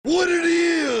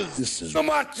This is the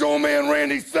Macho Man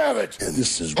Randy Savage. And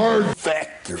this is Hard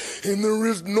Factor. And there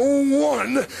is no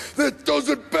one that does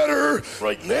it better.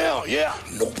 Right now, yeah.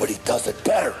 Nobody does it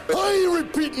better. I ain't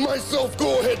repeating myself.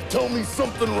 Go ahead, tell me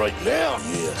something right now.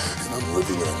 Yeah, and I'm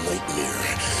living in a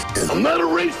nightmare. And I'm not a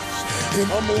racist.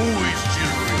 And I'm always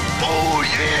cheering. Oh,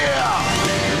 yeah!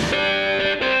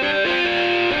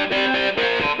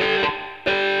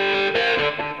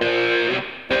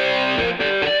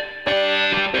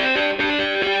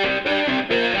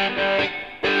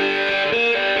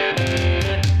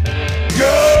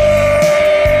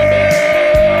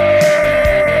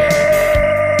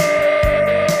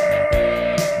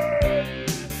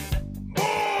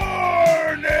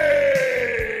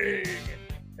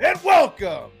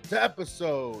 Welcome to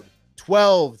episode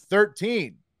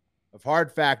 1213 of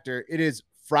Hard Factor. It is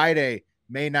Friday,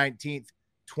 May 19th,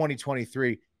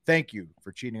 2023. Thank you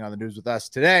for cheating on the news with us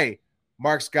today.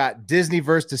 Mark's got Disney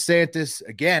versus DeSantis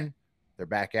again. They're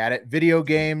back at it. Video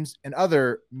games and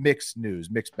other mixed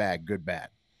news, mixed bag, good, bad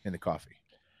in the coffee.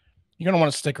 You're going to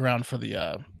want to stick around for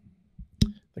the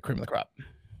cream of the crop.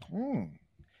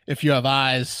 If you have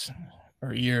eyes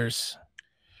or ears,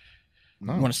 you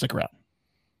want to stick around.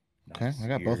 Okay, I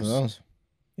got both of those.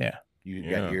 Yeah. You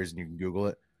got ears and you can Google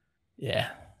it? Yeah.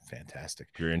 Fantastic.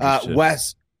 If you're interested.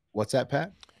 Wes, what's that,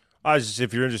 Pat?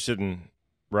 If you're interested in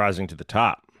rising to the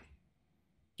top.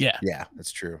 Yeah. Yeah,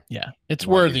 that's true. Yeah. It's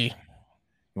worthy.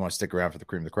 You want to stick around for the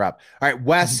cream of the crop. All right,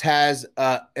 Wes has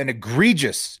an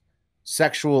egregious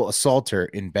sexual assaulter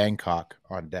in Bangkok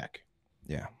on deck.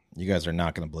 Yeah. You guys are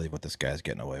not going to believe what this guy's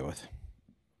getting away with.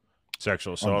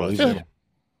 Sexual assault.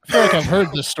 I feel like I've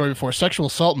heard this story before. Sexual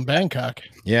assault in Bangkok.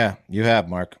 Yeah, you have,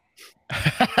 Mark.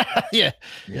 Yeah.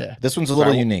 This one's a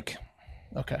little unique.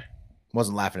 Okay.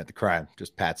 Wasn't laughing at the crime,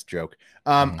 just Pat's joke.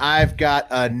 I've got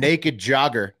a naked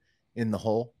jogger in the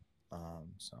hole.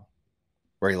 So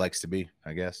where he likes to be,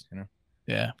 I guess, you know.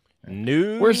 Yeah.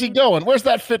 News. Where's he going? Where's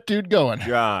that fit dude going?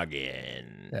 Jogging.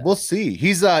 Yeah. We'll see.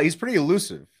 He's pretty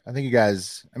elusive. I think you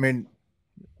guys,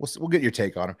 we'll get your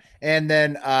take on him. And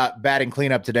then batting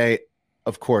cleanup today,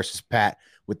 of course, is Pat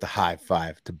with the high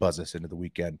five to buzz us into the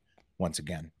weekend once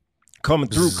again. Coming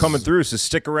through. So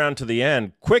stick around to the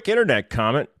end. Quick internet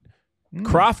comment.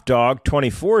 Croft Dog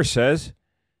 24 says,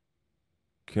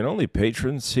 "Can only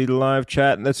patrons see the live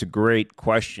chat?" And that's a great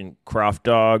question, Croft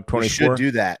Dog 24. We should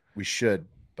do that. We should,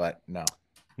 but no.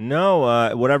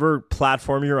 No, whatever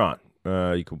platform you're on,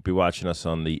 you could be watching us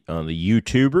on the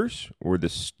YouTubers or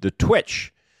the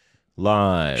Twitch.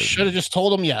 Live. Should have just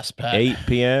told him yes, Pat. 8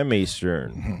 p.m.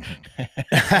 Eastern.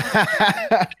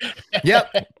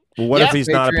 Yep. Well, what if he's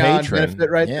not a patron?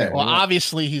 Right there. Well,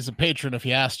 obviously he's a patron. If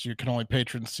he asked you, can only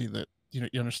patrons see that? You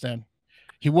understand?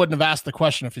 He wouldn't have asked the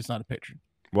question if he's not a patron.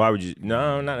 Why would you?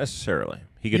 No, not necessarily.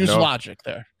 He could use know. logic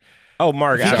there. Oh,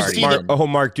 Mark.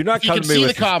 Mark, do not come to me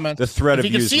with the threat of use logic.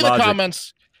 If you can see the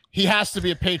comments, he has to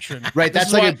be a patron. Right.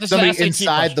 That's like somebody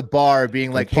inside the bar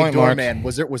being like, "Hey, doorman,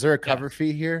 was there a cover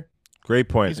fee here?" Great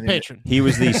point. He's a patron. He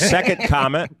was the second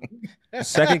comment.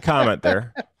 Second comment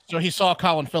there. So he saw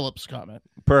Colin Phillips' comment.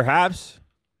 Perhaps.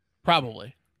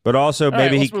 Probably. But also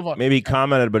maybe he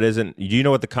commented, but isn't. Do you know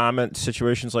what the comment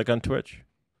situation's like on Twitch?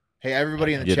 Hey,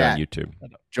 everybody in the chat, on YouTube.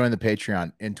 Join the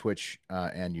Patreon in Twitch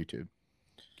and YouTube.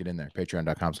 Get in there.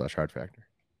 Patreon.com/hardfactor.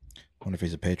 I wonder if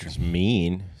he's a patron. It's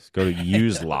mean. Let's go to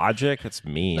use logic. That's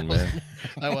mean, man.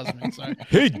 That wasn't mean. Sorry.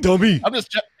 Hey, dummy. I'm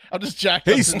just jacked.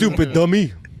 Hey, stupid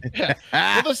dummy. Yeah.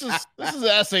 Well, this is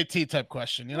an SAT type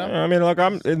question, you know. I mean, look,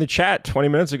 I'm in the chat 20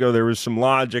 minutes ago. There was some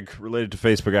logic related to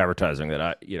Facebook advertising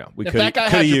that we could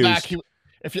have used.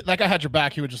 If that guy had your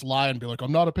back, he would just lie and be like,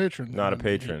 "I'm not a patron." Not a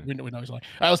patron. We know he's lying.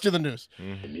 All right, let's do the news.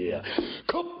 Yeah,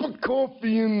 cup of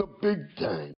coffee in the big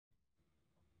time.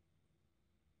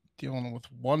 Dealing with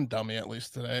one dummy at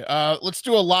least today. Let's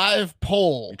do a live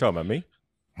poll. You talking about me?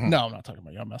 No, I'm not talking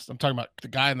about you. I'm talking about the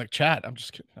guy in the chat. I'm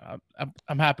just kidding.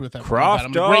 I'm happy with that.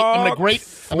 Croft Dog. I'm in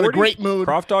a great mood.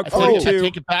 Croft Dog. I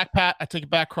take it back, Pat. I take it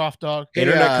back, Croft Dog.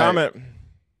 Internet comment.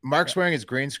 Mark's wearing his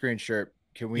green screen shirt.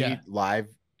 Can we live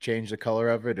change the color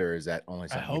of it, or is that only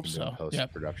something I hope you can do in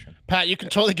post-production? Pat, you can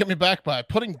totally get me back by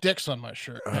putting dicks on my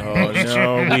shirt. Oh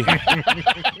no,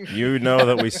 you know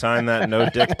that we signed that no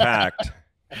dick pact.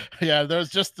 Yeah, there's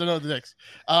just no dicks.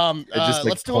 Just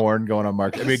like porn going on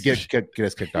Mark. I mean, get us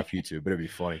kicked off YouTube, but it'd be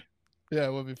funny. Yeah,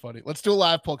 it would be funny. Let's do a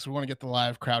live poll because we want to get the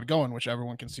live crowd going, which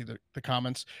everyone can see the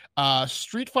comments.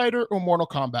 Street Fighter or Mortal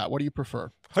Kombat? What do you prefer?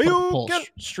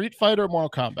 Street Fighter or Mortal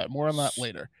Kombat? More on that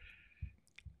later.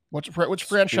 Which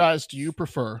franchise do you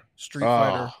prefer? Street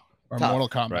Fighter or Mortal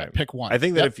Kombat? Right. Pick one. I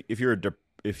think that if you're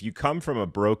if you come from a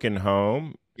broken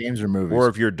home, games or movies, or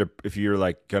if you're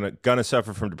like gonna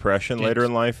suffer from depression later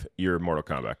in life, you're a Mortal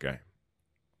Kombat guy.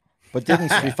 But didn't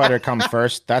Street Fighter come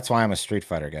first? That's why I'm a Street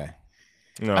Fighter guy.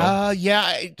 No.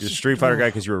 Yeah. You're a Street Fighter guy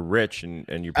because you were rich and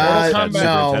your Mortal parents had Super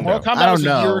Kombat, Nintendo. Mortal Kombat was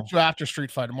a year or two after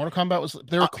Street Fighter. Mortal Kombat was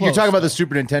they were close. You're talking about the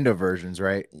Super Nintendo versions,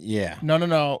 right? Yeah. No.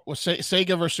 Well,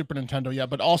 Sega versus Super Nintendo, yeah,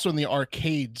 but also in the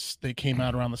arcades they came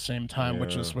out around the same time,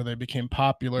 which is where they became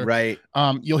popular. Right.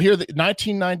 You'll hear that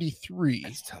 1993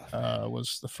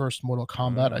 was the first Mortal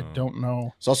Kombat. I don't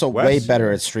know. It's also way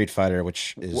better at Street Fighter,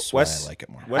 which is why I like it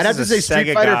more. I'd have to say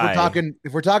Street Fighter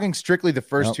if we're talking strictly the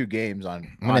first two games on.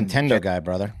 I'm a Nintendo guy,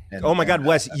 brother. Oh my God,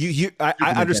 Wes, I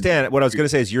understand. What I was going to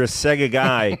say is you're a Sega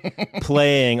guy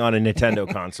playing on a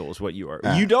Nintendo console is what you are.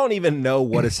 You don't even know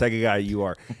what a Sega guy you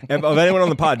are. Of anyone on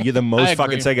the pod, you're the most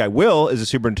fucking Sega guy. Will is a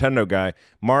Super Nintendo guy.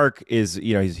 Mark is,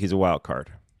 he's a wild card.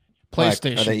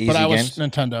 PlayStation, but I was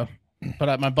Nintendo.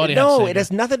 But my buddy had No, Sega. it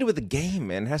has nothing to do with the game,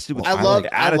 man. It has to do with I love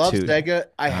attitude. Sega.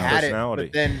 I had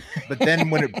it, but then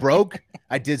when it broke,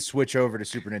 I did switch over to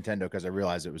Super Nintendo because I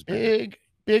realized it was better.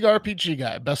 Big RPG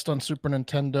guy, best on Super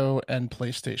Nintendo and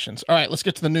PlayStations. All right, let's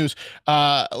get to the news.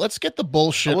 Let's get the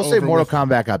bullshit. I will say Mortal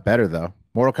Kombat got better though.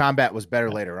 Mortal Kombat was better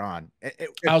later on.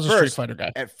 I was a Street Fighter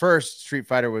guy. At first, Street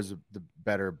Fighter was the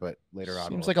better, but later on,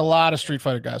 seems like a lot of Street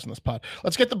Fighter guys in this pod.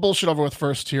 Let's get the bullshit over with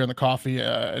first here in the coffee,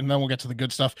 and then we'll get to the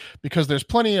good stuff because there's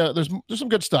plenty of there's some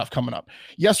good stuff coming up.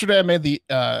 Yesterday, I made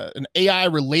an AI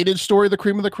related story, the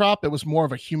cream of the crop. It was more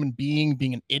of a human being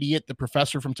being an idiot. The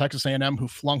professor from Texas A&M who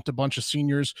flunked a bunch of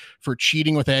seniors for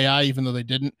cheating with AI, even though they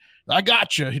didn't. I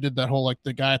got you. He did that whole like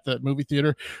the guy at the movie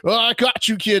theater. Oh, I got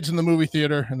you kids in the movie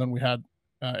theater, and then we had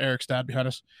Eric's dad behind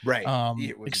us. Right.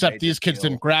 Except these kids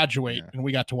didn't graduate and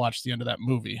we got to watch the end of that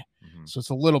movie. So it's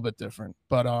a little bit different.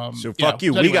 But so fuck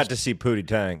you. We got to see Pootie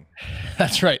Tang.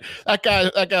 That's right. That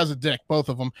guy's a dick, both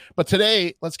of them. But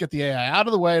today, let's get the AI out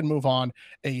of the way and move on.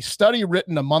 A study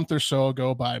written a month or so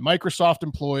ago by Microsoft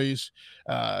employees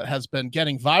has been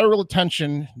getting viral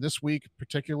attention this week,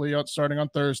 particularly starting on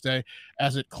Thursday,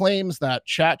 as it claims that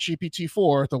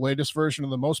ChatGPT-4, the latest version of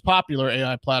the most popular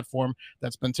AI platform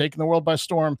that's been taking the world by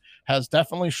storm, has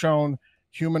definitely shown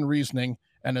human reasoning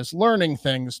and is learning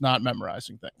things, not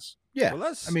memorizing things. Yeah.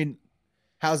 Well,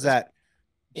 how's that?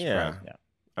 Yeah.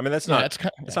 I mean, that's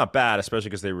not bad, especially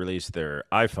because they released their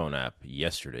iPhone app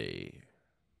yesterday.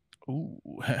 Ooh,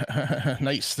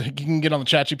 nice. You can get on the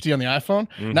ChatGPT on the iPhone.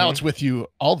 Now it's with you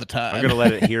all the time. I'm going to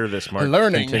let it hear this, Mark.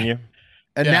 Learning. Continue.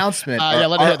 Announcement.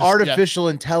 Artificial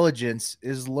intelligence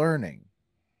is learning.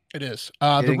 It is.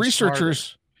 The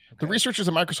researchers... The researchers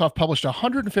at Microsoft published a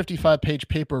 155-page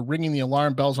paper ringing the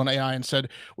alarm bells on AI and said,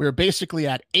 we are basically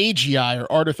at AGI,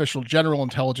 or artificial general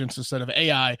intelligence, instead of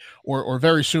AI, or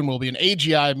very soon will be. An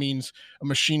AGI means a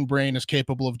machine brain is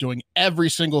capable of doing every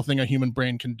single thing a human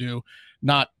brain can do,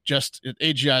 not just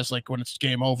AGI is like when it's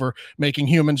game over, making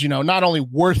humans, not only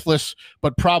worthless,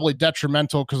 but probably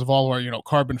detrimental because of all our,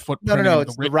 carbon footprint. No,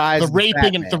 it's the rise of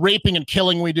the raping and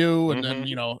killing we do. And then,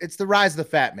 it's the rise of the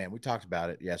fat man. We talked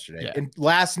about it yesterday. Yeah. In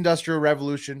last industrial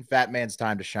revolution, fat man's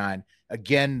time to shine.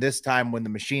 Again, this time when the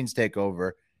machines take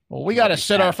over. Well, we got to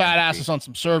sit our fat asses on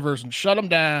some servers and shut them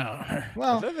down.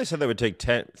 Well, I thought they said they would take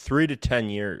 3 to 10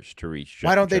 years to reach.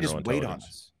 Why don't they just wait on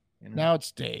us? Now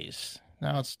it's days.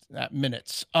 Now it's at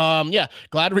minutes.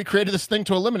 Glad we created this thing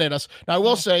to eliminate us. Now, I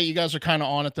will say you guys are kind of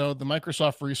on it, though. The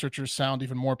Microsoft researchers sound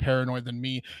even more paranoid than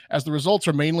me, as the results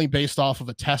are mainly based off of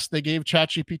a test they gave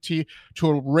ChatGPT to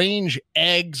arrange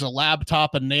eggs, a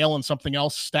laptop, a nail, and something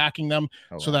else, stacking them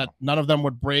so that none of them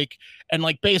would break. And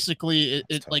basically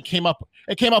it came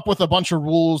up with a bunch of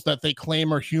rules that they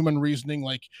claim are human reasoning.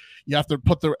 Like you have to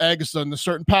put the eggs in a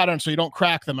certain pattern so you don't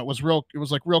crack them. It was real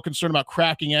concern about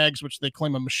cracking eggs, which they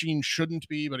claim a machine shouldn't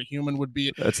be, but a human would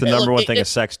be. That's the number one thing a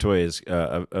sex toy is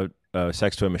a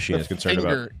sex toy machine is concerned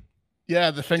about.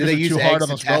 Yeah, the fingers are too hard on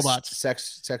those robots.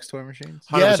 Sex toy machines.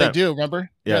 100%. Yeah, they do. Remember?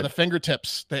 Yeah, the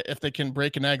fingertips. If they can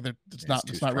break an egg, it's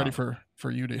not ready for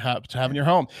you to have in your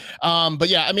home. But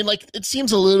yeah, I mean, it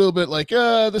seems a little bit like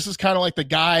this is kind of like the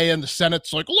guy in the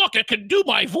Senate's like, look, it can do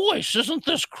my voice. Isn't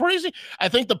this crazy? I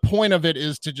think the point of it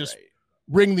is to just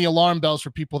ring the alarm bells for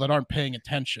people that aren't paying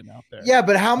attention out there. Yeah,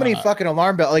 but how many fucking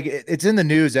alarm bells? It's in the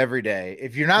news every day.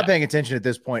 If you're not paying attention at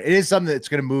this point, it is something that's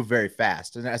going to move very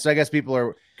fast. And so I guess people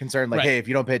are concerned, hey, if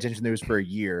you don't pay attention to the news for a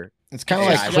year, it's kind of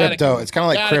like crypto. It's kind of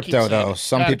like crypto, though.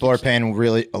 Some people are paying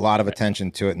really a lot of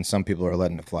attention to it, and some people are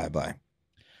letting it fly by.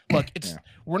 look,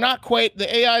 we're not quite,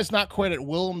 the AI is not quite at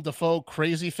Willem Dafoe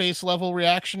crazy face level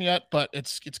reaction yet, but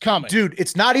it's coming. Dude,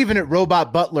 it's not even at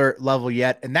Robot Butler level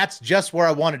yet, and that's just where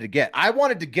I wanted to get. I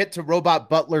wanted to get to Robot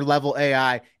Butler level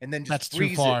AI and then just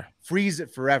freeze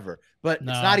it forever. But it's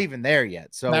not even there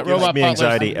yet. So that gives me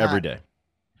anxiety every day.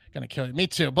 Gonna kill you. Me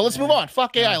too. But let's move on.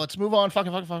 Fuck AI. Let's move on. Fuck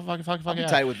AI. I'm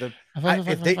tight with them.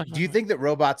 Do you think that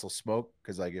robots will smoke?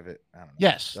 Because like if it, I don't know.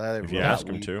 Yes. If you ask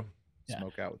them to.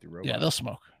 Smoke out with your robot. Yeah, they'll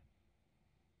smoke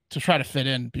to try to fit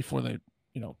in before they,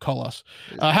 cull us.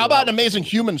 How about an amazing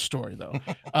human story though?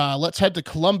 Let's head to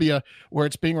Colombia, where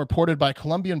it's being reported by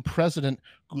Colombian President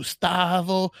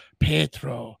Gustavo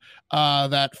Petro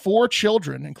that 4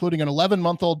 children, including an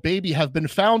 11-month-old baby, have been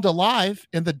found alive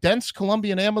in the dense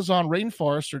Colombian Amazon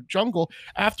rainforest or jungle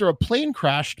after a plane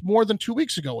crashed more than 2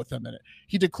 weeks ago with them in it.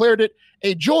 He declared it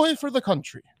a joy for the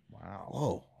country. Wow.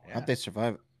 Whoa. Yeah. How'd they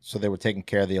survive? So they were taking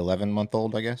care of the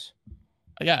 11-month-old, I guess?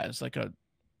 Yeah, it's like a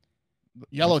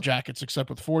Yellow Jackets, except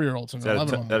with 4-year-olds and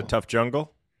 11-month-olds. That a tough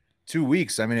jungle? 2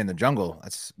 weeks. I mean, in the jungle.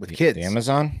 That's with kids. The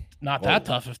Amazon? Not that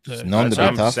tough. It's known to be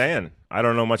tough. I'm saying. I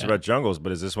don't know much about jungles,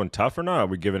 but is this one tough or not? Are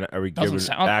we giving accolades? Doesn't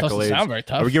sound very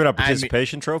tough. Are we giving out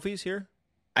participation trophies here?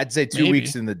 I'd say 2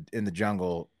 weeks in the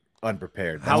jungle,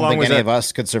 unprepared. How long any of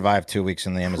us could survive 2 weeks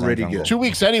in the Amazon jungle? Good. 2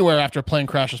 weeks anywhere after a plane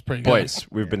crash is pretty good. Boys,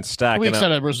 we've been stacking 2 weeks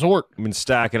at a resort. We've been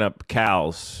stacking up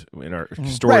cows in our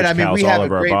storage cows we all have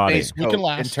over a our great body. base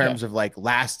coat in terms of like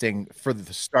lasting for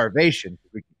the starvation.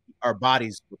 Our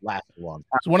bodies would last a long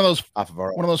time. So one of those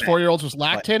 4-year-olds was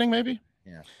lactating, maybe.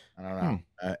 Yeah, I don't know.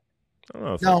 I don't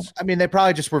know. No, I mean they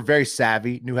probably just were very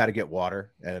savvy, knew how to get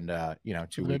water, and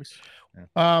 2 weeks.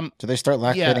 Yeah. Do they start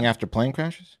lactating after plane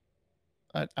crashes?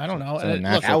 I don't know.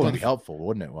 Look, that would be helpful,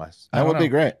 wouldn't it, Wes? That would be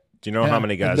great. Do you know how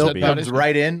many guys would be comes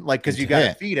right in, like because you got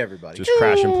to feed everybody, just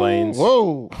crashing planes?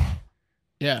 Whoa.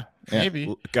 Yeah,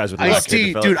 maybe guys with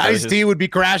Ice-T, dude. Ice-T would be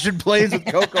crashing planes with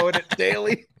Coco in it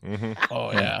daily. Mm-hmm.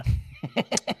 Oh yeah.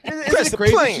 Isn't it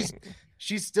crazy?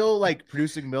 She's still like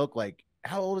producing milk. Like,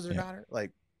 how old is her daughter?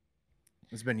 Like,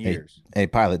 it's been years. Hey,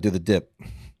 pilot, do the dip.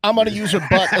 I'm gonna use her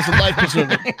butt as a life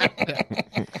preserver.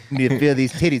 Need to fill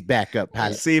these titties back up,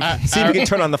 pilot. See if you can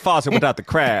turn on the faucet without the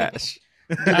crash.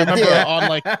 I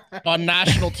remember on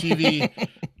national TV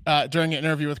during an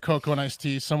interview with Coco and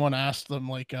Ice-T, someone asked them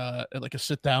like a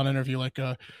sit down interview,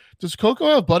 does Coco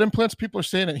have butt implants? People are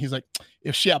saying it. He's like,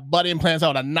 if she had butt implants, I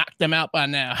would have knocked them out by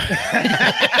now. He's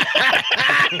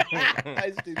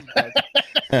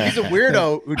a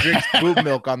weirdo who drinks boob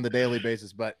milk on the daily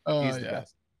basis, but he's the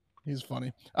best. He's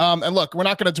funny. And look, we're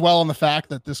not going to dwell on the fact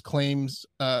that the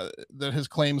president's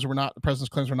claims were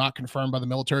not confirmed by the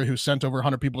military, who sent over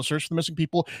 100 people to search for the missing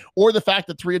people, or the fact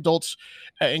that 3 adults,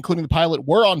 including the pilot,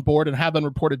 were on board and have been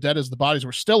reported dead, as the bodies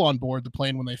were still on board the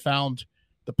plane when they found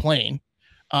the plane.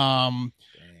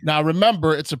 Now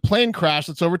remember, it's a plane crash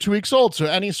that's over 2 weeks old, so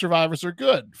any survivors are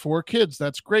good. 4 kids,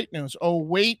 that's great news. Oh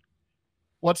wait,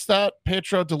 what's that?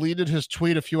 Petro deleted his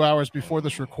tweet a few hours before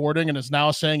this recording and is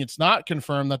now saying it's not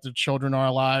confirmed that the children are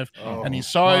alive, and he's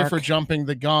sorry for jumping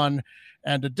the gun.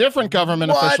 And a different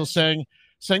government official saying,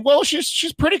 well,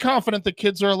 she's pretty confident the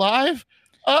kids are alive.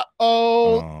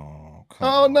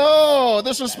 Oh no,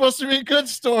 this was supposed to be a good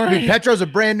story. I mean, Petro's a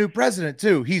brand new president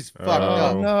too. He's fucked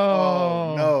up.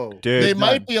 No, dude, they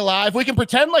might be alive. We can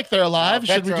pretend like they're alive.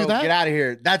 Should Petro, we do that? Get out of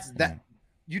here. That's that.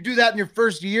 You do that in your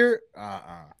first year.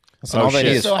 All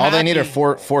they need are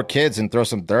four kids and throw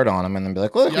some dirt on them and then be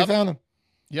like, look, we found him.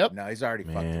 Yep. No, he's already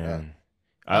fucked it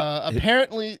up.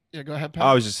 Apparently, go ahead, Pat.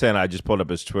 I was just saying, I just pulled up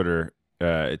his Twitter.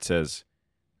 It says,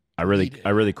 I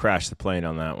really crashed the plane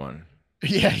on that one.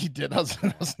 Yeah, he did.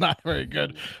 That was not very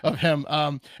good of him.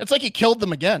 It's like he killed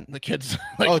them again, the kids.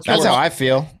 That's how I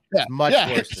feel. Yeah, much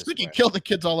worse. It's like he killed the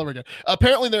kids all over again.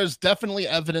 Apparently, there's definitely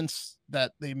evidence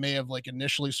that they may have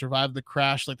initially survived the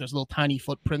crash. Like there's little tiny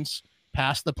footprints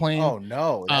past the plane. Oh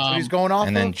no, that's what he's going off.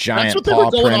 And then of? giant paw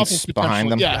prints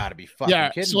behind them. Yeah, gotta be fucking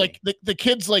kidding so the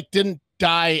kids didn't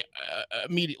die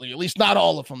immediately. At least not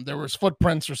all of them. There was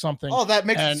footprints or something. Oh, that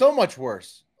makes it so much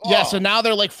worse. Yeah, so now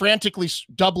they're frantically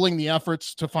doubling the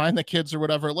efforts to find the kids or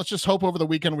whatever. Let's just hope over the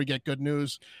weekend we get good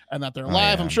news and that they're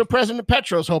alive. Yeah. I'm sure President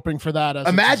Petro's hoping for that.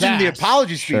 Imagine the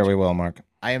apology speech. Sure we will, Mark.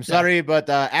 I am sorry, but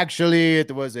actually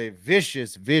it was a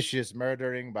vicious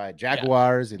murdering by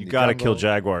jaguars. You got to kill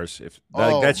jaguars. If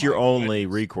that's your only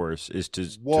recourse is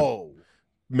to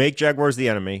make jaguars the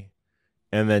enemy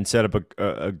and then set up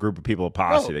a group of people, a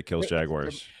posse that kills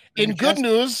jaguars. In good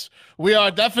news, we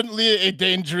are definitely a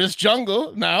dangerous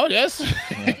jungle now, yes?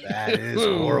 Yeah, that is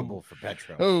horrible for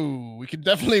Petro. Oh, we can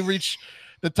definitely reach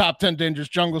the top 10 dangerous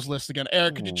jungles list again.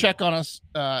 Eric, could you check on us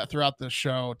throughout the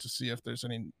show to see if there's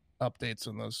any updates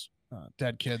on those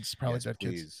Dead kids, probably dead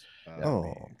kids.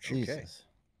 Jesus. Okay.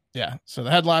 Yeah, so the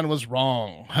headline was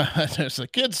wrong. There's a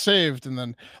kid saved, and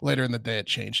then later in the day it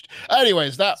changed.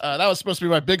 Anyways, that was supposed to be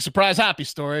my big surprise happy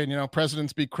story, and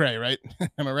presidents be cray, right?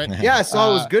 Am I right? Yeah, I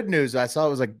saw it was good news. I saw it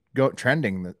was like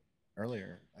trending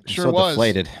earlier. Sure was.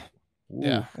 Deflated. Ooh.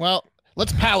 Yeah. Well,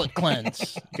 let's palate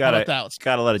cleanse.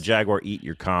 Gotta let a jaguar eat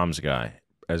your comms guy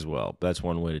as well. That's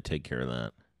one way to take care of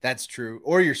that. That's true.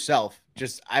 Or yourself.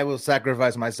 I will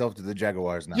sacrifice myself to the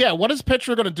Jaguars now. Yeah, what is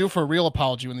Pitcher going to do for a real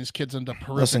apology when these kids end up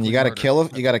horrifically Listen, you got to kill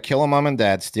them. You got to kill a mom and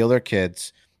dad, steal their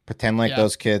kids, pretend like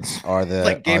those kids are the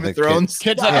like Game of Thrones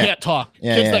kids that can't talk.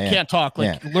 Kids that can't talk,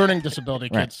 like learning disability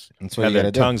kids. That's what you got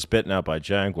to do. Tongues bitten out by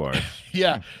jaguars.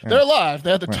 Yeah, they're alive. They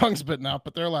had their tongues bitten out,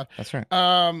 but they're alive. That's right.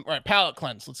 All right, palate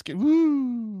cleanse. Let's get.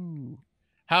 Woo.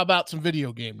 How about some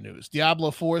video game news? Diablo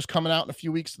 4 is coming out in a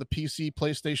few weeks to the PC,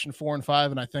 PlayStation 4 and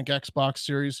 5, and I think Xbox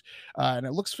Series, and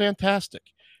it looks fantastic.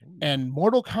 And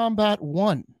Mortal Kombat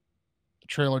 1, the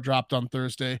trailer dropped on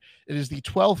Thursday. It is the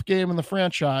 12th game in the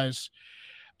franchise,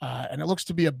 and it looks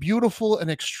to be a beautiful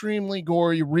and extremely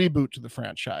gory reboot to the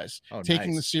franchise,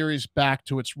 taking the series back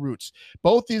to its roots.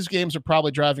 Both these games are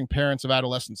probably driving parents of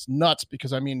adolescents nuts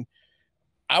because,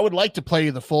 I would like to play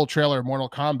the full trailer of Mortal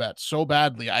Kombat so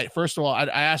badly. First of all, I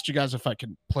asked you guys if I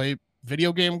could play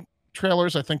video game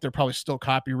trailers. I think they're probably still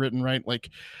copywritten, right? Like,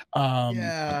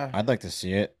 I'd like to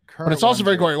see it, but it's also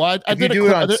very gory. Well, I did do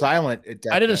it on silent.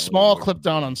 I did a small clip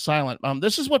down on silent.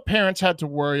 This is what parents had to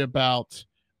worry about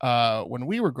when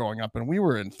we were growing up and we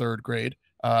were in third grade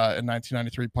in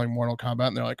 1993 playing Mortal Kombat,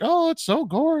 and they're like, "Oh, it's so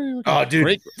gory." Like, oh,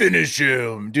 dude, finish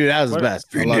him, dude. That was the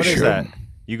best. What is that?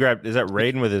 You grabbed? Is that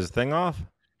Raiden with his thing off?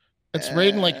 It's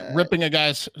Raiden like ripping a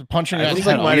guy's, punching a guy's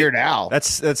head off. Weird Al.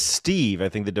 That's Steve, I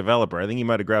think, the developer. I think he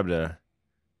might have grabbed a.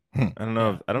 I don't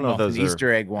know. I don't know if those are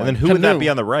Easter egg one. And then who would that be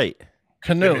on the right?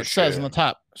 Canoe. It says on the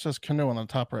top. It says Canoe on the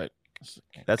top right.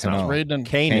 That's not Raiden.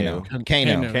 Kano.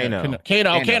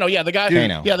 Yeah, the guy.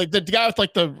 Kano. Yeah, the guy with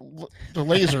like the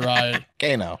laser eye.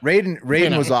 Kano.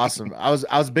 Raiden was awesome. I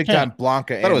was big time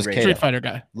Blanca. Thought it was Street Fighter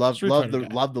guy. Love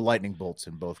the lightning bolts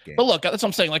in both games. But look, that's what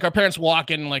I'm saying. Like our parents walk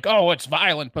in, like, oh, it's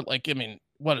violent, but like,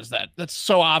 what is that? That's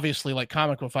so obviously like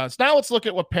comic book violence. Now let's look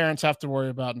at what parents have to worry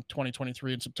about in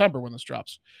 2023 in September when this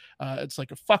drops. It's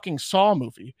like a fucking Saw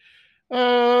movie.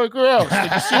 Gross.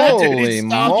 Did you see Holy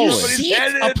moly.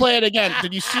 I'll play it again.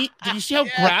 Did you see how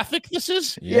graphic this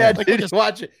is? Yeah, like,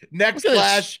 watch it. Neck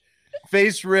slash,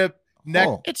 face rip, neck.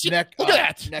 Neck. Look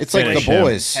at that. It's like The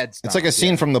Boys. It's like a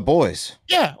scene from The Boys.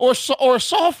 Yeah, or a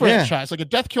Saw franchise, like a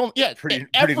death kill. Yeah, pretty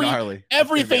gnarly.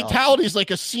 Every fatality is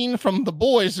like a scene from The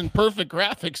Boys in perfect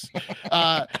graphics.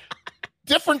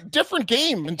 Different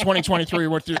game in 2023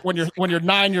 when your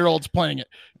 9-year-old's playing it.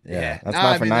 Yeah, that's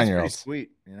not for 9-year-olds. Sweet,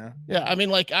 Yeah,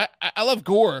 like I love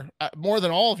gore more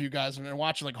than all of you guys. And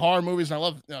watching like horror movies, and I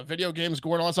love video games,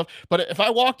 gore, and all that stuff. But if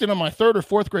I walked in on my 3rd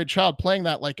or 4th grade child playing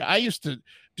that, like I used to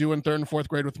do in 3rd and 4th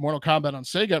grade with Mortal Kombat on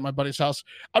Sega at my buddy's house,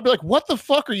 I'd be like, "What the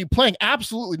fuck are you playing?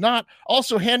 Absolutely not!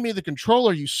 Also, hand me the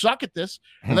controller. You suck at this."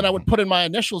 And then I would put in my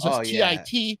initials as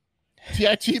TIT.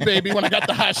 TIT, baby, when I got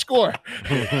the high score.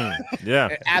 Yeah.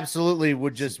 It absolutely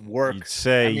would just work. You'd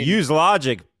say, use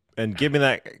logic and give me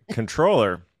that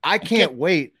controller. I can't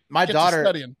wait. My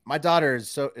daughter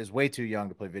is way too young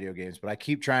to play video games, but I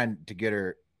keep trying to get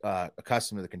her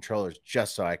accustomed to the controllers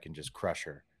just so I can just crush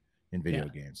her in video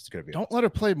games. It's gonna be Don't let her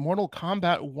play Mortal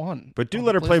Kombat 1. But do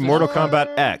let her play Mortal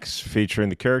Kombat X featuring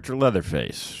the character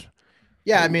Leatherface.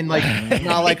 Yeah, like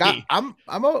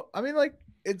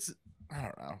it's I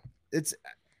don't know.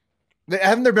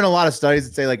 Haven't there been a lot of studies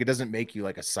that say like it doesn't make you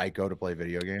like a psycho to play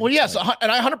video games? Well, yes, and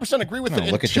I 100% agree with it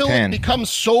until it becomes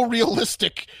so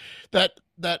realistic that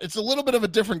it's a little bit of a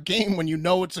different game when you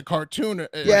know it's a cartoon.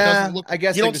 I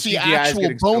guess you don't see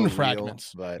actual bone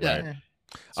fragments. But it's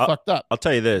fucked up. I'll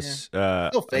tell you this.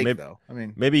 Still fake though.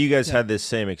 Maybe you guys had this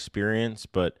same experience,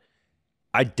 but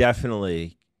I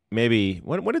definitely. Maybe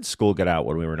when did school get out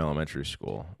when we were in elementary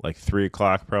school? Like 3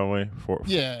 o'clock, probably. 4.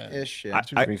 Yeah. Ish.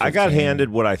 I got handed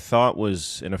what I thought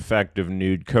was an effective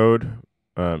nude code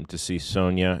to see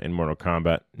Sonya in Mortal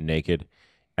Kombat naked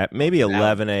at maybe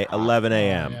 11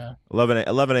 a.m. Yeah.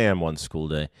 11 a.m. one school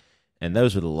day, and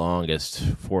those were the longest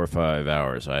 4 or 5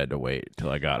 hours I had to wait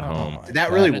till I got home. Did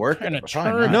that really work?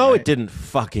 No, it didn't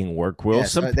fucking work. Will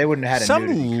they wouldn't have had some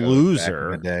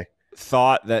loser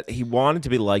thought that he wanted to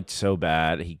be liked so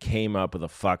bad he came up with a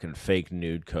fucking fake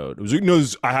nude code. It was like, no,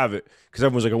 I have it, because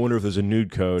everyone's like, I wonder if there's a nude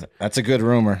code. That's a good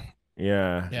rumor.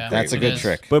 Yeah, that's a good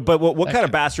trick. But what kind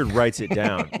of bastard writes it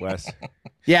down, Wes?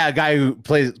 Yeah, a guy who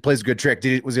plays a good trick.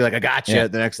 Was he like, I got you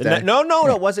the next day? No,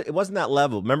 it wasn't that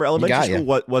level. Remember, elementary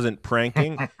school wasn't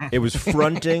pranking. It was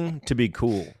fronting to be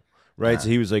cool, right? So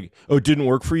he was like, "Oh, it didn't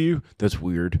work for you? That's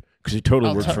weird." Because he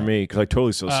totally worked for me. Because I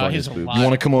totally saw his boobs. You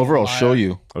want to come over? I'll show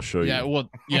you. I'll show you. Yeah, well,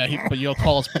 yeah, but you'll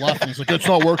call us bluff. And he's like, it's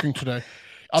not working today.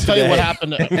 I'll tell you what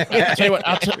happened. I'll tell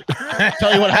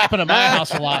you what happened at my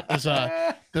house a lot is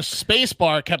the space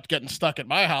bar kept getting stuck at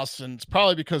my house, and it's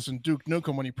probably because in Duke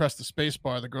Nukem when you press the space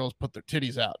bar, the girls put their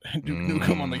titties out. And Duke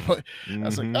Nukem on the, I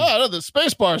was like, oh, no, the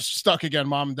space bar's stuck again,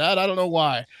 Mom and Dad. I don't know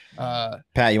why.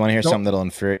 Pat, you want to hear something that'll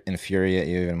infuriate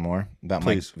you even more about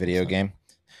my video game?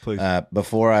 Please.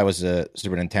 Before I was a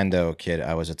Super Nintendo kid,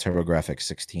 I was a TurboGrafx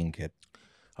 16 kid.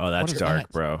 Oh, that's dark,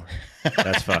 bro.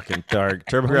 That's fucking dark.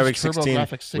 TurboGrafx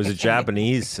 16 was a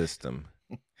Japanese system.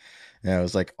 Yeah, it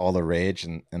was like all the rage,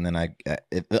 and then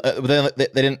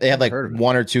they had like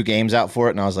one or two games out for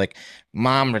it, and I was like,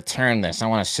 "Mom, return this! I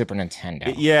want a Super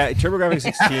Nintendo." Yeah, TurboGrafx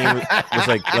 16 was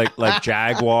like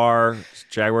Jaguar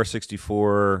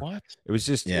 64. What? It was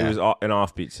just it was an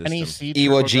offbeat system.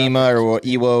 Iwo Jima or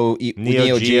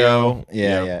Neo Geo.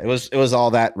 Yeah. It was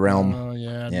all that realm. Oh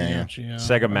yeah, Neo Geo.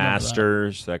 Sega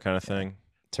Masters, that kind of thing.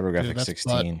 TurboGrafx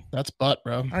 16. That's butt,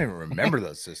 bro. I don't even remember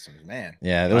those systems, man.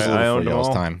 Yeah, it was a little before y'all's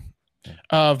time.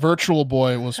 Virtual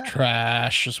Boy was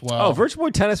trash as well. Oh, Virtual Boy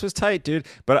Tennis was tight, dude.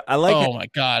 But I like it. Oh my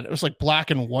god, it was like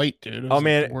black and white, dude. Oh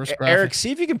man, Eric,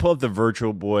 see if you can pull up the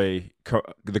Virtual Boy,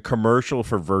 the commercial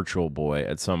for Virtual Boy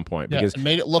at some point, because it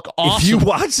made it look awesome. If you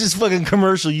watch this fucking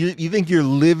commercial, you think you're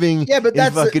living but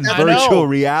that's fucking virtual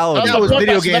reality. That was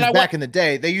video games back in the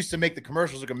day. They used to make the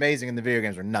commercials look amazing, and the video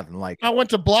games were nothing like it. I went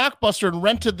to Blockbuster and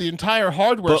rented the entire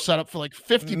hardware setup for like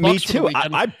 $50. Me too.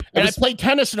 I played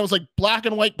tennis, and it was like black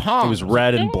and white palms. It was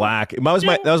red and black. That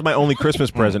was my only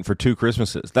Christmas present for 2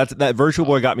 Christmases. That Virtual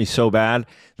Boy got me so bad.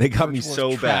 They got me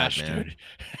so bad, man. Dude.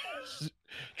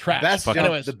 Trash.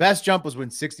 The best jump was when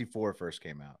 64 first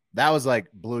came out. That was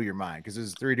like blew your mind because it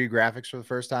was 3D graphics for the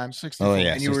first time. 64. Oh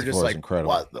yeah, and you were just like, incredible.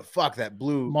 What the fuck? That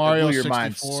blew your 64.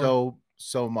 Mind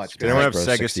so much. They don't have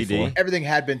Sega 64. CD. Everything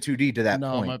had been 2D to that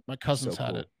point. No, my cousins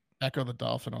had it. Echo the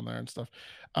Dolphin on there and stuff.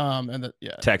 And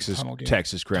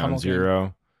Texas Ground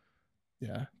Zero.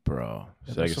 Yeah, bro.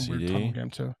 Sega CD. Tunnel game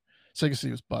too. Sega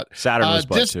CD was butt. Saturn was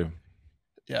butt too.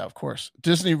 Yeah, of course.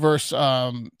 Disney versus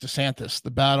DeSantis. The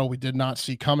battle we did not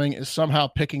see coming is somehow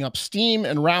picking up steam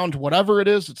in round whatever it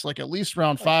is. It's like at least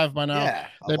round 5 by now. Yeah,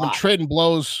 they've been trading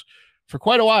blows for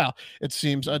quite a while, it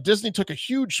seems. Disney took a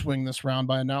huge swing this round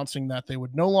by announcing that they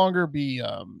would no longer be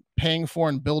paying for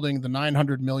and building the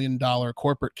 $900 million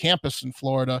corporate campus in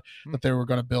Florida that they were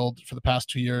going to build for the past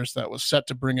 2 years that was set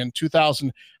to bring in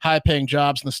 2,000 high-paying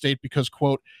jobs in the state because,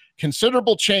 quote,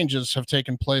 considerable changes have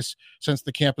taken place since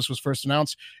the campus was first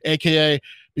announced, aka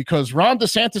because Ron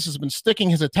DeSantis has been sticking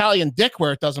his Italian dick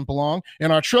where it doesn't belong in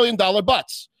our $1 trillion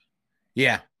butts.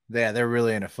 Yeah, they're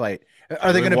really in a fight.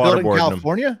 Are they going to build in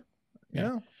California?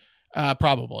 Yeah,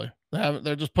 probably.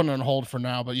 They're just putting it on hold for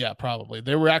now, but yeah, probably.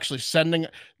 They were actually sending.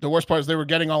 The worst part is they were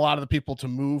getting a lot of the people to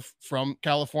move from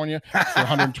California for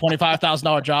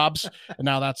 $125,000 jobs, and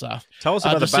now that's off. Tell us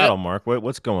about the battle, Mark.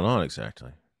 What's going on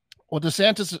exactly? Well,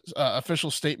 DeSantis' official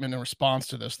statement in response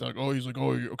to this, he's like,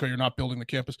 okay, you're not building the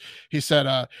campus. He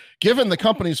said, given the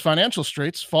company's financial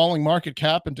straits, falling market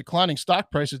cap, and declining stock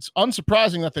price, it's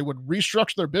unsurprising that they would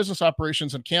restructure their business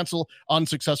operations and cancel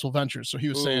unsuccessful ventures. So he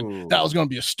was saying that was going to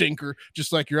be a stinker,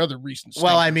 just like your other recent stinkers.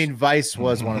 Well, I mean, Vice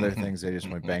was one of their things. They just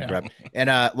went bankrupt. And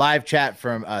live chat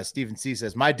from Stephen C.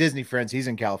 says, my Disney friends, he's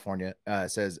in California,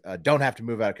 says, don't have to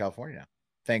move out of California now.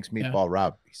 Thanks, Meatball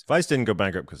Rob. Vice didn't go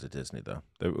bankrupt because of Disney, though.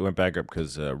 They went bankrupt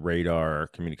because Radar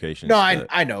Communications. No,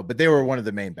 I know, but they were one of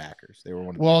the main backers. They were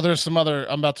one. There's some other.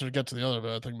 I'm about to get to the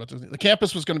other thing about Disney. The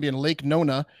campus was going to be in Lake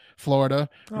Nona, Florida.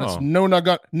 And it's Nona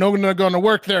going to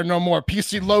work there no more.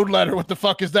 PC load letter. What the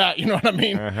fuck is that? You know what I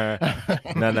mean?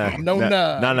 Not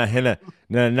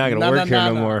gonna work here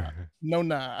no more.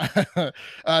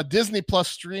 Disney Plus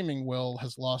streaming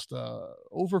has lost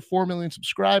over 4 million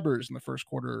subscribers in the first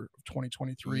quarter of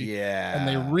 2023. Yeah, and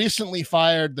they recently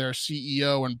fired their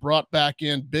CEO and brought back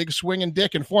in big swinging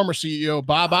dick and former CEO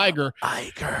Bob Iger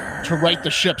to right the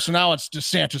ship. So now it's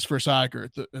DeSantis versus Iger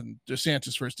and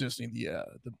DeSantis versus Disney.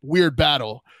 The weird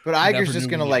battle. But Iger's just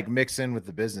gonna like mix in with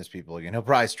the business people again. He'll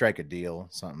probably strike a deal,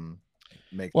 something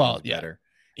make things better.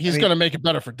 He's going to make it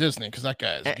better for Disney because that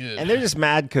guy is good. And they're just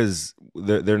mad because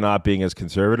they're not being as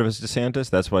conservative as DeSantis.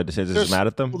 That's why DeSantis is mad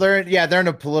at them. Well, they're in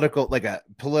a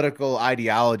political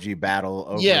ideology battle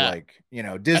over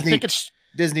Disney.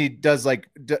 Disney does I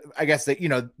guess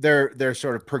that they're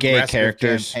sort of progressive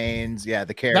characters. campaigns. Yeah,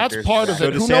 the characters. That's part of So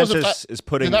it. Who knows if DeSantis is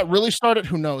putting did that really start it?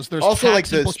 Who knows? There's also tax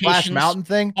the Splash Mountain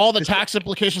thing. All the tax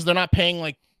implications. They're not paying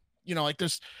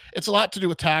it's a lot to do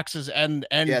with taxes and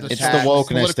it's the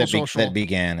wokeness that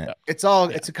began it. It's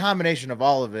a combination of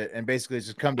all of it, and basically it's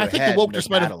just come to a head. I think the wokeness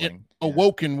might have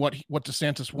awoken what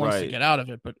DeSantis wants to get out of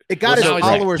it, but it got his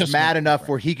followers mad enough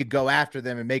where he could go after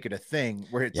them and make it a thing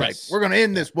where it's like, we're going to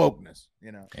end this wokeness,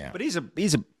 Yeah. But he's a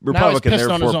Republican. Now he's pissed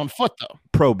on his own foot, though.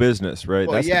 Pro-business, right?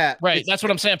 Well, right. That's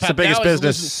what I'm saying, Pat. It's the biggest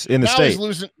business in the state.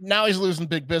 Now he's losing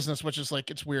big business, which is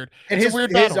it's weird. And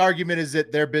his argument is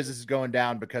that their business is going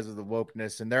down because of the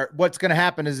wokeness, and what's going to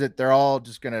happen is that they're all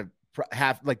just going to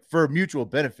have for mutual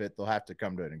benefit. They'll have to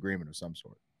come to an agreement of some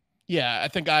sort. Yeah, I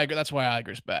think that's why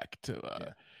Iger's back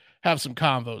to have some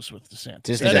convos with DeSantis.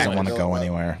 Disney doesn't want to go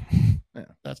anywhere. Yeah.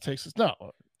 That takes us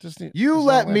Disney. You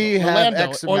let me have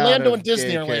Orlando and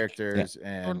Disney are characters,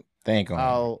 and they ain't going.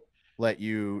 I'll let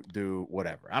you do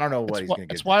whatever. I don't know what he's going to get.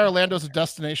 That's why Orlando's a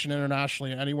destination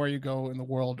internationally. Anywhere you go in the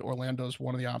world, Orlando's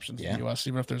one of the options in the U.S.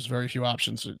 Even if there's very few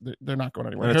options, they're not going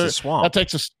anywhere. And it's a swamp. That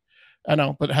takes us. I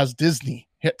know, but it has Disney.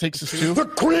 It takes us to the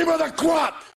cream of the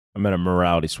crop. I'm in a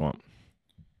morality swamp.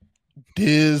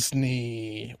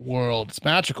 Disney World. It's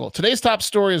magical. Today's top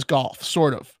story is golf,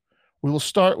 sort of. We will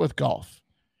start with golf.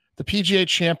 The PGA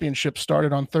Championship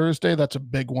started on Thursday. That's a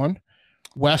big one.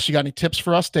 Wes, you got any tips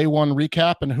for us? Day one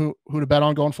recap and who to bet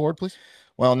on going forward, please?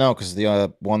 Well, no, because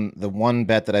the one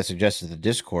bet that I suggested to the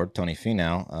Discord, Tony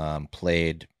Finau,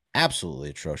 played absolutely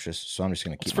atrocious. So I'm just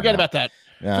going to keep. Forget about that.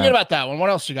 Forget about that one. What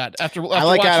else you got? After I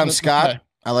like Adam Scott.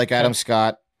 I like Adam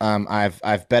Scott.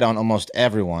 I've bet on almost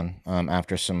everyone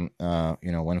after some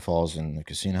windfalls in the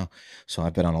casino. So I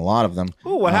bet on a lot of them.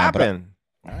 Ooh, what happened?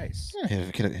 Nice.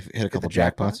 Hit a couple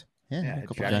jackpots. Yeah, a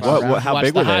couple jackpots. How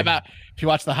big were they? If you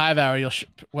watch the Hive Hour,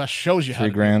 Wes shows you how.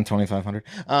 $3,000,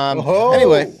 $2,500.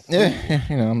 Anyway,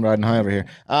 I'm riding high over here.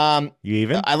 You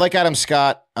even? I like Adam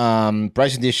Scott.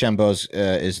 Bryson DeChambeau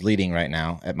is leading right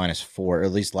now at -4, or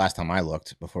at least last time I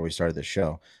looked before we started the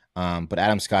show. But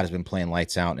Adam Scott has been playing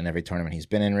lights out in every tournament he's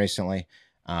been in recently.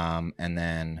 And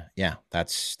then,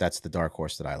 that's the dark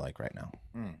horse that I like right now.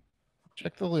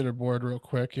 Check the leaderboard real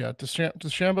quick. Yeah,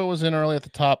 DeChambeau was in early at the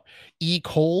top. E.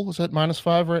 Cole is at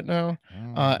 -5 right now.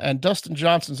 And Dustin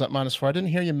Johnson's at -4. I didn't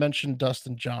hear you mention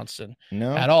Dustin Johnson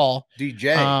at all.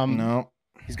 DJ. No.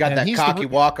 He's got that cocky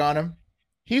walk on him.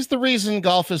 He's the reason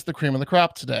golf is the cream of the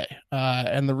crop today.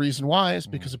 And the reason why is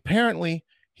because apparently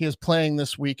he is playing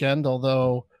this weekend,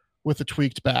 although with a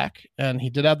tweaked back. And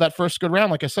he did have that first good round.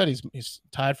 Like I said, he's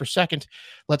tied for second.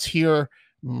 Let's hear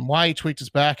why he tweaked his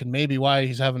back and maybe why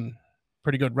he's having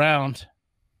pretty good round.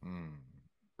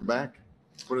 Back?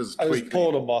 What is I was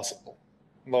pulling a muscle,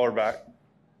 lower back.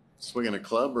 Swinging a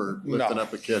club or lifting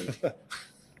up a kid?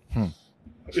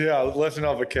 Yeah, lifting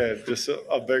up a kid, just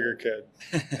a bigger kid.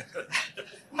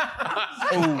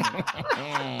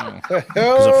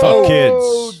 Because of fuck kids.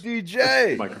 Oh,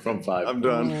 DJ. Microphone 5. I'm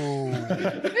done. I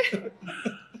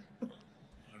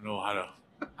don't know how to.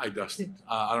 I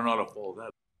don't know how to fold that.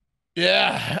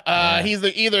 Yeah,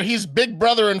 he's big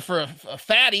brothering for a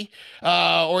fatty,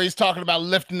 or he's talking about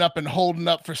lifting up and holding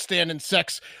up for standing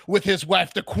sex with his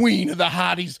wife, the queen of the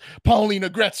hotties, Paulina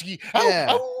Gretzky.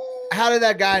 Yeah. How did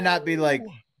that guy not be like?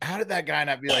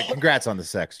 Congrats on the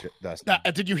sex, Dustin?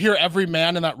 Did you hear every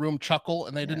man in that room chuckle,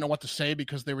 and they didn't know what to say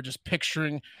because they were just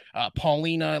picturing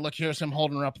Paulina. Look, here's him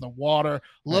holding her up in the water.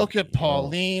 Look at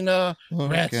Paulina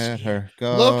Gretzky. Look at her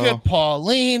go. Look at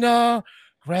Paulina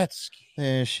Gretzky.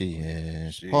 There she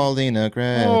is. Paulina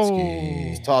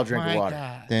Gretzky. It's a tall drink of water.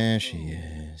 God. There she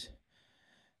is.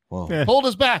 Whoa. Yeah. Hold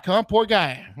his back, huh? Poor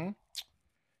guy. Mm-hmm.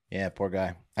 Yeah, poor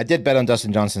guy. I did bet on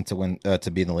Dustin Johnson to win, to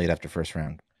be in the lead after first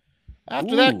round.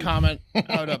 After that comment,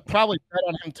 I would have probably bet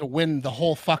on him to win the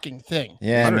whole fucking thing.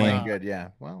 Yeah, I mean, good. Yeah.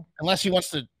 Well, unless he wants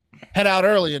to head out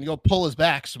early and go pull his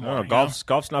back some more. No,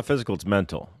 golf's not physical; it's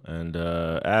mental. And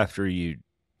after you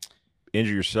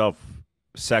injure yourself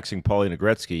sexing Paulina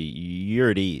Gretzky,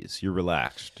 you're at ease. You're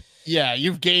relaxed. Yeah,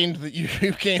 you've gained the.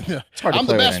 You've gained the. hard to I'm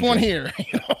the play with best one injury.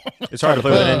 here. It's hard to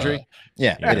play with an injury.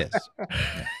 Yeah, it is.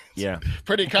 Yeah.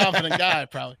 Pretty confident guy,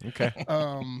 probably. Okay.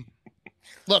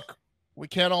 Look, we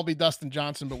can't all be Dustin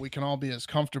Johnson, but we can all be as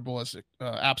comfortable as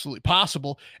absolutely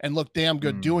possible and look damn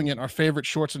good doing it. Our favorite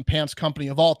shorts and pants company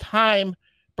of all time,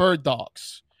 Bird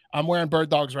Dogs. I'm wearing Bird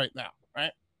Dogs right now,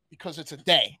 right? Because it's a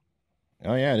day.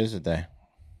 Oh yeah, it is a day.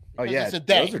 oh yeah, it's a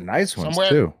day. Those are nice ones Somewhere-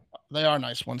 too. They are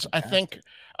nice ones. I think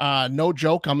No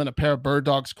joke, I'm in a pair of bird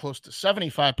dogs close to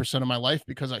 75% of my life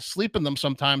because I sleep in them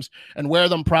sometimes and wear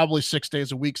them probably 6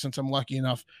 days a week since I'm lucky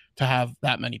enough to have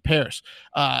that many pairs.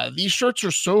 These shirts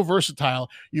are so versatile.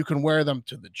 You can wear them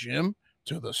to the gym,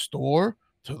 to the store,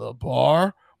 to the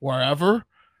bar, wherever.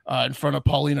 In front of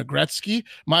Paulina Gretzky.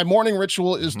 My morning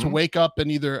ritual is to wake up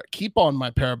and either keep on my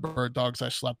pair of bird dogs I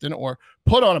slept in or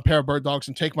put on a pair of bird dogs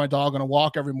and take my dog on a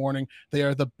walk every morning. They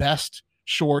are the best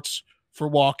shorts for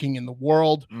walking in the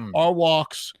world. Our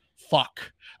walks,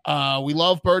 fuck. We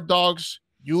love bird dogs.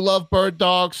 You love bird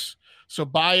dogs. So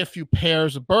buy a few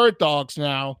pairs of bird dogs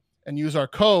now and use our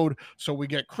code so we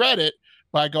get credit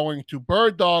by going to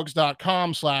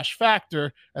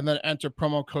birddogs.com/factor and then enter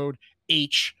promo code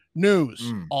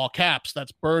HNews, all caps.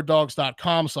 That's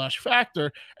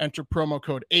birddogs.com/factor. Enter promo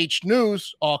code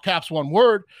HNews, all caps, one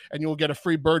word, and you'll get a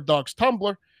free Bird Dogs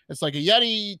tumbler. It's like a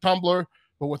Yeti tumbler,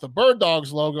 but with a Bird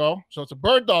Dogs logo. So it's a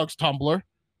Bird Dogs tumbler.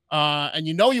 And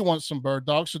you know you want some bird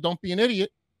dogs, so don't be an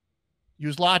idiot.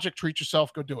 Use logic, treat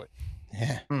yourself, go do it.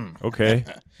 Yeah. Okay.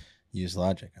 Use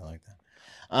logic. I like that.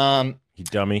 You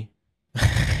dummy.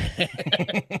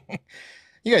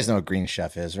 You guys know what Green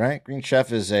Chef is, right? Green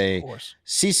Chef is a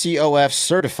CCOF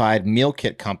certified meal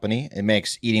kit company. It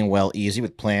makes eating well easy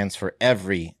with plans for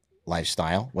every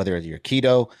lifestyle, whether you're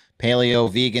keto,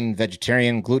 paleo, vegan,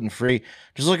 vegetarian, gluten-free,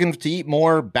 just looking to eat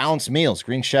more balanced meals.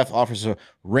 Green Chef offers a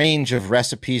range of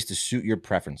recipes to suit your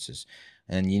preferences.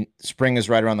 And spring is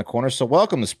right around the corner, so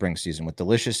welcome the spring season with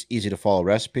delicious, easy-to-follow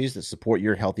recipes that support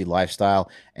your healthy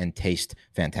lifestyle and taste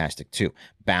fantastic, too.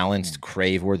 Balanced,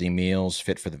 crave-worthy meals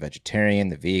fit for the vegetarian,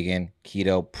 the vegan,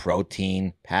 keto,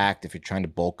 protein-packed if you're trying to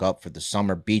bulk up for the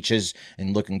summer beaches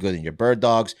and looking good in your bird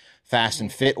dogs, fast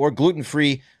and fit, or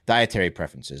gluten-free dietary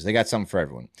preferences. They got something for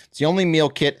everyone. It's the only meal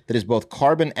kit that is both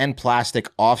carbon and plastic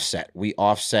offset.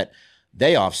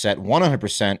 They offset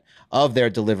 100% of their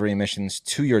delivery emissions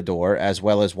to your door, as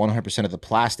well as 100% of the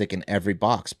plastic in every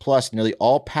box. Plus, nearly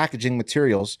all packaging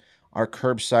materials are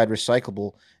curbside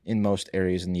recyclable in most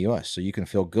areas in the U.S., so you can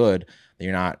feel good that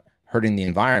you're not hurting the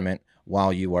environment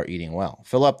while you are eating well.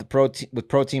 Fill up with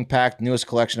protein-packed, newest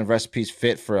collection of recipes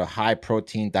fit for a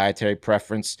high-protein dietary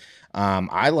preference.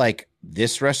 I like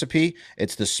this recipe.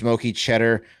 It's the smoky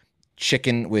cheddar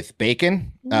chicken with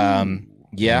bacon.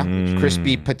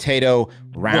 Crispy potato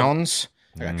rounds,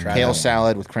 kale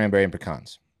salad with cranberry and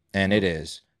pecans. And it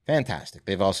is fantastic.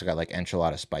 They've also got like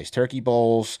enchilada spiced turkey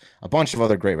bowls, a bunch of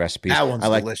other great recipes. That one's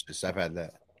delicious. I've had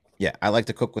that. Yeah, I like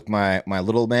to cook with my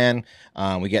little man.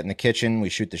 We get in the kitchen, we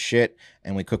shoot the shit,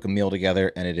 and we cook a meal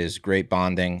together, and it is great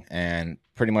bonding and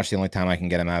pretty much the only time I can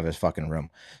get him out of his fucking room.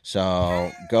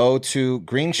 So go to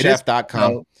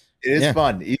greenchef.com. It is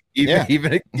fun.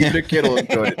 Even a kid will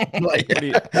enjoy it. What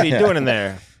are you doing in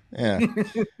there? Yeah.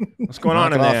 What's going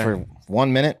on in there? For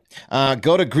 1 minute.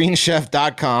 Go to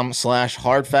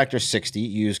greenchef.com/hardfactor60.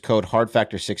 Use code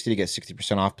hardfactor60 to get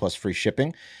 60% off plus free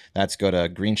shipping. That's go to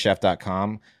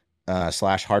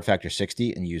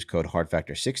greenchef.com/hardfactor60 and use code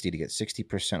hardfactor60 to get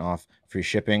 60% off free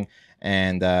shipping.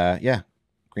 And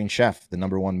Green Chef, the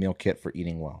 #1 meal kit for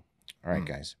eating well. All right,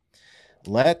 guys.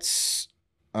 Let's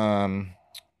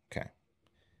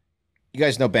you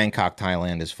guys know Bangkok,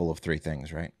 Thailand is full of three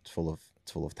things, right? It's full of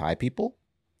Thai people.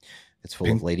 It's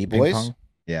full of lady boys.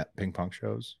 Ping pong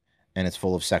shows. And it's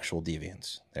full of sexual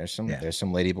deviants. There's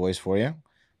some lady boys for you.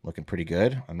 Looking pretty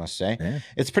good, I must say. Yeah.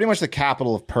 It's pretty much the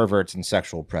capital of perverts and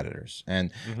sexual predators.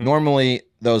 And normally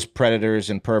those predators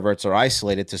and perverts are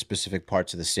isolated to specific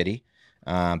parts of the city.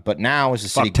 But now as the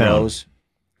city grows,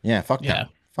 fuck town.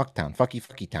 Fuck town.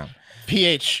 Fucky town.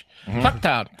 PH. Fuck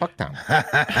town. Fuck town.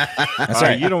 That's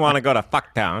right. You don't want to go to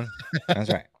fuck town. That's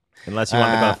right. Unless you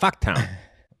want to go to fuck town.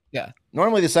 Yeah.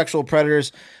 Normally the sexual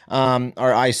predators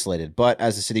are isolated, but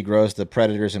as the city grows, the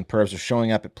predators and pervs are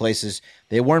showing up at places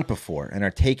they weren't before and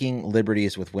are taking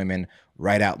liberties with women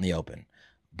right out in the open.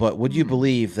 But would you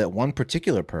believe that one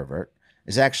particular pervert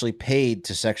is actually paid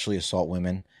to sexually assault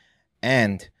women,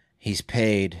 and he's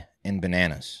paid in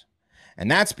bananas? And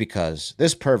that's because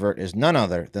this pervert is none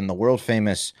other than the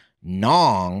world-famous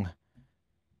Nong,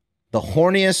 the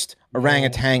horniest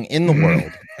orangutan in the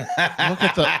world. Look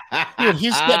at dude,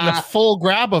 he's getting a full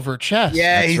grab of her chest.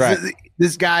 Yeah,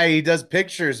 this guy, he does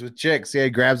pictures with chicks. Yeah,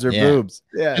 he grabs her boobs.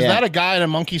 Yeah. Is that a guy in a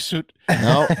monkey suit?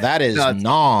 No, that is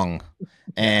Nong.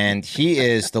 And he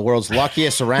is the world's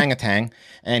luckiest orangutan.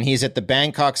 And he's at the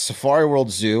Bangkok Safari World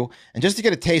Zoo. And just to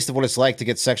get a taste of what it's like to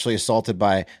get sexually assaulted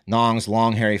by Nong's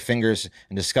long, hairy fingers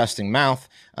and disgusting mouth,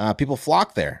 people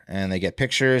flock there and they get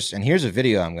pictures. And here's a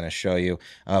video I'm going to show you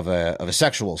of a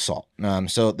sexual assault.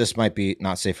 So this might be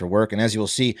not safe for work. And as you will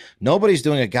see, nobody's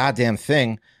doing a goddamn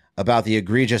thing about the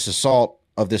egregious assault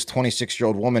of this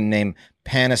 26-year-old woman named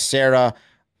Panacera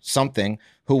something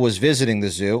who was visiting the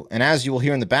zoo. And as you will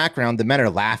hear in the background, the men are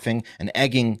laughing and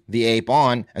egging the ape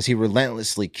on as he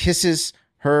relentlessly kisses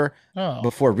her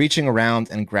before reaching around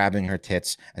and grabbing her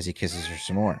tits as he kisses her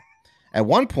some more. At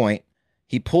one point,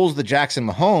 he pulls the Jackson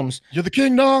Mahomes. You're the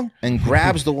king, dong. And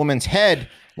grabs the woman's head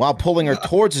while pulling her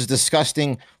towards his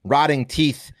disgusting, rotting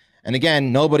teeth. And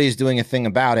again, nobody's doing a thing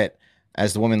about it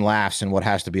as the woman laughs in what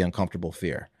has to be uncomfortable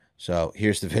fear. So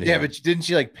here's the video. Yeah, but didn't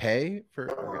she like pay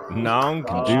for? Nong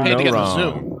can do no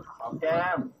wrong.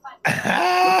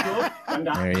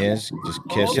 There he is, just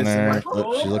kissing her.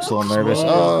 Look, she looks a little nervous.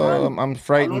 Oh, I'm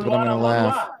frightened, but I'm gonna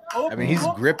laugh. I mean, he's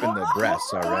gripping the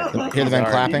breasts already. Hear the men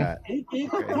clapping? Okay, he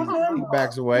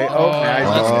backs away.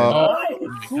 Now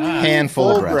he's handful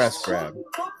of breast grab.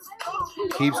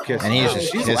 Keeps kissing. And he's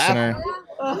just kissing her.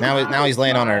 Now he's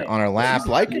laying on her lap.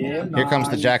 Like Here comes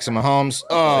the Jackson Mahomes.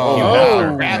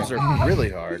 Oh, grabs her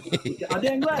really hard.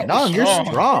 No, you're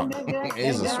strong.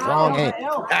 He's a strong ape.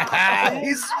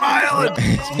 He's smiling.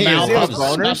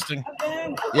 Disgusting.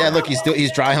 Yeah, look,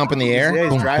 he's dry humping the air. Yeah,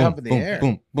 he's boom, dry boom, humping the boom, air.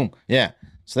 Boom, boom. Yeah.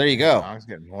 So there you go. Dog's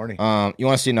getting horny. You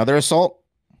want to see another assault?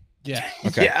 Yeah.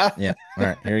 Okay. Yeah. All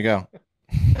right. Here we go.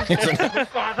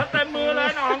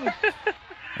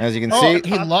 As you can see,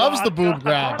 he loves the boob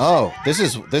grabs. Oh, this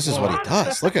is what he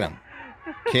does. Look at him,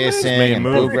 kissing and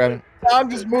boob grabbing.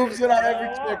 Dog just moves in on every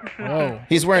chick. Whoa.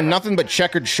 He's wearing nothing but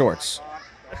checkered shorts.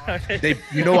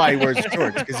 You know why he wears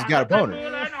shorts? Because he's got a boner.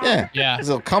 Yeah. Yeah.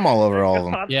 He'll come all over all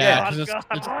of them. Yeah, because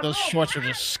those shorts are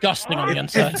disgusting on the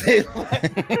inside. They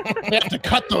have to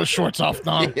cut those shorts off,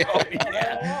 Nong. Yeah.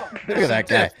 Look at that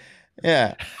guy.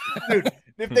 Yeah. Dude,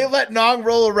 if they let Nong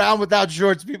roll around without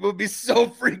shorts, people would be so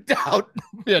freaked out.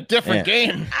 Yeah, different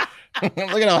game. Look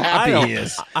at how happy he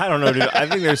is. I don't know, dude. I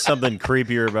think there's something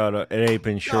creepier about an ape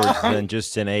in shorts than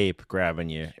just an ape grabbing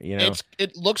you. You know,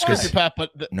 it looks creepy, Pat,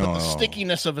 but the No.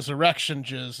 stickiness of his erection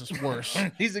jizz is worse.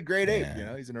 He's a great ape,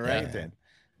 he's an orangutan.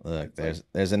 Look,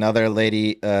 there's another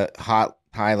lady, hot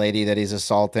Thai lady that he's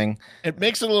assaulting. It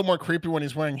makes it a little more creepy when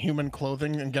he's wearing human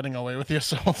clothing and getting away with the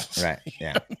assaults. Right.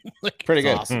 Yeah. Pretty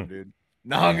good. Awesome, dude.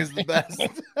 Nong is the best.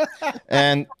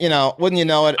 And wouldn't you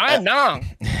know it? I'm Nong.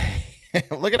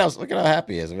 look at how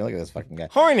happy he is. I mean, look at this fucking guy.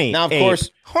 horny. Now, of ape. course,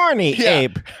 horny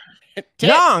ape.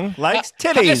 Nong likes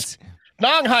titties.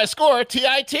 Nong high score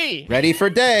TIT. ready for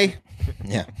day.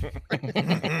 Yeah.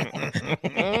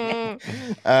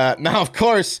 Now, of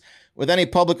course, with any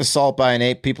public assault by an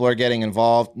ape, people are getting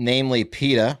involved, namely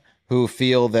PETA, who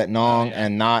feel that Nong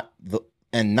and not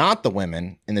the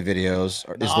women in the videos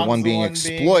is the one being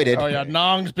exploited. Oh yeah,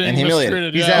 Nong's being and humiliated.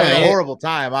 mistreated. He's yeah. having a horrible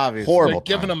time, obviously. Horrible.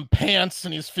 They're giving him pants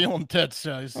and he's feeling tits.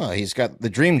 Yeah, He's got the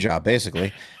dream job,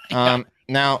 basically.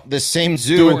 Now, this same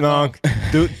zoo. Do it, Nong.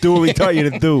 Do what we taught you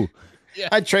to do.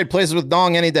 I'd trade places with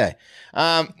Nong any day.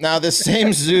 Now, this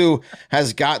same zoo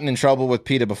has gotten in trouble with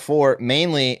PETA before,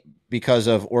 mainly because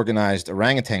of organized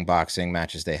orangutan boxing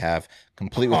matches they have,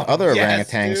 complete with other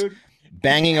orangutans dude.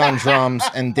 banging on drums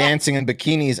and dancing in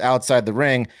bikinis outside the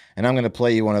ring. And I'm going to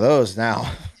play you one of those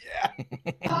now.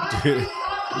 Dude,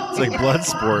 it's like blood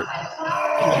sport.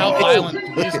 How violent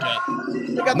do these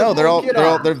get? No, they're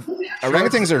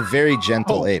orangutans are very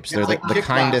gentle apes. They're like the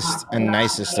kindest and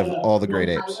nicest of all the great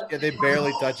apes. Yeah, they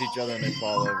barely touch each other and they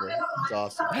fall over. It's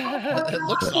awesome. It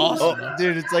looks awesome. Oh,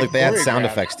 dude, it's like They had sound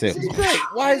choreographed. effects too. This is great.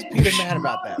 Why is Peter mad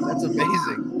about that? That's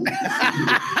amazing.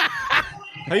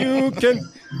 You can.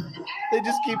 They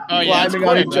just keep yeah, it's climbing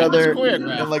on each choreographed. other It's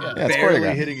choreographed, and like yeah. it's barely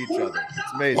choreographed. hitting each other.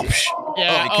 It's amazing.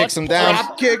 Yeah, he kicks him down.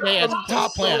 Drop kick Yeah, from it's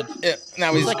top planned. rope. Yeah, now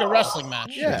It's he's like a wrestling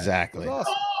match. Yeah, exactly. it's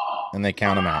awesome. And they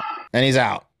count him out. And he's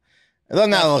out.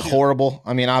 Doesn't that look horrible?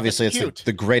 I mean, obviously, That's it's cute.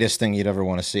 the greatest thing you'd ever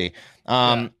want to see.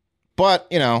 But,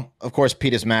 of course,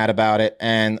 PETA's mad about it.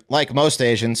 And like most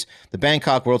Asians, the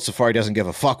Bangkok World Safari doesn't give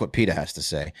a fuck what PETA has to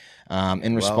say.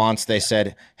 In response, they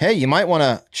said, hey, you might want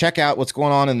to check out what's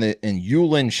going on in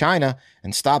Yulin, China,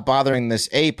 and stop bothering this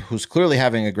ape who's clearly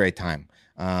having a great time.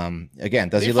 Again,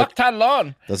 does he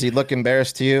look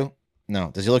embarrassed to you? No.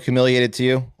 Does he look humiliated to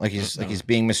you? Like he's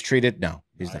being mistreated? No,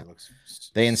 he's not.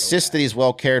 They insist that he's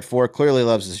well cared for, clearly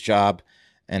loves his job.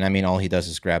 And I mean, all he does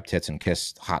is grab tits and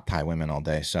kiss hot Thai women all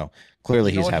day. So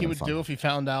clearly he's having fun. You know what he would do if he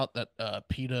found out that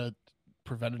PETA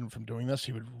prevented him from doing this?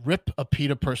 He would rip a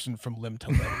PETA person from limb to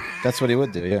limb. That's what he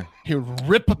would do, yeah. He would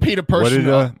rip a PETA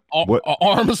person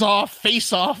arms off,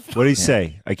 face off. What did he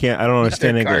say? I don't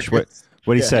understand English. What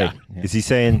did he say? Yeah. Is he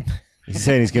saying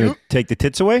he's going to take the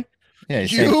tits away? Yeah,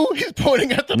 he's saying, He's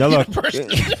pointing at the No, look, person.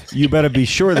 you better be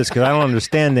sure of this because I don't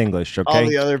understand English. All Okay,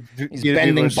 the other he's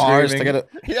bending bars to get it.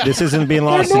 Yeah. this isn't being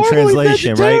lost in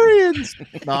translation, right?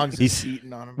 Nong's He's-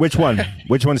 eating on him. Which one?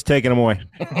 Which one's taking him away?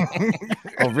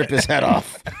 I'll rip his head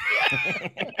off.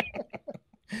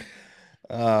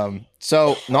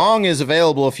 So Nong is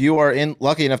available if you are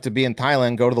lucky enough to be in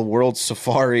Thailand. Go to the World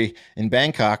Safari in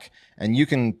Bangkok, and you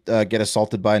can get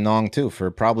assaulted by Nong too for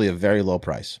probably a very low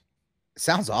price.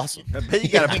 Sounds awesome. I bet you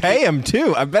gotta pay him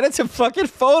too. I bet it's a fucking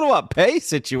photo op pay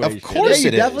situation. Of course you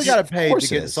it definitely is. got to pay Of course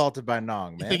to it get is. assaulted by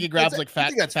Nong, man. You think he grabs That's- like you fat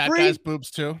think that's fat free? guys'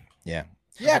 boobs too? Yeah.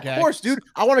 Yeah, Okay. of course, dude.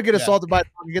 I want to get Yeah. assaulted by Nong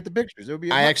and get the pictures. It would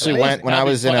be. I actually amazing. went when I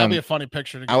was in that'd be a funny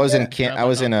picture. To get. I was in Yeah, camp. grab I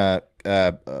was my in dog.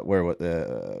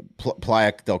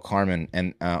 Playa del Carmen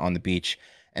and on the beach,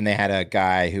 and they had a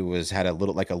guy who had a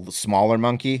little like a smaller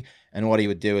monkey, and what he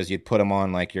would do is you'd put him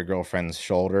on like your girlfriend's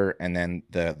shoulder, and then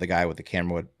the guy with the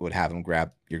camera would have him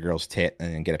grab your girl's tit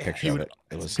and then get a picture of it.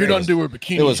 It was He'd undo her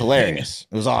bikini. it was hilarious.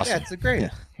 It was Yeah, awesome. it's a great.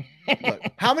 Look,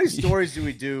 how many stories do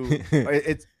we do?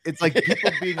 It's like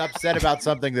people being upset about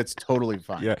something that's totally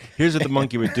fine. Yeah, here's what the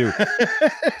monkey would do.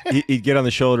 He'd get on the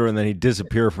shoulder and then he'd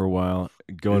disappear for a while,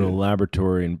 go into a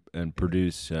laboratory and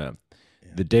produce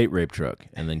the date rape drug,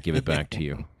 and then give it back to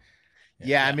you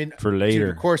Yeah, I mean, for dude,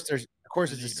 later. of course,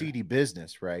 it's a seedy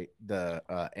business, right? The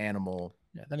animal,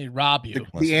 Yeah, then he'd rob you.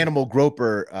 the animal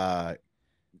groper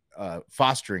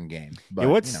fostering game. But Yeah,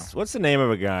 you know. what's the name of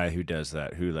a guy who does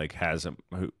that? Who like has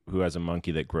who has a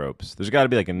monkey that gropes? There's got to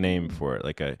be like a name for it,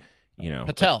 like a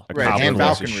Patel. a Right, cop hand with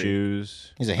lots of falconry.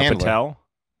 shoes. He's a handler. Patel.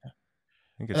 I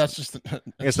think That's just. I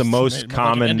guess the most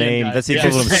common name. That's the Yeah.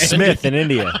 equivalent of Smith in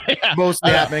India. Yeah.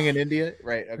 Mostly Yeah. happening in India,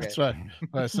 right? Okay, That's right.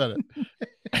 I said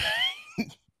it.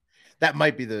 that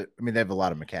might be the. I mean, they have a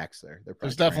lot of macaques there. They're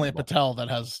There's probably definitely a trainable. Patel that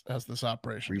has this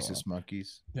operation. going Rhesus on.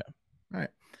 monkeys. Yeah. All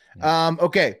right.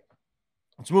 Okay.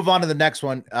 Let's move on to the next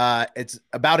one. It's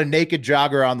about a naked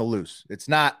jogger on the loose. It's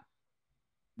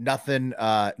nothing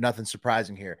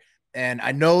surprising here. And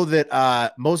I know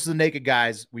that most of the naked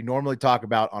guys we normally talk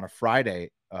about on a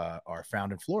Friday are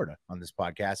found in Florida on this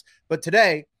podcast. But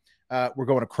today we're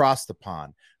going across the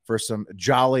pond for some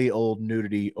jolly old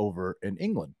nudity over in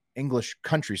England, English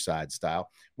countryside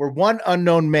style, where one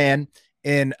unknown man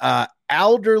in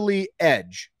Alderley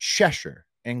Edge, Cheshire,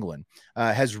 England,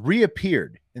 has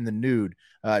reappeared in the nude,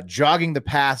 jogging the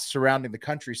paths surrounding the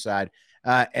countryside,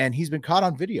 and he's been caught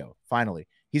on video. Finally,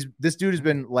 this dude has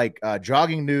been like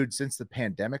jogging nude since the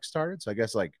pandemic started. So I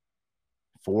guess like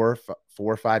 4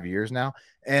 or 5 years now.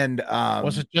 And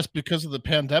Was it just because of the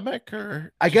pandemic,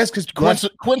 or I guess because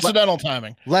coincidental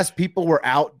timing? less people were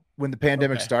out when the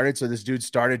pandemic Okay. started. So this dude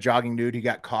started jogging nude. He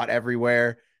got caught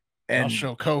everywhere. I'll And,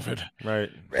 show COVID. Right.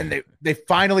 and they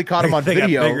finally caught him on They got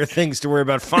video. bigger things to worry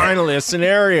about. Finally, a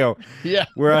scenario Yeah.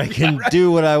 where I can do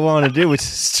what I want to do, which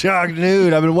is jog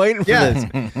nude. I've been waiting for Yeah. this.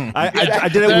 I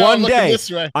did it They're all one looking day.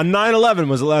 this way. On 9/11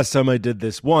 was the last time I did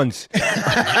this. Once.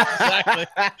 Exactly.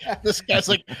 This guy's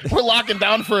like, we're locking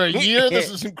down for a year. This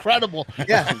is incredible.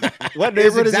 Yeah. What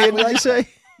It's neighborhood is he in, exactly did you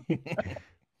say?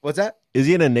 What's that? Is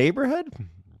he in a neighborhood?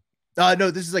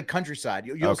 No, this is like countryside.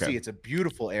 You'll Okay. see it's a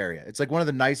beautiful area. It's like one of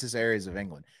the nicest areas of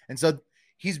England. And so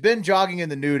he's been jogging in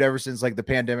the nude ever since like the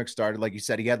pandemic started. Like you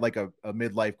said, he had like a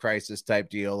midlife crisis type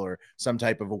deal or some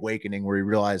type of awakening where he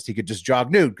realized he could just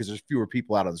jog nude because there's fewer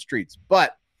people out on the streets.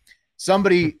 But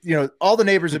somebody, all the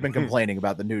neighbors have been complaining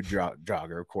about the nude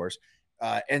jogger, of course.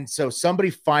 And so somebody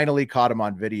finally caught him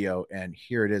on video, and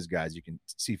here it is, guys. You can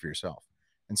see for yourself.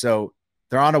 And so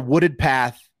they're on a wooded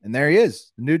path, and there he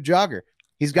is, the nude jogger.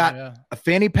 He's got Yeah. a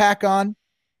fanny pack on,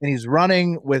 and he's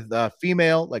running with a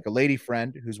female, like a lady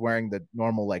friend, who's wearing the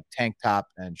normal like tank top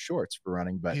and shorts for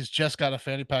running, but He's just got a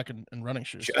fanny pack and running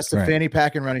shoes. just a Right. fanny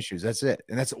pack and running shoes. That's it,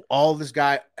 and that's all this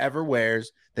guy ever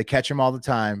wears. They catch him all the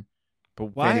time.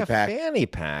 But why Fanny a pack. fanny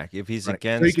pack if he's Right.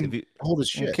 against? So he can if he- hold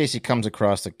his In shit case he comes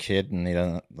across a kid and he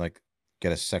doesn't like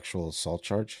get a sexual assault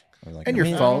charge. Or, like, And a- your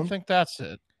I phone. don't think that's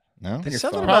it. No. and your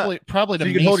Something phone. about- Probably So to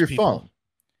you can hold mace your people. phone.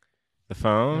 the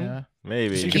phone? Yeah.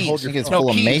 Maybe. So you can Keys. hold You your think it's phone. full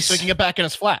of keys, mace? so he can get back in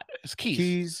his flat. His keys.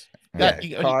 Keys. That-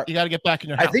 Yeah, you car. got to get back in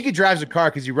your I house. think he drives a car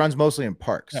because he runs mostly in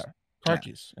parks. Yeah. Car Yeah.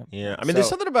 keys. Yeah. Yeah. I mean, there's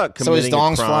So- something about So his committing a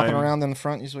dong's flopping crime- around in the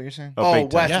front, is what you're saying? Oh, big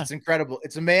time. Wes, Yeah. it's incredible.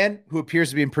 It's a man who appears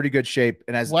to be in pretty good shape,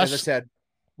 and as I Wes- said,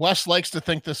 Wes likes to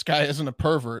think this guy isn't a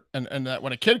pervert, and that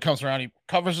when a kid comes around, he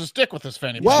covers his dick with his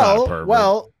fanny pack. not a well, pervert.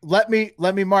 well, let me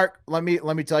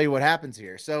tell you what happens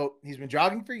here. So he's been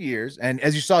jogging for years, and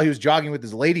as you saw, he was jogging with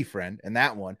his lady friend, and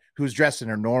that one who's dressed in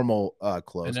her normal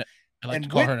clothes. And I like and to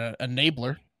call wit- her an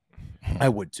enabler. I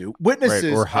would too. Right,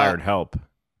 Witnesses or hired help.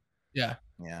 Yeah.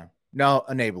 Yeah. No,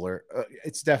 enabler.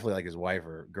 It's definitely like his wife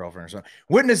or girlfriend or something.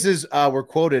 Witnesses were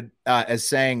quoted as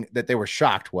saying that they were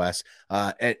shocked, Wes,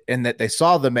 and that they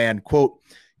saw the man, quote,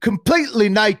 completely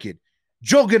naked,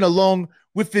 jogging along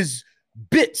with his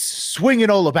bits swinging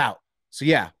all about. So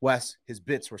yeah, Wes, his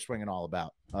bits were swinging all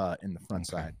about in the front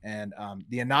side. And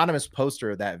the anonymous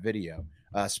poster of that video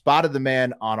spotted the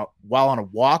man while on a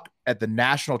walk at the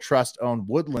National Trust-owned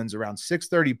Woodlands around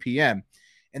 6:30 p.m.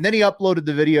 And then he uploaded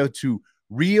the video to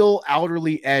Real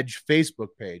Elderly Edge Facebook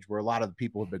page, where a lot of the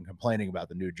people have been complaining about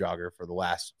the nude jogger for the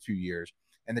last few years.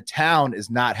 And the town is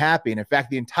not happy. And in fact,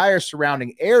 the entire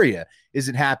surrounding area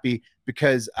isn't happy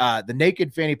because the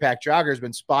naked fanny pack jogger has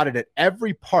been spotted at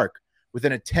every park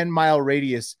within a 10-mile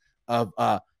radius of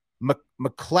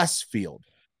McClesfield.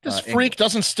 This freak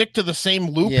doesn't stick to the same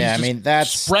loop. Yeah, He's I mean,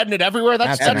 that's spreading it everywhere.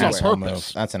 That's on purpose.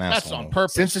 Move. That's an asshole. That's on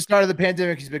purpose. Since the start of the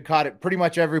pandemic, he's been caught at pretty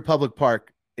much every public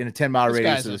park in a 10-mile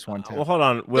radius of this one town. Well, hold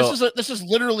on. This is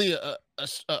literally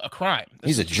a crime.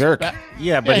 He's a jerk.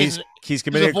 Yeah, but he's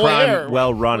committing a crime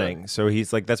while running. So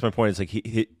he's like, that's my point. It's like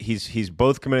he's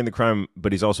both committing the crime,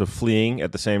 but he's also fleeing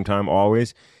at the same time.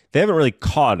 Always, they haven't really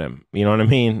caught him. You know what I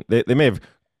mean? They may have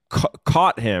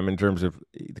caught him in terms of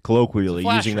colloquially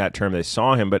using that term. They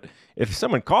saw him, but if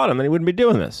someone caught him, then he wouldn't be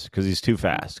doing this because he's too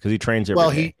fast. Because he trains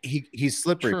every day. He's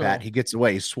slippery, True. Pat. He gets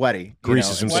away. He's sweaty.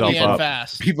 Greases himself up.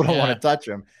 Fast. People don't want to touch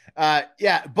him.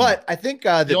 But I think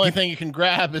the only thing you can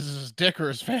grab is his dick or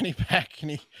his fanny pack,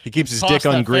 and he keeps his dick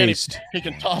ungreased. He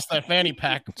can toss that fanny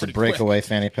pack. It's a breakaway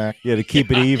fanny pack. Yeah, to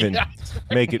keep it even,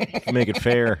 make it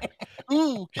fair.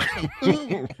 Ooh.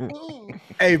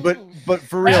 Hey, but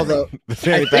for real though, the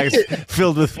fanny pack's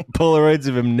filled with Polaroids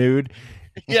of him nude.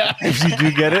 Yeah, if you do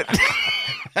get it.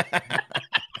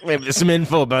 Maybe there's some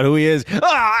info about who he is.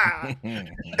 Yeah,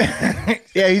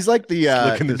 he's like the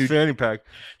look in this fanny pack.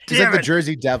 He's like the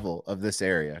Jersey Devil of this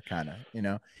area, kind of, you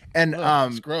know. And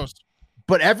it's gross.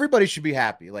 But everybody should be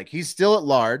happy. Like, he's still at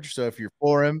large, so if you're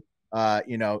for him,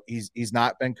 you know, he's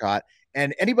not been caught.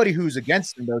 And anybody who's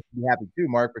against him, though, should be happy too,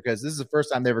 Mark, because this is the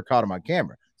first time they ever caught him on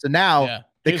camera. So now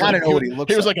they kind of know what he looks like.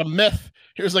 He was like a myth.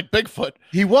 He was like Bigfoot.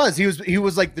 He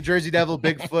was like the Jersey Devil,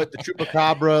 Bigfoot, the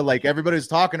Chupacabra. Like, everybody was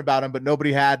talking about him, but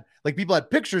nobody had, like, people had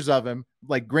pictures of him,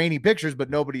 like grainy pictures, but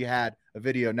nobody had a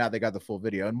video. Now they got the full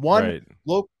video. And one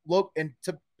look, and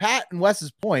to Pat and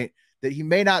Wes's point that he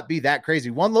may not be that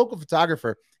crazy, one local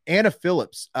photographer, Anna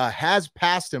Phillips, has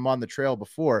passed him on the trail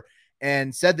before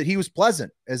and said that he was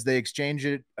pleasant as they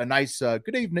exchanged a nice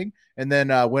good evening, and then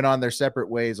went on their separate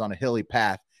ways on a hilly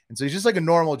path. And so he's just like a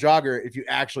normal jogger if you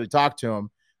actually talk to him.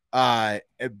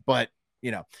 But,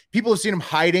 you know, people have seen him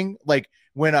hiding, like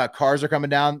when cars are coming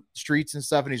down streets and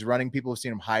stuff and he's running, people have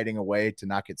seen him hiding away to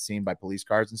not get seen by police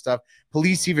cars and stuff.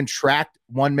 Police even tracked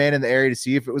one man in the area to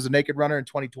see if it was a naked runner in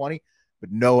 2020,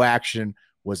 but no action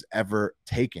was ever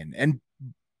taken. And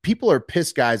people are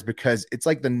pissed, guys, because it's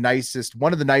like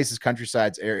one of the nicest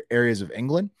countryside areas of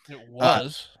England. It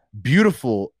was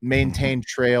beautiful, maintained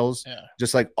trails,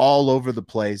 just like all over the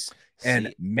place,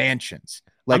 and mansions.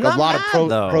 Like, a lot of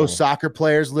pro soccer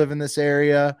players live in this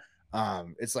area.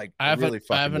 It's like I have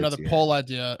another poll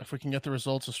idea. If we can get the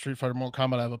results of Street Fighter Mortal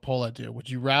Kombat, I have a poll idea. Would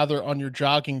you rather on your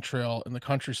jogging trail in the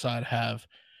countryside have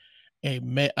a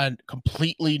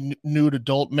completely nude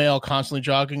adult male constantly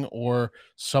jogging, or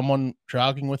someone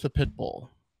jogging with a pit bull?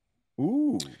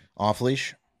 Ooh, off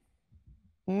leash.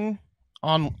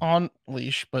 On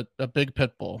leash, but a big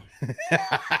pit bull.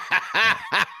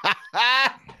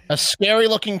 A scary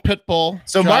looking pit bull.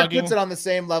 So jogging. Mark puts it on the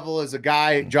same level as a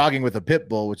guy jogging with a pit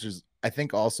bull, which is, I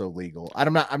think, also legal.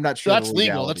 I'm not sure. That's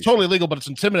legal. That's totally legal, but it's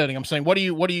intimidating. I'm saying, what do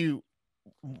you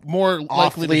more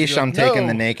off likely leash? I'm taking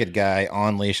the naked guy.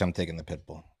 On leash, I'm taking the pit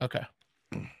bull. Okay,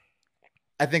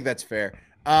 I think that's fair.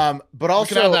 But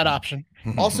also have that option.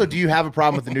 Also, do you have a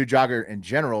problem with the new jogger in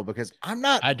general? Because I'm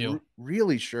not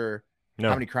really sure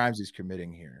how many crimes he's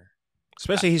committing here.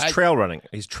 Especially he's trail running.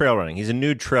 He's trail running. He's a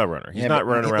nude trail runner. He's not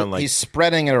running around like he's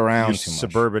spreading it around too much.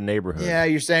 Suburban neighborhood. Yeah,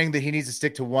 you're saying that he needs to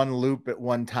stick to one loop at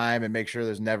one time and make sure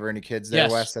there's never any kids there,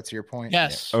 Wes? That's your point?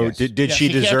 Yes. Oh, yes. Did she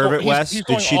deserve it, Wes?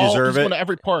 Did she deserve it? He's going to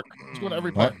every park. He's going to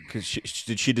every park.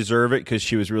 Did she deserve it because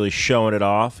she was really showing it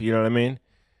off? You know what I mean?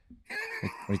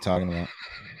 What are you talking about?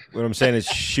 What I'm saying is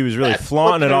she was really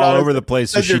flaunting it all over the place.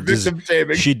 So she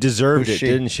deserved it,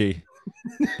 didn't she?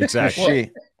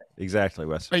 Exactly. Exactly,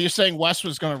 Wes. Are you saying Wes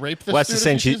was going to rape this? Wes is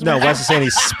saying Wes is saying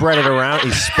he spread it around. He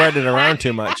spread it around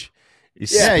too much.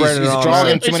 He's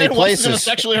jogging too many places. Going to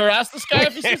sexually harass this guy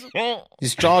if he sees him?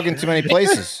 He's jogging too many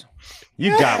places.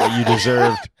 You got what you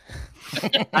deserved.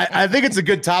 I think it's a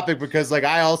good topic because, like,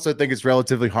 I also think it's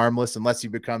relatively harmless unless he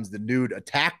becomes the nude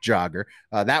attack jogger.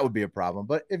 That would be a problem.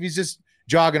 But if he's just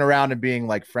jogging around and being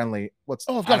like friendly.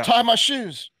 I've got to tie my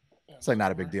shoes. It's like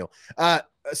not a big deal.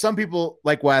 Some people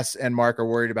like Wes and Mark are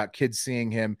worried about kids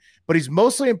seeing him, but he's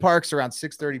mostly in parks around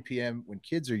 6:30 p.m. when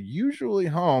kids are usually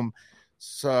home.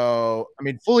 So, I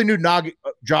mean, fully nude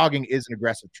jogging is an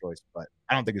aggressive choice, but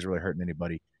I don't think he's really hurting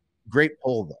anybody. Great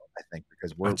poll, though, I think,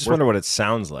 because I just wonder what it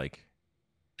sounds like.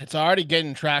 It's already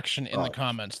getting traction in the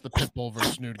comments. The pit bull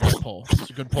versus nude guy poll. It's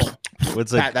a good poll.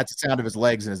 What's like? That's the sound of his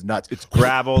legs and his nuts. It's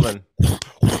gravel and.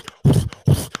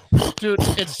 Dude,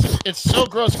 it's so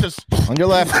gross because on your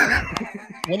left,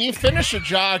 when you finish a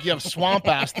jog, you have swamp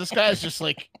ass. This guy's just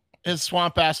like his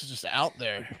swamp ass is just out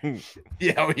there.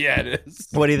 Yeah, it is.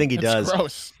 What do you think he does?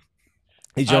 Gross.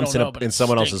 He jumps in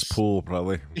someone else's pool,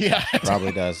 probably. Yeah,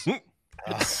 probably does.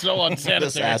 It's so unsanitary.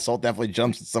 This asshole definitely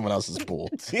jumps in someone else's pool.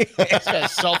 This guy's a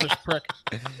selfish prick.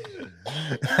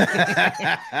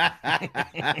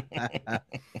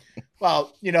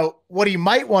 Well, what he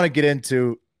might want to get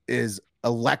into is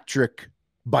electric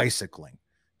bicycling,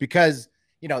 because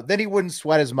then he wouldn't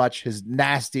sweat as much. His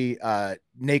nasty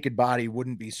naked body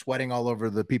wouldn't be sweating all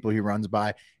over the people he runs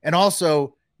by, and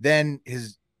also then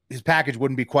his package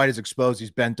wouldn't be quite as exposed.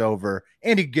 He's bent over,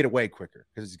 and he could get away quicker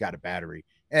because he's got a battery.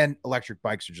 And electric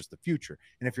bikes are just the future.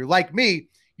 And if you're like me,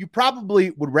 you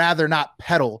probably would rather not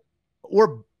pedal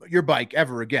or your bike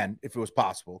ever again if it was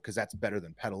possible, because that's better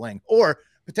than pedaling, or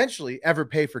potentially ever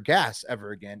pay for gas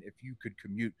ever again if you could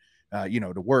commute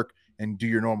to work and do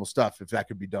your normal stuff, if that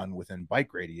could be done within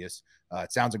bike radius.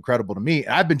 It sounds incredible to me.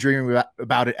 And I've been dreaming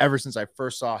about it ever since I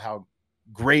first saw how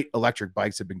great electric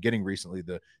bikes have been getting recently.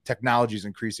 The technology is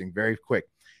increasing very quick,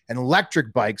 and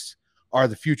electric bikes are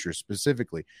the future.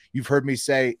 Specifically, you've heard me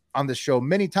say on this show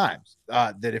many times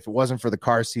that if it wasn't for the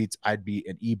car seats, I'd be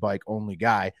an e-bike only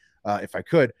guy if I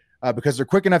could, because they're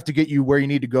quick enough to get you where you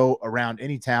need to go around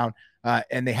any town,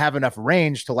 and they have enough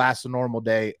range to last a normal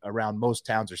day around most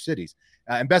towns or cities.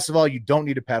 And best of all, you don't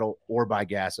need to pedal or buy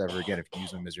gas ever again if you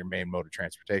use them as your main mode of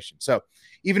transportation. So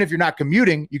even if you're not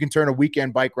commuting, you can turn a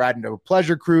weekend bike ride into a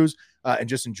pleasure cruise and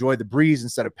just enjoy the breeze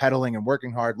instead of pedaling and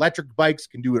working hard. Electric bikes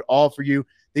can do it all for you.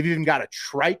 They've even got a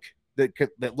trike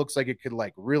that looks like it could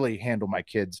like really handle my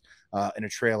kids in a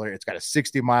trailer. It's got a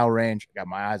 60-mile range. I got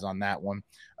my eyes on that one.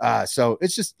 So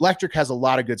it's just, electric has a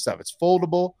lot of good stuff. It's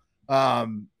foldable,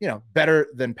 better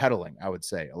than pedaling, I would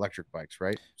say, electric bikes,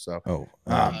 right? So,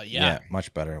 yeah,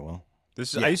 much better. Well,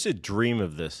 I used to dream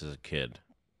of this as a kid.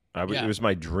 It was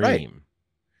my dream. Right.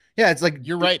 Yeah, it's like,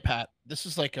 you're right, Pat. This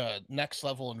is like a next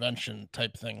level invention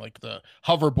type thing, like the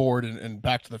hoverboard and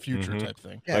Back to the Future type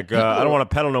thing. Yeah, I don't want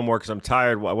to pedal no more because I'm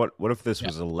tired. What if this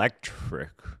was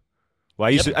electric? Well, I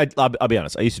used to. I'll be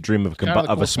honest. I used to dream of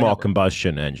a small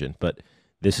combustion engine, but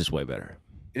this is way better.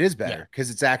 It is better because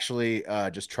it's actually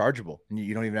just chargeable, and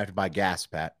you don't even have to buy gas,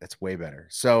 Pat. That's way better.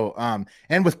 So,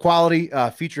 and with quality,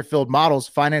 feature-filled models,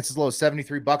 finance as low as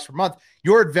 $73 per month,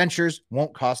 your adventures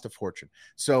won't cost a fortune.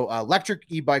 So, Electric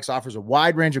e-bikes offers a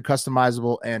wide range of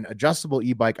customizable and adjustable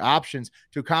e-bike options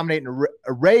to accommodate an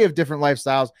array of different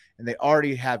lifestyles, and they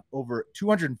already have over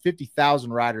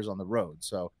 250,000 riders on the road.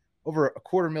 So, over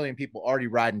 250,000 people already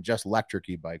riding just electric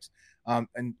e-bikes.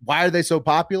 And why are they so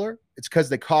popular? It's because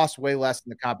they cost way less than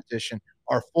the competition,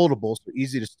 are foldable, so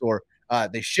easy to store.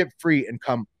 They ship free and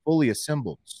come fully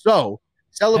assembled. So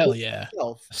celebrate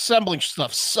yourself. Assembling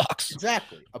stuff sucks.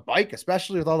 Exactly. A bike,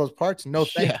 especially with all those parts, no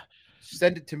thank you.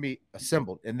 Send it to me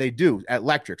assembled, and they do at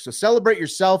Electric. So celebrate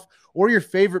yourself or your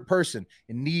favorite person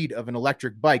in need of an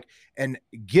electric bike, and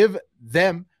give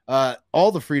them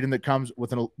all the freedom that comes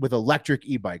with electric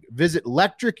e-bike. Visit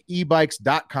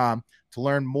electricebikes.com to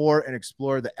learn more and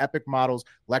explore the epic models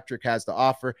Electric has to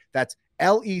offer. That's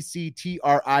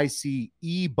LECTRIC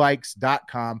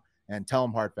ebikes.com, and tell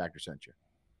them Hard Factor sent you.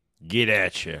 Get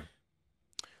at you.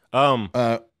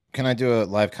 Can I do a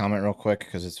live comment real quick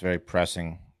because it's very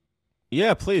pressing?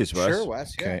 Yeah, please, Wes. Sure,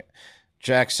 Wes. Yeah. Okay.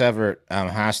 Jack Severt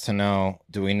has to know,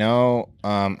 do we know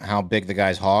how big the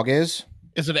guy's hog is?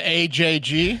 Is it an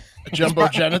AJG, a jumbo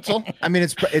genital? I mean,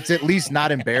 it's at least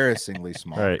not embarrassingly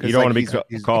small. All right, you don't want to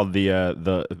be called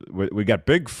the we got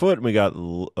Bigfoot and we got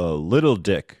Little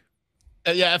Dick.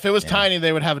 Yeah, if it was tiny,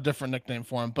 they would have a different nickname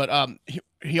for him. But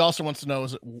he also wants to know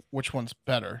which one's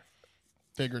better,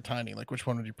 big or tiny? Like, which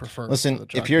one would you prefer? Listen,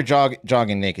 if you're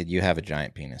jogging naked, you have a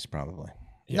giant penis, probably.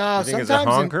 No, you think it's a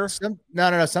honker?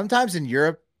 No. Sometimes in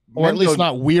Europe, or at least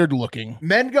not weird looking.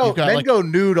 Men go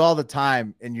nude all the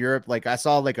time in Europe. Like I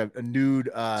saw like a nude.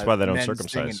 That's why they don't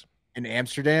circumcise in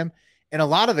Amsterdam, and a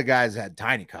lot of the guys had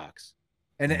tiny cocks,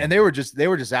 and they were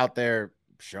just out there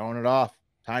showing it off.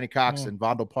 Tiny cocks in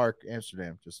Vondel Park,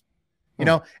 Amsterdam. Just you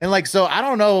know? And like, so I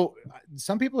don't know.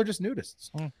 Some people are just nudists.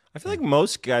 I feel like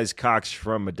most guys' cocks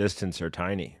from a distance are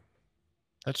tiny.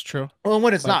 That's true. Well,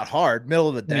 when it's not hard, middle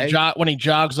of the day. When he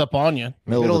jogs up on you.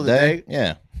 Middle of the day?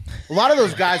 Yeah. A lot of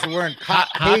those guys are wearing cock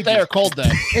hot day or cold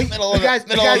day? Middle of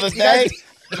the day.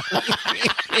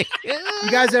 You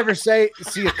guys ever see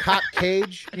a cock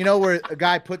cage? You know, where a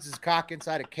guy puts his cock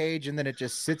inside a cage and then it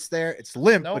just sits there. It's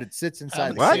limp, but it sits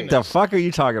inside the cage. What the fuck are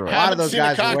you talking about? A lot of those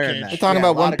guys are wearing that. We're talking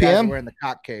about 1 p.m. Wearing the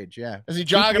cock cage, yeah. Is he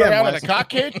jogging around in a cock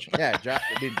cage? Yeah.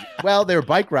 Well, they were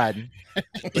bike riding.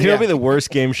 You know, be the worst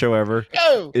game show ever.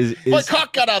 Go. Is My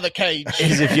cock got out of the cage.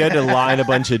 Is if you had to line a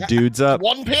bunch of dudes up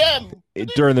 1 p.m.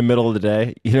 during the middle of the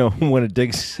day. You know, when a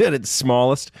dick's at its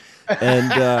smallest, and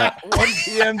 1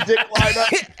 p.m. dick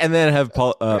lineup, and then have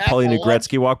Paulina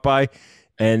Gretzky walk by,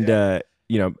 and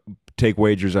you know, take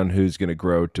wagers on who's going to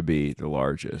grow to be the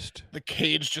largest. The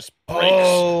cage just breaks.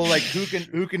 Oh, like who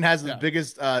can has the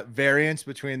biggest variance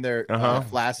between their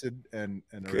flaccid and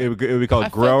it would be called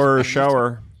grower or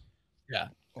shower. Yeah,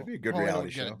 it'd be a good reality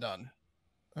show. Get it done.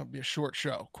 That'd be a short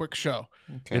show, quick show.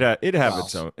 Okay. It'd have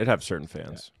its own. It'd have certain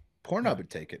fans. Pornhub would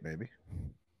take it, maybe.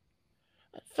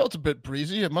 It felt a bit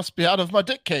breezy. It must be out of my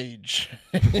dick cage.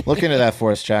 Look into that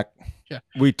for us, Jack. Yeah.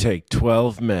 We take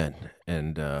 12 men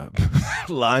and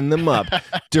line them up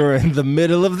during the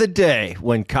middle of the day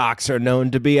when cocks are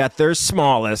known to be at their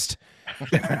smallest.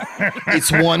 It's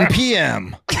 1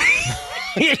 p.m.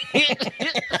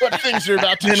 What things are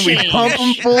about to Then change? we pump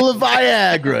them full of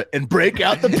Viagra and break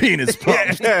out the penis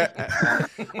pump.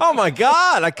 Oh my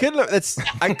God! I couldn't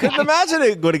imagine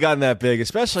it would have gotten that big,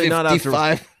 especially not after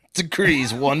 55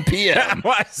 degrees, 1 p.m.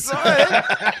 It's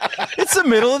the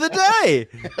middle of the day.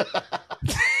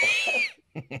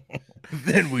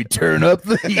 Then we turn up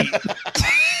the heat.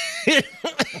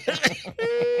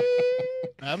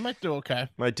 I might do okay.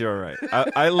 Might do all right.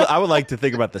 I would like to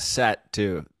think about the set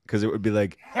too, because it would be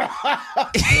like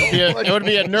it would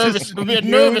be a nervous. It would be a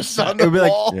nervous set. It would be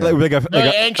like It'd be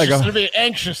an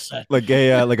anxious set. like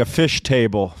a fish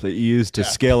table that you use to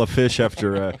scale a fish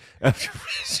after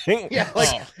fishing. Yeah,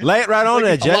 lay it right on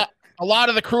there, Jet. A lot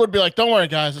of the crew would be like, "Don't worry,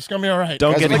 guys, it's gonna be all right."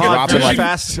 Don't get hot too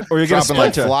fast, or you're gonna Dropping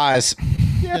like splinter. flies.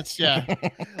 It's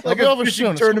like be a over fishing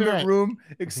soon. It's gonna be tournament right. room,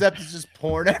 except it's just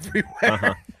porn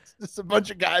everywhere. It's just a bunch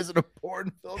of guys in a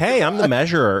porn film. Hey, I'm the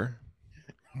measurer.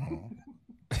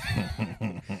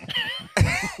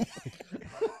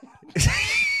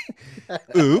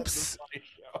 Oops.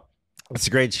 It's a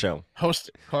great show.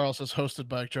 Carl says hosted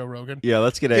by Joe Rogan. Yeah,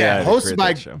 let's get AI. Yeah, to hosted create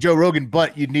by that show. Joe Rogan,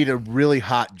 but you'd need a really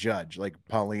hot judge like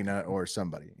Paulina or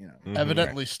somebody. You know,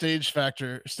 Evidently, stage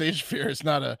fear is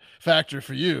not a factor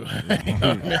for you. You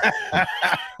know what I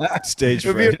mean? Stage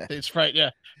fright. Stage fright.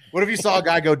 Yeah. what if you saw a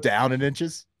guy go down in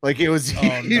inches? Like it was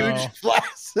huge. No.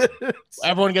 Flaccid.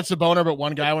 Everyone gets a boner, but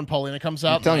one guy when Paulina comes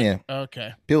out. I'm telling you.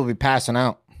 Okay. People will be passing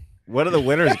out. What do the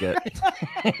winners get?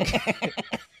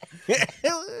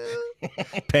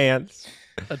 Pants.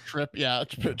 A trip. Yeah, a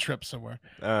trip somewhere.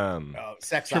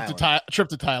 Sex Trip Island. trip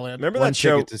to Thailand. Remember One that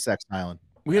show? ticket to Sex Island.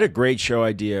 We had a great show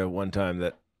idea one time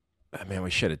that, man, we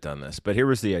should have done this. But here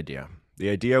was the idea. The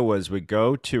idea was we'd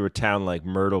go to a town like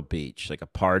Myrtle Beach, like a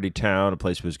party town, a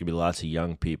place where there's going to be lots of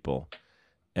young people.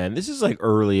 And this is like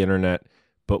early internet,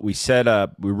 but we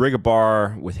rig a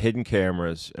bar with hidden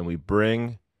cameras, and we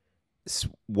bring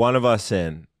one of us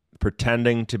in,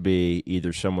 pretending to be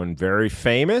either someone very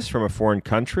famous from a foreign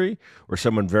country or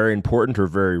someone very important or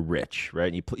very rich,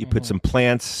 right? And you put some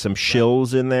plants, some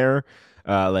shills in there.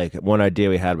 Like one idea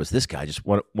we had was this guy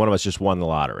one of us just won the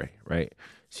lottery, right?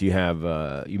 So you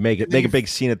have you make a big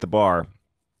scene at the bar,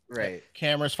 Right.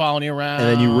 Cameras following you around. and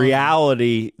then you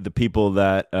reality the people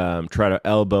that try to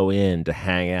elbow in to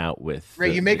hang out with.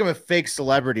 Right. You make him a fake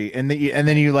celebrity, and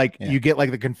then you get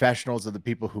like the confessionals of the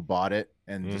people who bought it,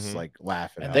 and just like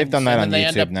laugh at it. They've done that on And they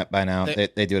end YouTube by now.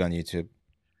 They do it on YouTube.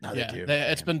 No, Yeah, they do.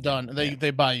 it's been done. They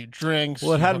buy you drinks.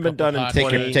 Well, it you hadn't hook been up done in with Take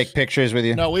hotties. take pictures with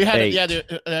you. No, we had it. Eight. Yeah,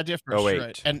 the idea first, Oh,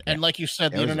 right? And like you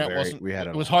said, the It was internet very- wasn't. we had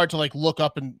It it was all. hard to like look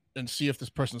up and see if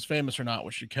this person's famous or not,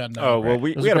 which you can now. Oh well, right?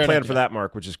 we It was had a great plan idea. for that,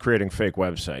 Mark, which is creating fake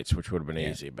websites, which would have been Yeah,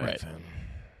 easy back right. then.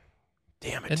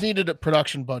 Damn it! It needed a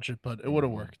production budget, but it would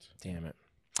have worked. Damn it!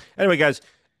 Anyway, guys,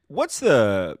 what's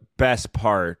the best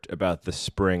part about the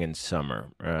spring and summer?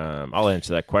 I'll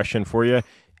answer that question for you.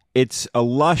 It's a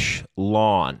lush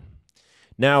lawn.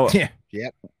 Now,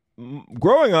 Yep.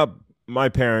 growing up, my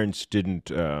parents didn't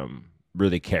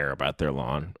really care about their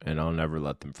lawn, and I'll never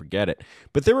let them forget it.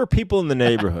 But there were people in the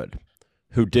neighborhood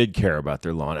who did care about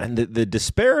their lawn, and the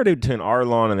disparity between our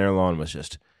lawn and their lawn was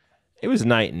it was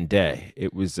night and day.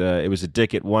 It was a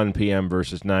dick at 1 p.m.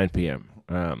 versus 9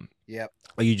 p.m. Yep.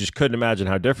 You just couldn't imagine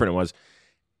how different it was.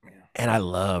 And I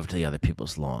loved the other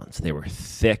people's lawns. They were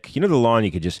thick. You know the lawn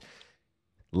you could just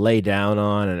lay down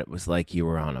on, and it was like you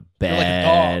were on a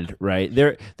bed, like a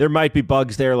right? There might be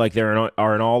bugs there, like there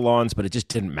are in all lawns, but it just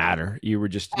didn't matter. You were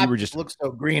just looks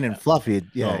so green and fluffy.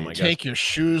 Yeah, oh my God. Take your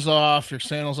shoes off, your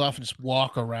sandals off, and just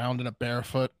walk around in a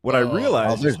barefoot. What I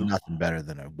realized there's nothing better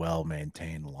than a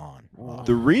well-maintained lawn.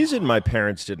 The reason my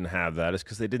parents didn't have that is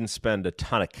because they didn't spend a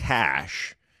ton of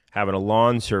cash having a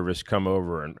lawn service come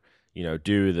over and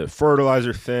do the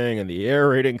fertilizer thing and the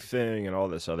aerating thing and all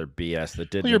this other BS that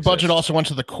didn't. Well, your budget exist. also went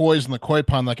to the kois in the koi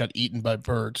pond that got eaten by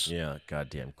birds. Yeah,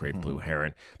 goddamn great blue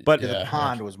heron. But the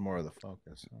pond was more of the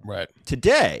focus. Right.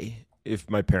 Today, if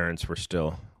my parents were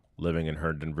still living in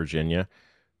Herndon, Virginia,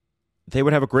 they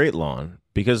would have a great lawn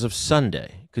because of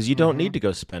Sunday. Because you don't need to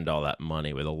go spend all that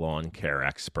money with a lawn care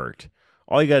expert.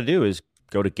 All you got to do is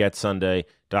go to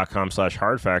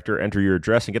getsunday.com/hardfactor, enter your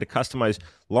address, and get a customized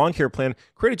lawn care plan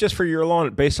created just for your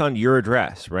lawn based on your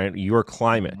address, right? Your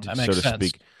climate, That makes so to sense.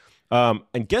 speak.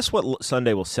 And guess what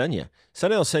Sunday will send you?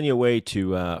 Sunday will send you a way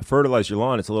to fertilize your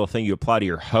lawn. It's a little thing you apply to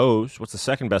your hose. What's the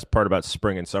second best part about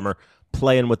spring and summer?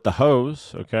 Playing with the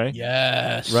hose, okay?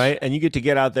 Yes. Right? And you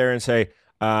get out there and say,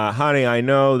 honey, I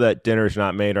know that dinner's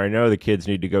not made, or I know the kids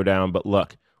need to go down, but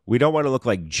look, we don't want to look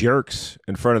like jerks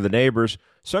in front of the neighbors,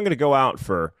 so I'm going to go out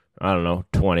for,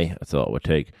 20, that's all it would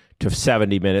take, to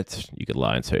 70 minutes. You could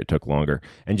lie and say it took longer.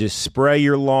 And just spray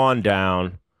your lawn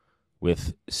down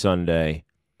with Sunday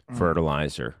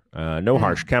fertilizer. No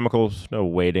harsh chemicals, no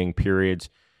waiting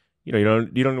periods. You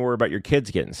don't worry about your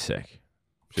kids getting sick.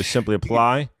 Just simply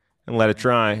apply and let it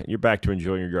dry. You're back to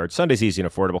enjoying your yard. Sunday's easy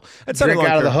and affordable. And Sunday Drink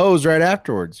out of the hose right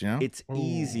afterwards. It's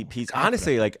easy peasy.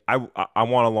 Honestly, like I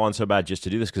want a lawn so bad just to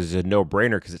do this because it's a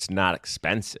no-brainer because it's not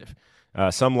expensive.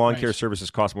 Some lawn care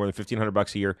services cost more than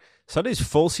 $1,500 a year. Sunday's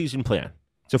full season plan.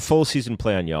 It's a full season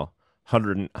plan, y'all.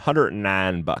 $109.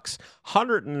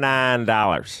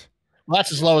 $109. Well,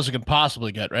 that's as low as it can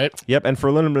possibly get, right? Yep, and for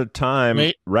a limited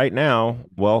time right now,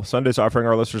 Sunday's offering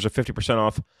our listeners a 50%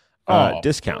 off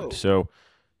discount. So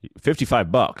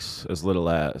 $55 as little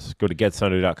as. Go to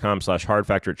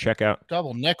getsunday.com/hardfactor at checkout.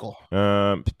 Double nickel.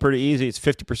 It's pretty easy. It's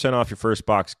 50% off your first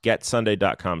box.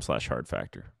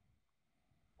 Getsunday.com/hardfactor.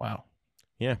 Wow.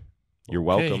 Yeah. You're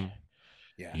welcome.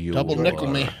 Yeah. Double nickel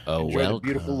me. Oh, Enjoy the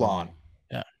beautiful lawn.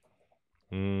 Yeah.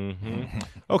 Mm-hmm.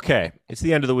 Okay. It's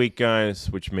the end of the week, guys,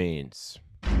 which means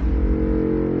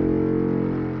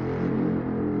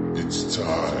It's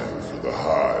time for the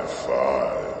high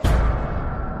five.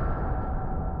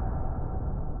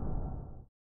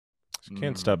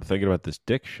 can't stop thinking about this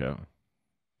dick show.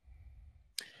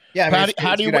 Yeah. I mean,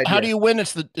 How do you win?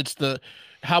 It's the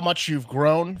how much you've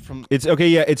grown from. It's okay.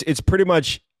 Yeah. It's pretty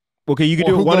much okay. You could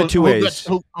do it one of two ways.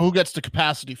 Who gets the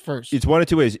capacity first? It's one of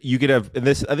two ways. You could have, and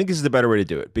this, I think this is the better way to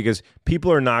do it because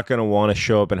people are not going to want to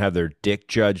show up and have their dick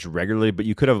judged regularly, but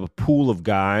you could have a pool of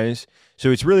guys. So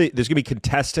it's really, there's going to be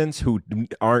contestants who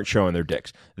aren't showing their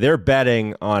dicks. They're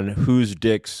betting on whose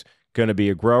dick's going to be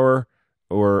a grower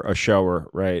or a shower,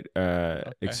 right?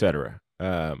 Et cetera.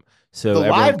 So the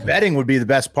live betting would be the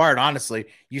best part, honestly.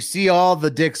 You see all the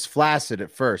dicks flaccid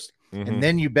at first, and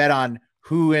then you bet on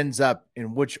who ends up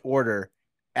in which order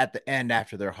at the end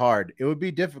after they're hard. It would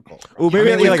be difficult. Well,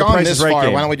 maybe we've gone this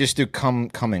far. Why don't we just do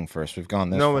coming first? We've gone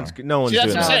this far. No one's doing that. No.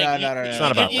 It's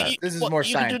not about that. This is more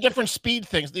You science. can do different speed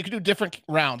things. You can do different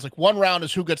rounds. Like one round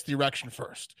is who gets the erection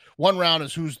first. One round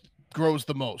is who's grows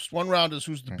the most. One round is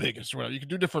who's the biggest. You can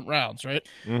do different rounds, right?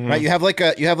 Right. You have like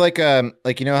how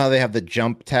they have the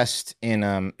jump test in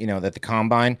at the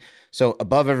combine. So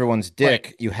above everyone's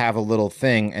dick, you have a little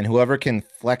thing, and whoever can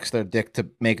flex their dick to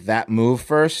make that move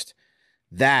first,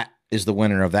 that is the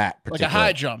winner of that particular. Like a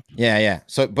high jump. Yeah.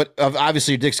 So, but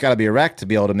obviously your dick's got to be erect to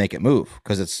be able to make it move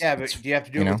because it's. Yeah, but do you have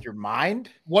to do it with your mind?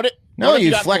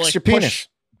 You flex your penis.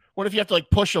 What if you have to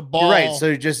push a ball? You're right. So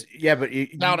you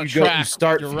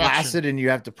start flaccid and you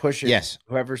have to push it. Yes.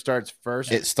 Whoever starts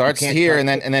first. It starts here and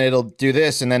then it'll do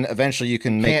this and then eventually you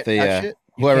can make the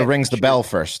whoever rings the bell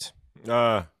first.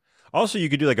 Also, you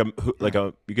could do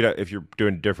if you're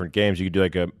doing different games, you could do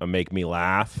like a make me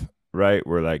laugh, right?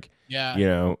 Where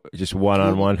just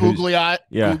one-on-one. Googly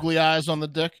eyes on the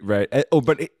dick. Right.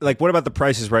 But what about the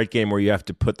Price is Right game where you have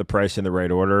to put the price in the right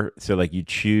order? So you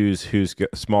choose who's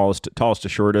smallest, tallest to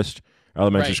shortest,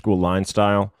 elementary school line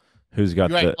style. Who's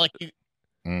got Or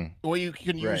you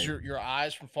can use your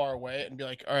eyes from far away and be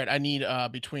like, all right, I need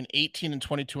between 18 and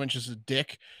 22 inches of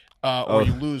dick. Or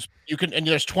you lose. You can, and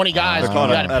there's 20 guys. They're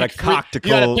calling it a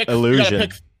coctical illusion.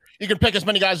 You can pick as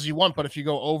many guys as you want, but if you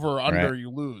go over or under, you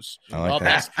lose. I like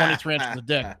that. That's 23 inches of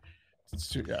dick. It's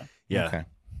too, Yeah. Okay.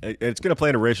 It's going to play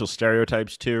into racial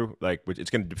stereotypes too. Like, it's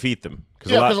going to defeat them.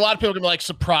 Because a lot of people can be like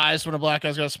surprised when a black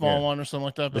guy's got a small one or something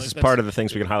like that. This is part of the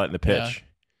things we can highlight in the pitch.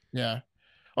 Yeah.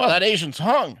 Oh, that Asian's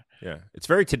hung. Yeah. It's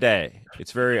very today.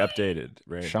 It's very updated.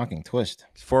 Right. Shocking twist.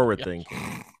 It's forward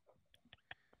thinking.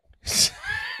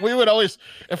 We would always,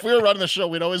 if we were running the show,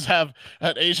 we'd always have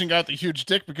that Asian guy with the huge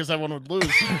dick because everyone would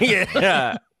lose.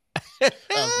 Yeah. You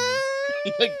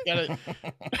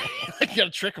gotta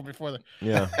trick him before the.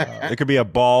 Yeah. It could be a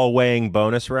ball weighing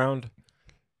bonus round.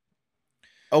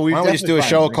 Oh, why don't we just do a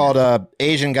show called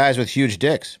Asian Guys with Huge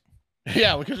Dicks?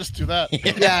 Yeah, we could just do that.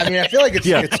 Yeah, I mean, I feel like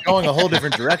it's going a whole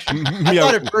different direction. I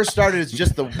thought it first started as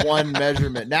just the one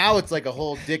measurement. Now it's like a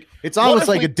whole dick. It's almost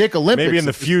like a dick Olympics. Maybe in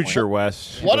the future,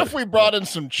 Wes. What if we brought in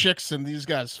some chicks and these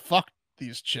guys fucked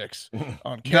these chicks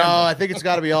on camera? No, I think it's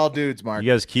got to be all dudes, Mark.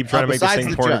 You guys keep trying to make this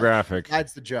thing pornographic.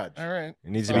 Besides the judge. All right. It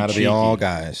needs to be all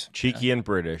guys. Cheeky and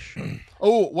British.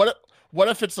 Oh, what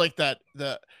if it's like that?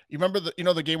 You remember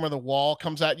the game where the wall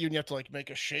comes at you and you have to like make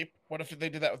a shape? What if they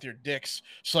did that with your dicks?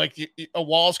 So like a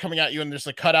wall's coming at you and there's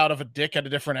a cutout of a dick at a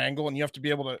different angle and you have to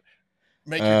be able to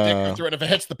make your dick go through it. If it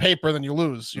hits the paper, then you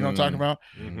lose. You know what I'm talking about?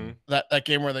 Mm-hmm. That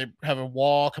game where they have a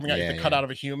wall coming at you, the cutout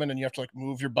of a human, and you have to like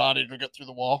move your body to get through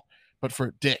the wall, but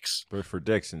for dicks. But for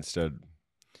dicks instead.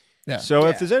 Yeah. So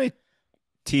if there's any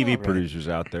TV producers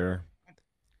out there,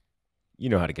 you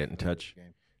know how to get in touch.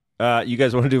 You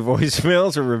guys want to do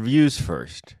voicemails or reviews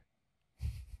first?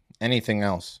 Anything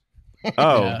else?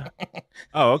 Oh. Yeah.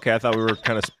 Oh, okay. I thought we were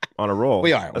kind of on a roll.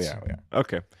 We are.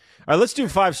 Okay. All right, let's do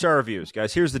 5-star reviews,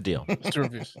 guys. Here's the deal. Let's do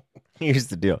reviews. Here's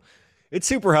the deal. It's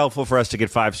super helpful for us to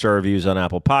get 5-star reviews on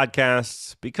Apple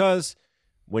Podcasts because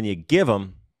when you give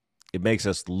them, it makes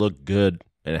us look good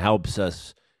and it helps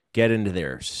us get into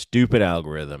their stupid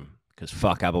algorithm because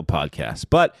fuck Apple Podcasts.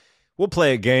 But we'll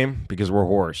play a game because we're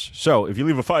whores. So if you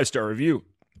leave a 5-star review,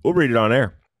 we'll read it on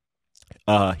air.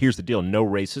 Here's the deal. No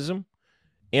racism.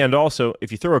 And also,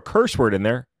 if you throw a curse word in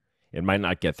there, it might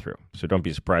not get through. So don't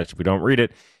be surprised if we don't read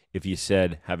it. If you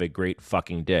said, have a great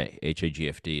fucking day,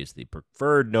 HAGFD is the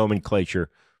preferred nomenclature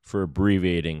for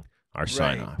abbreviating our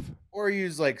sign-off. Or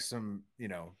use like some,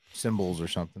 symbols or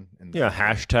something.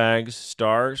 Hashtags,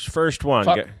 stars. First one.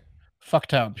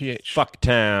 Fucktown, PH.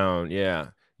 Fucktown, yeah.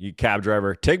 You cab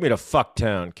driver. Take me to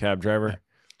Fucktown, cab driver.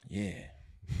 Yeah.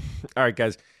 All right,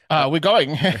 guys. We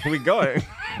going. We going.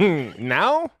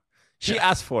 Now? She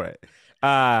asked for it.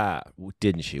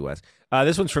 Didn't she, Wes?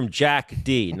 This one's from Jack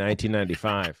D,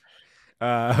 1995.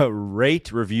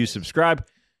 Rate, review, subscribe.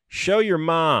 Show your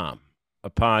mom a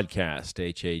podcast,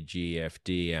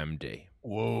 HAGFDMD.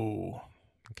 Whoa.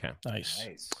 Okay.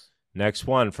 Nice. Next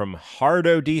one from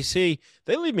Hardo DC.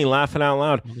 They leave me laughing out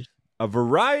loud. A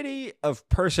variety of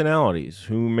personalities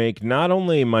who make not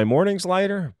only my mornings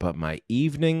lighter, but my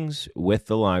evenings with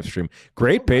the live stream.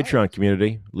 Great Patreon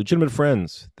community. Legitimate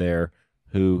friends there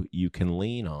who you can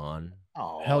lean on.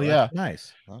 Oh, hell yeah.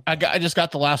 Nice. I just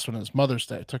got the last one. It's Mother's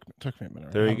Day. It took me a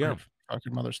minute. There you go.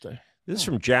 Fucking Mother's Day. This is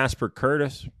from Jasper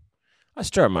Curtis. I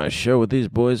start my show with these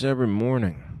boys every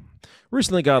morning.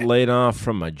 Recently got laid off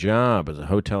from my job as a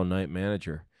hotel night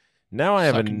manager. Now I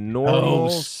have a normal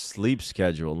sleep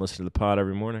schedule and listen to the pod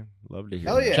every morning. Love to hear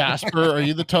Hell yeah. Jasper, are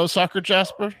you the toe sucker,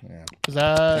 Jasper? Yeah. Is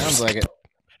that Sounds like it.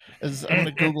 I'm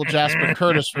gonna Google Jasper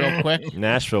Curtis real quick.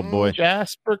 Nashville boy.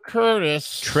 Jasper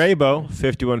Curtis. Trebo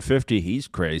 5150. He's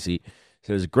crazy.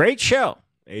 Says great show.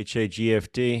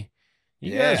 HAGFD.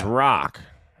 You guys rock.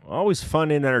 Always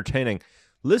fun and entertaining.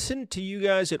 Listen to you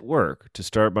guys at work to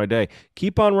start my day.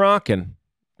 Keep on rocking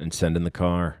and send in the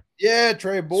car. Yeah,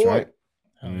 Trey boy. Right.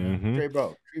 Mm-hmm. Trey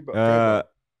Bo.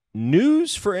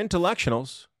 News for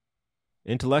intellectuals.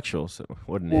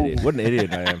 What an idiot. What an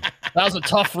idiot I am. That was a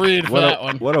tough read for that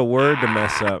one. What a word to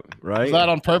mess up, right? Was that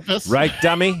on purpose? Right,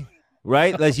 dummy?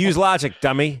 Right? Let's use logic,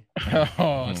 dummy.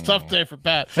 Oh, it's a tough day for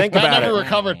Pat. Think Pat about never it.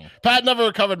 recovered. Pat never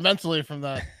recovered mentally from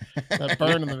that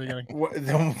burn in the beginning.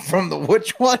 From the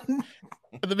which one?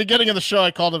 At the beginning of the show,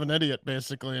 I called him an idiot,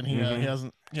 basically, and he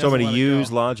hasn't. Somebody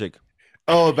use logic.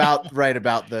 Oh, about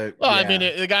the. Well, I mean,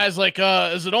 the guy's like,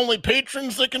 "Is it only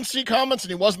patrons that can see comments?"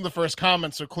 And he wasn't the first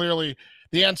comment, so clearly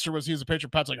the answer was he's a patron.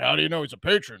 Pat's like, "How do you know he's a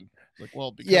patron?" It's like,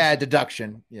 well, because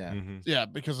deduction. Yeah, yeah,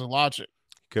 because of logic.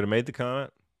 Could have made the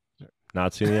comment.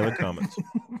 Not seen the other comments.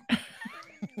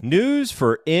 News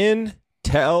for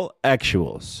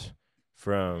intellectuals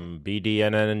from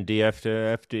BDNN and DF to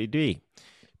FDD.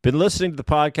 Been listening to the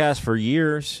podcast for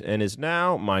years and is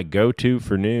now my go-to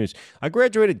for news. I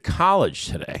graduated college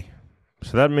today,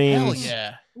 so that means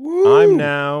I'm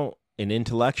now an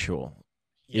intellectual.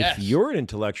 Yes. If you're an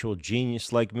intellectual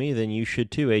genius like me, then you should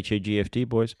too, HAGFD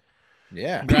boys.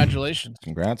 Yeah. Congratulations.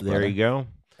 Congrats, There brother. you go.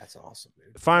 That's awesome,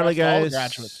 dude. Finally, Congrats to all the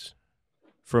guys, graduates.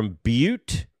 from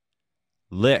Butte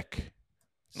Lick.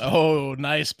 Oh,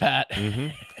 nice, Pat. Mm-hmm.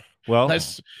 Well,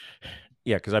 Nice.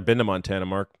 yeah, because I've been to Montana,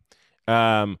 Mark.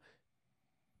 When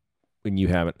you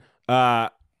haven't.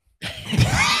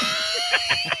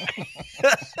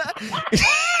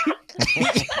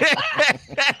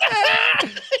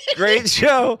 Great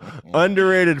show.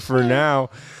 Underrated for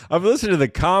now. I've listened to the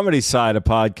comedy side of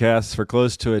podcasts for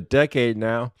close to a decade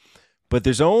now, but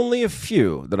there's only a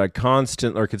few that I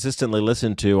consistently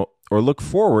listen to or look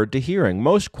forward to hearing.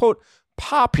 Most, quote,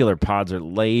 popular pods are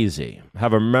lazy,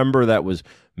 have a member that was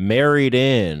married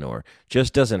in, or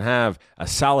just doesn't have a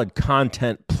solid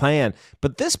content plan.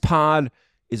 But this pod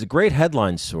is a great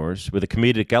headline source with a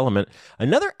comedic element.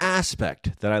 Another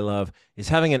aspect that I love is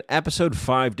having an episode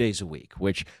 5 days a week,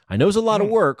 which I know is a lot of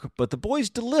work, but the boys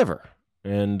deliver.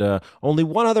 And only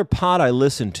one other pod I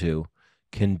listen to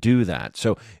can do that.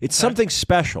 So it's something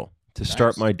special to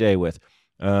start my day with.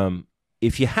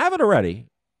 If you haven't already,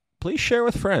 please share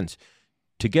with friends.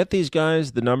 To get these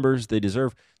guys the numbers they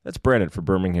deserve, that's Brandon for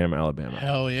Birmingham, Alabama.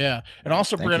 Hell yeah. And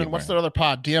also, Thank Brandon, you, what's that other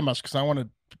pod? DM us, because I want to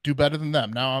do better than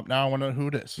them. Now I want to know who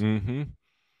it is. Mm-hmm.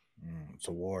 It's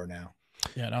a war now.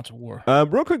 Yeah, now it's a war.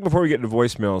 Real quick before we get into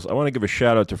voicemails, I want to give a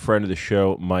shout out to friend of the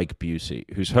show, Mike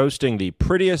Busey, who's hosting the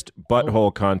Prettiest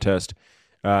Butthole Contest.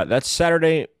 That's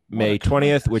Saturday, May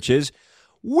 20th, which is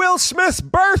Will Smith's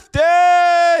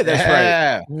birthday. That's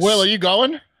right. Will, are you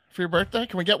going for your birthday?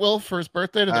 Can we get Will for his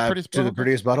birthday to the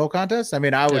Prettiest Butthole Contest? I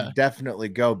mean, I would definitely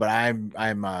go, but I'm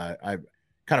kind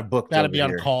of booked. Gotta be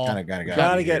on call.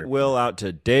 Gotta get Will out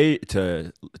to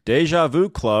Deja Vu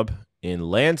Club in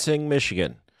Lansing,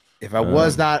 Michigan. If I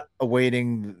was not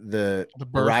awaiting the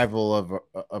arrival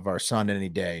of our son any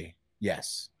day,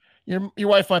 yes. Your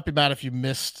wife might be mad if you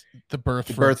missed the birth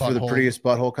for the Prettiest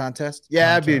Butthole Contest.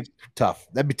 Yeah, that'd be tough.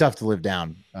 That'd be tough to live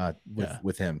down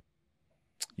with him.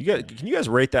 Can you guys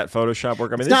rate that Photoshop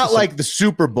work? I mean, it's not like the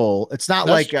Super Bowl. It's not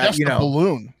like a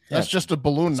balloon. That's just a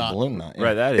balloon knot. Yeah.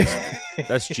 Right.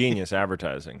 That's genius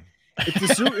advertising.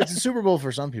 It's a Super Bowl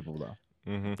for some people, though.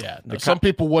 Mm-hmm. Yeah, some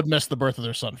people would miss the birth of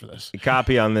their son for this. The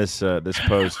copy on this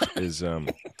post is: do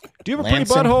you have a pretty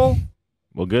butthole?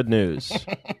 Well, good news.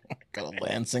 Got a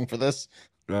Lansing for this.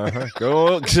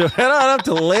 Go head on up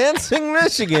to Lansing,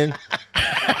 Michigan.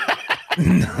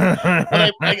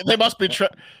 They must be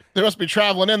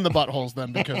traveling in the buttholes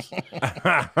then, because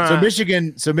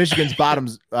Michigan's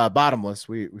bottomless.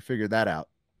 We figured that out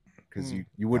because you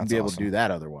wouldn't be able to do that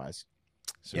otherwise.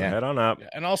 So head on up. Yeah,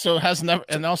 and also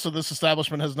this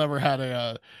establishment has never had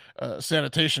a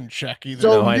sanitation check either.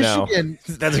 So I know.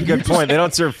 That's a good point. They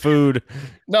don't serve food.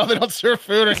 No, they don't serve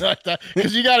food or anything like that,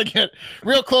 because you got to get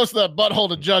real close to that butthole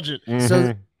to judge it. Mm-hmm.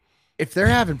 So if they're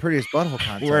having Prettiest Butthole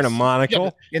Contest, wearing a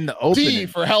monocle in the open, D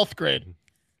for health grade.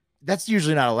 That's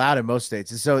usually not allowed in most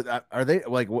states. So are they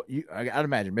like what? I'd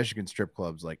imagine Michigan strip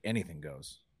clubs, like anything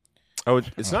goes. Oh,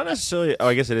 it's not necessarily. Oh,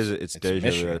 I guess it is. It's Deja.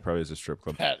 Michigan. That probably is a strip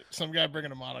club. Pat, some guy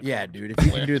bringing a monocle. Yeah, dude. If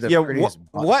you can do the Prettiest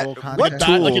what Contest, what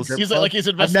tools? He's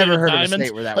investigating I've never heard diamonds, of a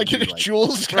state where that like would in be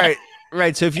jewels.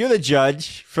 Right. So if you're the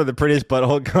judge for the Prettiest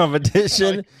Butthole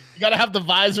competition, you got to have the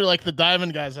visor like the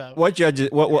diamond guys have. what judges?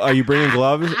 What are you bringing?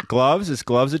 Gloves? Is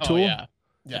gloves a tool? Oh, yeah.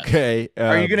 Yeah. Okay.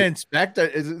 Are you going to inspect?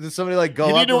 Is somebody like go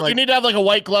up? You need to have like a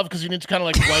white glove, because you need to kind of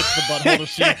like wipe the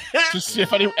butthole to see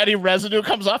if any residue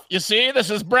comes off. You see, this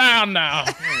is brown now.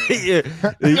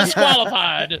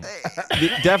 Disqualified.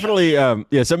 Definitely.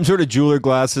 Some sort of jeweler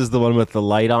glasses, the one with the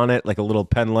light on it, like a little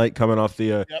pen light coming off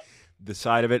the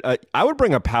side of it. I would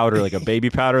bring a powder, like a baby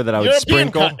powder, that I would European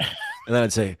sprinkle, cut. and then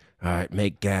I'd say, "All right,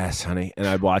 make gas, honey," and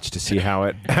I'd watch to see how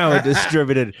it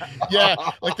distributed. Yeah,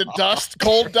 like the dust,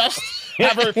 cold dust.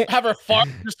 Have her fart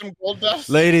for some gold dust.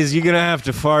 Ladies, you're gonna have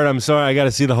to fart. I'm sorry, I got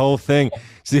to see the whole thing.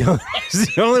 It's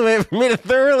the only way for me to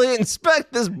thoroughly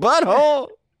inspect this butthole.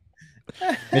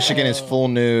 Michigan is full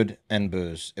nude and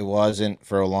booze. It wasn't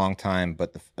for a long time,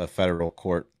 but the federal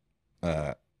court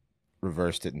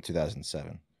reversed it in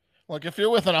 2007. Look, if you're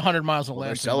within 100 miles of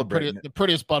Lansing, the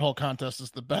Prettiest Butthole Contest is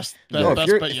the best bet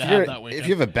you have that weekend. If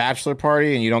you have a bachelor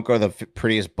party and you don't go to the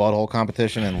Prettiest Butthole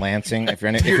competition in Lansing, if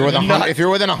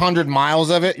you're within 100 miles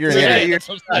of it, you're you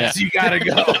gotta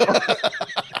go.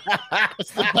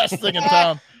 It's the best thing in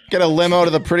town. Get a limo to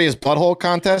the Prettiest Butthole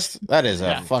Contest. That is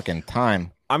a fucking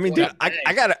time. I mean, dude,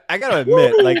 I gotta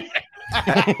admit, like,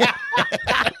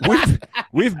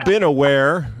 we've been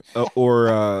aware,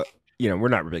 or we're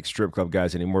not big strip club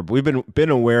guys anymore, but we've been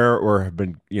aware or have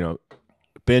been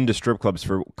to strip clubs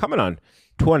for coming on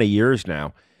 20 years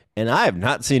now, and I have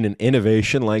not seen an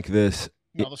innovation like this.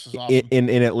 No, this is awesome.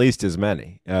 in at least as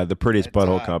many. The Prettiest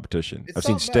Butthole competition. I've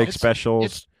seen steak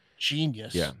specials.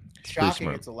 genius. Yeah. Shocking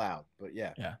it's allowed, but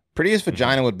yeah. Prettiest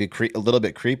vagina would be a little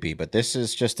bit creepy, but this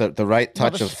is just the right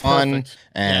touch of fun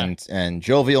and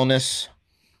jovialness.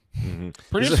 Mm-hmm.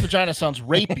 Prettiest vagina sounds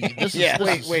rapey. This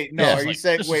is wait, no. Are you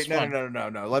saying wait?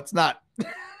 No. Let's not.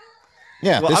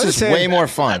 Yeah, well, this is way more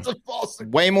fun.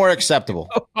 Way more acceptable.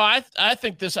 Oh, I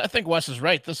think Wes is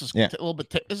right. This is a little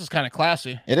bit. This is kind of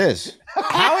classy. It is.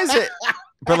 How is it?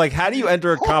 But like, how do you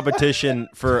enter a competition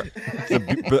for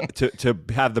to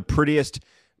have the prettiest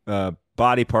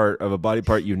body part of a body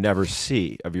part you never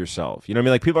see of yourself? You know what I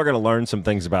mean? Like, people are going to learn some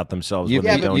things about themselves when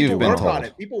they don't do work on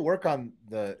it. People work on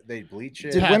they bleach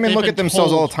it. Women look at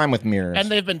themselves all the time with mirrors, and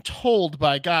they've been told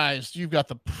by guys, "You've got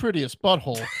the prettiest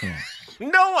butthole."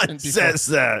 No one says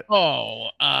that. Oh,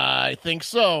 I think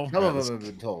so. Some of them have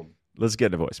been told. Let's get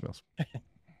to voicemails.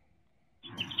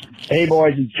 Hey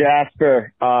boys, it's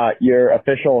Jasper, your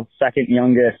official second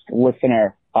youngest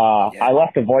listener. I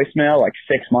left a voicemail like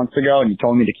 6 months ago, and you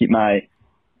told me to keep my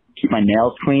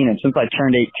nails clean. And since I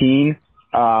turned 18,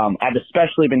 I've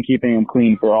especially been keeping them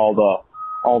clean for all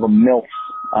the milfs.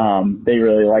 They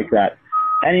really like that.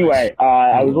 Anyway,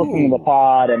 I was listening to the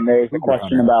pod, and there's a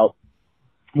question about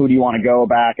who do you want to go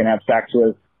back and have sex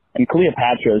with, and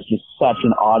Cleopatra is just such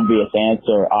an obvious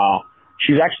answer.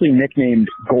 She's actually nicknamed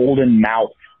Golden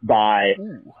Mouth by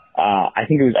I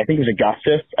think it was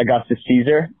Augustus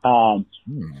Caesar.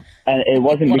 And it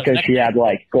wasn't because she had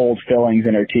like gold fillings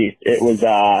in her teeth. It was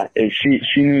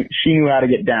she knew how to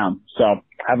get down. So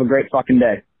have a great fucking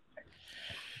day.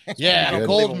 Yeah,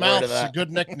 Gold Mouth's a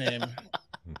good nickname.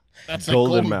 That's a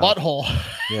golden butthole.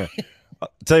 Yeah. I'll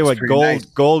tell you what,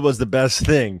 gold was the best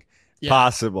thing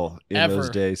possible in those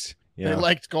days. Yeah. They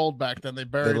liked gold back then. They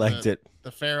buried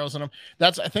the pharaohs in them.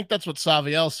 I think that's what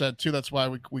Saviel said too. That's why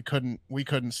we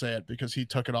couldn't say it, because he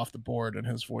took it off the board in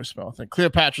his voicemail. I think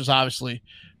Cleopatra's obviously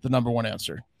the number one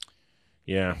answer.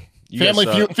 Yeah.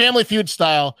 Family Feud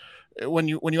style. When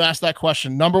you ask that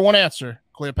question, number one answer,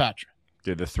 Cleopatra.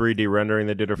 Dude, the 3D rendering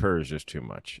they did of her is just too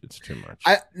much. It's too much.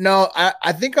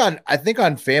 I think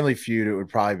on Family Feud it would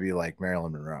probably be like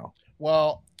Marilyn Monroe.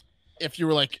 Well, if you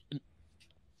were like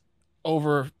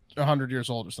over 100 years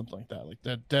old or something like that, like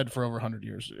dead for over 100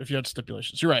 years, if you had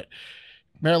stipulations, you're right.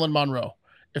 Marilyn Monroe.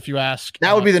 If you ask,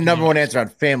 that would be the number one answer on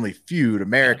Family Feud,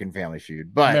 American Family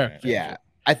Feud. But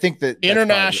I think that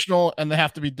international, and they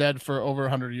have to be dead for over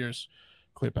 100 years.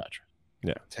 Cleopatra.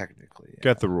 Yeah, technically,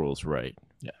 get the rules right.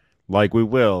 Yeah, like we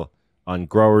will on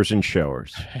Growers and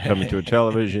Showers coming to a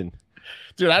television.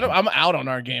 Dude, I'm out on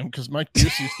our game because Mike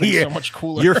Busey's thing's so much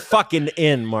cooler. You're fucking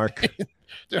in, Mark.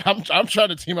 Dude, I'm trying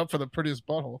to team up for the prettiest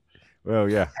butthole.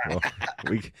 Well, yeah,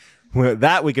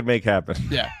 we could make happen.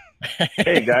 Yeah.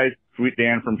 Hey guys, Sweet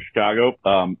Dan from Chicago.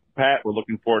 Pat, we're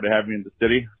looking forward to having you in the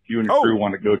city. If you and your crew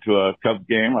want to go to a Cubs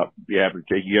game, I'll be happy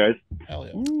to take you guys. Hell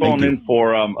yeah. Phone in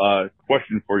for a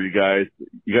question for you guys.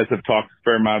 You guys have talked a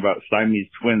fair amount about Siamese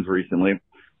twins recently.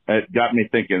 It got me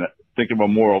thinking of a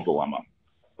moral dilemma.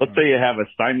 Let's say you have a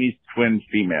Siamese twin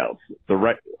females. The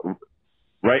right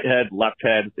head, left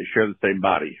head, they share the same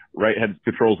body. Right head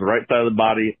controls the right side of the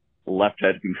body. The left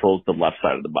head controls the left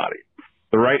side of the body.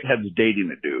 The right head's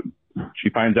dating a dude. She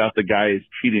finds out the guy is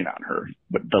cheating on her,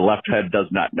 but the left head does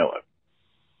not know it.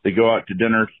 They go out to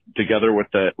dinner together with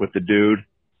the dude.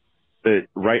 The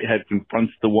right head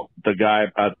confronts the guy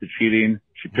about the cheating.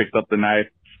 She picks up the knife,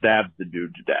 stabs the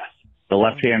dude to death. The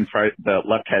left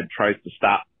head tries to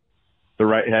stop the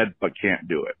right head, but can't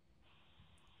do it.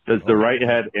 Does the right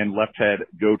head and left head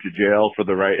go to jail for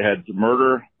the right head's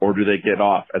murder, or do they get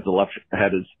off as the left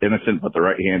head is innocent but the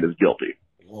right hand is guilty?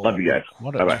 Love you guys.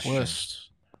 What a twist.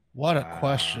 What a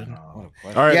question. All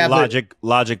right,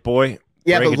 logic boy.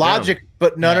 Yeah, but logic,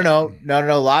 but no.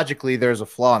 Logically, there's a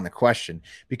flaw in the question,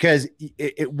 because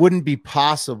it wouldn't be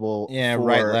possible for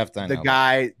the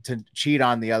guy to cheat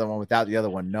on the other one without the other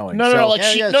one knowing.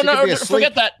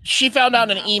 Forget that. She found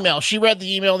out in an email. She read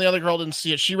the email and the other girl didn't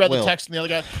see it. She read the text and the other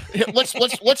guy.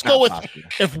 Let's go with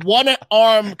if one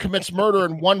arm commits murder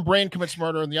and one brain commits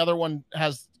murder and the other one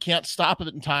can't stop it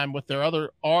in time with their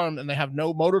other arm and they have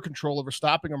no motor control over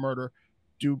stopping a murder.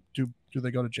 Do they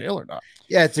go to jail or not?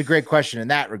 Yeah, it's a great question in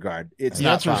that regard. It's the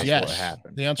not answer possible is yes. to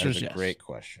happen. The answer is yes. Great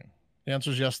question. The answer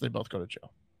is yes. They both go to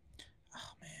jail. Oh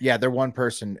man. Yeah, they're one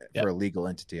person for a legal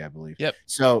entity, I believe. Yep.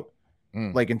 So,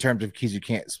 like in terms of keys, you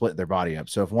can't split their body up.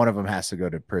 So if one of them has to go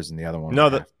to prison, the other one.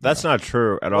 No, that's not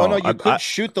true at all. No, you could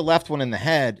shoot the left one in the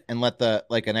head and let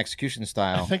an execution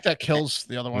style. I think that kills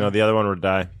the other one. No, the other one would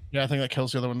die. Yeah, I think that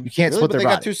kills the other one. You can't split their body.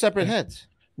 They got two separate heads.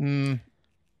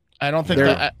 I don't think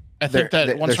that. I think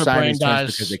that once her brain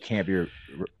dies, because they can't be.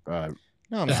 No,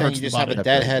 I'm saying you just have a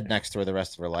dead head next to her the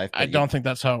rest of her life. I don't think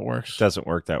that's how it works. Doesn't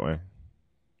work that way.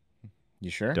 You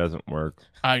sure? Doesn't work.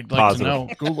 I'd like Positive. to know.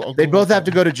 Google. They both have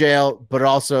to go to jail, but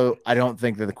also I don't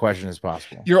think that the question is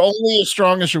possible. You're only as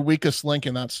strong as your weakest link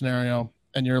in that scenario,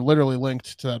 and you're literally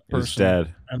linked to that person. He's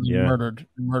dead. And you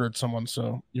murdered someone,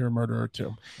 so you're a murderer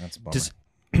too. That's a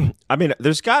bummer. I mean,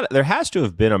 there has to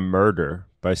have been a murder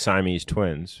by Siamese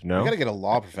twins. No, We got to get a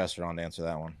law professor on to answer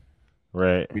that one.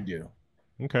 right? We do.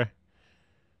 Okay.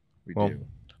 We Well, do.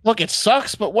 Look, it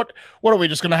sucks, but what are we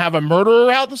just going to have a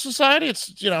murderer out in society?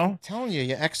 It's I'm telling you,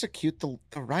 you execute the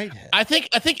right head. I think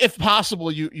if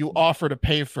possible, you offer to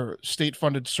pay for state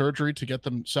funded surgery to get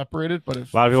them separated. But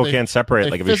if a lot of people they- can't separate. they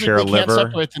Like if you share a physically can't liver,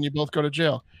 separate, then you both go to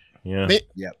jail. yeah.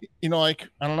 You know, like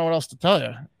I don't know what else to tell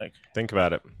you. Like, Think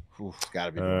about it.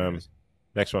 Gotta be.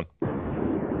 Next one.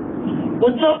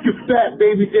 What's up, you fat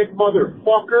baby dick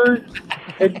motherfuckers?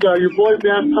 It's your boy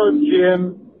Baptist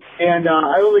Jim, and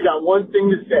I only got one thing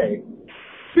to say.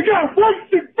 You got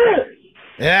rusted fists!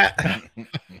 Yeah.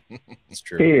 It's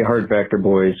true. Hey, Hard Factor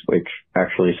boys, which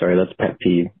actually, sorry, that's pet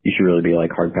peeve. You should really be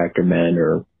like Hard Factor men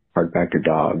or Hard Factor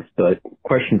dogs. But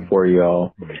question for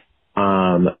y'all.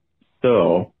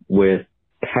 So with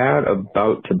Pat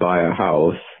about to buy a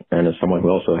house, and as someone who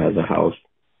also has a house,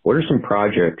 what are some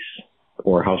projects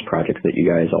or house projects that you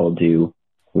guys all do?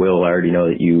 Will, I already know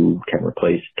that you can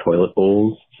replace toilet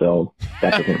bowls, so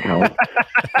that doesn't count.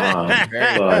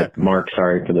 But Mark,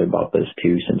 sorry about this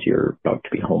too, since you're about to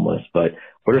be homeless. But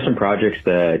what are some projects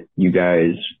that you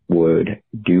guys would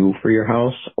do for your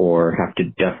house or have to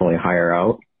definitely hire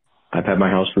out? I've had my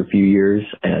house for a few years,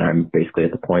 and I'm basically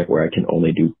at the point where I can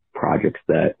only do projects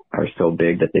that are so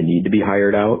big that they need to be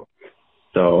hired out.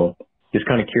 So just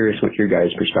kind of curious what your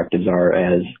guys' perspectives are,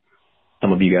 as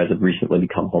some of you guys have recently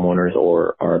become homeowners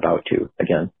or are about to.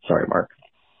 Again, sorry, Mark.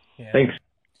 Yeah. Thanks.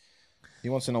 He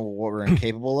wants to know what we're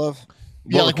incapable of.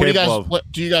 yeah, like what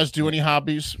do you guys do any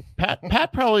hobbies?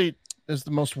 Pat probably is the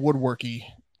most woodworky.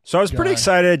 So I was pretty guy.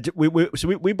 excited. We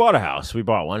bought a house. We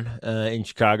bought one in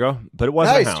Chicago, but it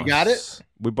wasn't Nice. a house. You got it?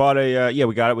 We bought a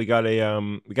we got it. We got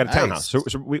a townhouse. So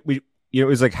we it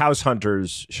was like House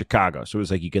Hunters Chicago. So it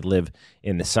was like you could live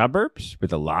in the suburbs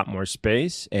with a lot more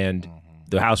space, and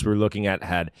the house we were looking at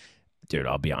had, dude,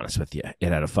 I'll be honest with you,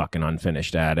 it had a fucking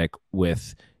unfinished attic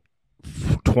with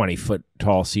 20-foot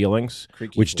tall ceilings,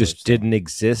 which just didn't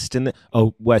exist in the.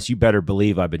 Oh, Wes, you better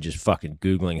believe I've been just fucking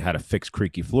Googling how to fix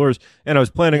creaky floors, and I was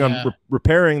planning on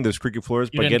repairing those creaky floors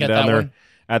by getting down there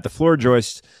at the floor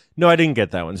joists. No, I didn't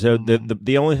get that one. So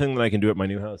the only thing that I can do at my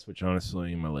new house, which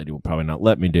honestly my lady will probably not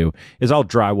let me do, is I'll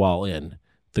drywall in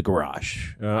the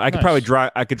garage. I could probably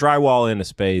drywall in a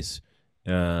space.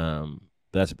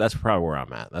 That's probably where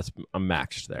I'm at. I'm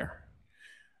maxed there.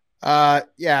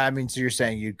 Yeah, I mean, so you're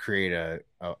saying you'd create a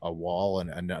wall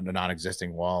and a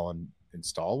non-existing wall and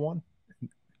install one?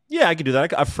 Yeah, I could do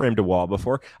that. I've framed a wall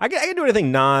before. I can do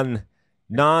anything non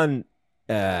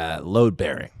load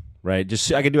bearing, right?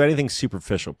 Just I could do anything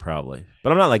superficial probably,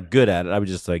 but I'm not like good at it. I would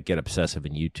just like get obsessive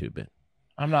and YouTube it.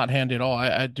 I'm not handy at all.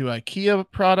 I do IKEA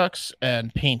products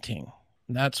and painting,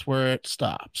 and that's where it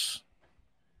stops.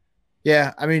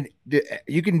 Yeah, I mean,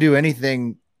 you can do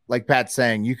anything. Like Pat's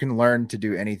saying, you can learn to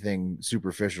do anything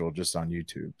superficial just on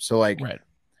YouTube. So like,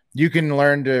 you can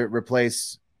learn to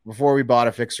replace. Before we bought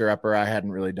a fixer upper, I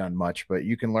hadn't really done much, but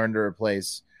you can learn to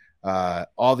replace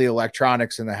all the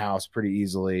electronics in the house pretty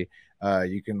easily.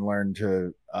 You can learn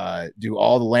to do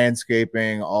all the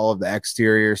landscaping, all of the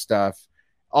exterior stuff.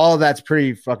 All of that's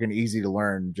pretty fucking easy to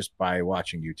learn just by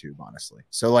watching YouTube, honestly.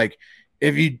 So like,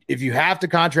 if you have to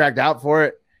contract out for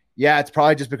it, yeah, it's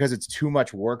probably just because it's too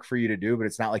much work for you to do, but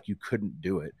it's not like you couldn't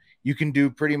do it. You can do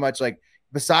pretty much like,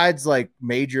 besides like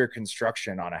major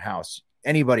construction on a house,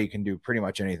 anybody can do pretty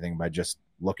much anything by just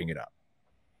looking it up.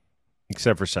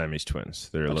 Except for Siamese twins.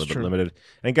 They're a little bit limited.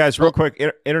 And guys, real quick,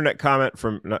 internet comment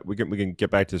from, we can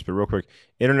get back to this, but real quick,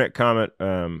 internet comment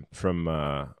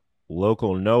from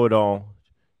local know-it-all,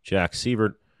 Jack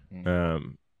Sievert.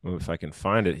 If I can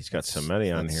find it, he's got so many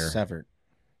on here. Severt.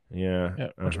 Yeah.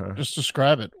 Just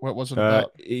describe it. What was it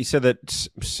about? He said that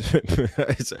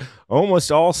it's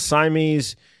almost all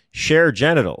Siamese share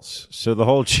genitals, so the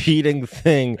whole cheating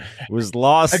thing was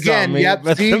lost again. on me. Yep.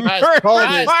 No.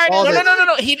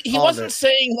 He wasn't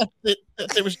saying that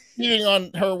they was cheating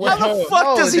on her. With How the her.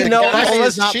 fuck does he know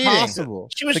It's not cheating? possible.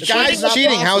 She was The guy's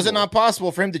cheating. How is it possible. not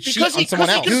possible for him to cheat on someone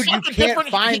else? Dude, you can't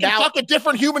find he can out. Fuck a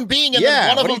different human being, and Yeah,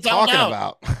 then one what are of you them found talking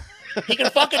out. about? He can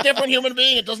fuck a different human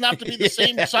being. It doesn't have to be the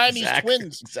same Siamese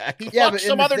twins. Exactly. He fucked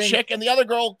some other chick, and the other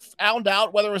girl found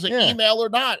out whether it was an email or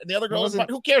not. And the other girl was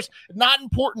who cares? Not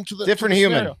important to the different to the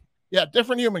human. scenario. Yeah,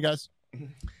 different human, guys.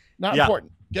 Not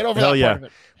important. Get over Hell that yeah. part of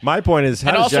it. My point is, how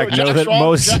And does also, Jack know Jack's that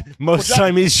wrong. most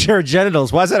Siamese share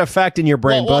genitals? Why is that a fact in your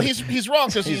brain, Well, bud? he's wrong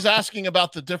because he's asking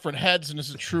about the different heads, and is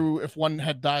it true if one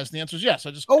head dies? And the answer is yes.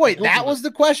 Oh wait, that was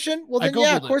the question. Well, then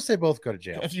yeah, of course they both go to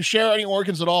jail. If you share any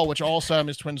organs at all, which all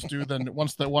Siamese twins do, then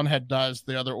once the one head dies,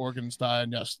 the other organs die,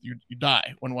 and yes, you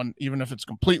die when one, even if it's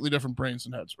completely different brains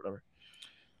and heads, whatever.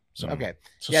 So okay,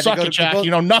 so suck it, Jack.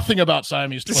 You know nothing about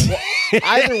Siamese twins.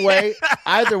 either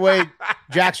way,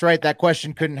 Jack's right. That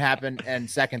question couldn't happen. And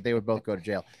second, they would both go to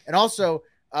jail. And also,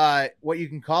 what you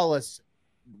can call us,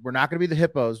 we're not going to be the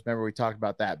hippos. Remember, we talked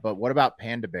about that. But what about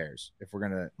panda bears? If we're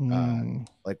gonna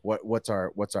like, what's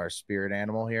our spirit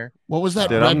animal here? What was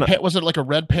that? Was it like a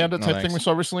red panda type thing we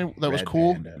saw recently? That was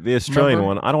cool. Panda. The Australian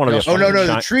one. I don't want to be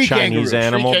the tree Chinese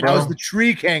kangaroo. animal. That was the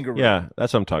tree kangaroo. Yeah,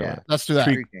 that's what I'm talking about. Let's do that.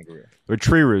 Tree kangaroo. Or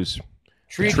tree roos.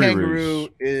 Tree kangaroo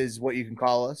is what you can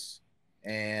call us,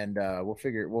 and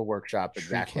we'll workshop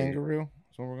exactly. Kangaroo.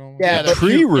 That's what we're going with. Yeah, they're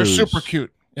tree roos. They're super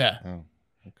cute. Yeah.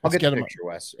 I'll get the picture,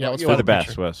 Wes. Yeah, they're the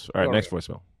best, Wes. All right, next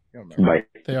voicemail. Bye.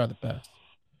 They are the best.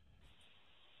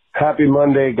 Happy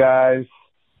Monday, guys.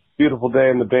 Beautiful day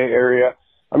in the Bay Area.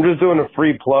 I'm just doing a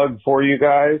free plug for you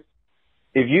guys.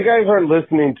 If you guys aren't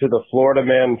listening to the Florida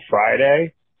Man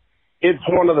Friday, it's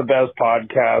one of the best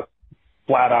podcasts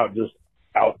flat out just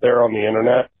out there on the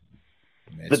internet.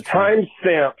 The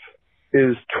timestamp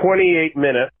is 28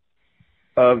 minutes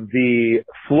of the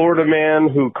Florida man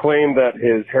who claimed that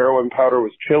his heroin powder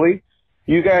was chili.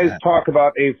 You guys talk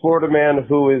about a Florida man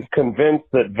who is convinced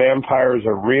that vampires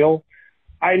are real.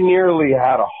 I nearly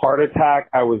had a heart attack.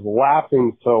 I was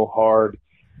laughing so hard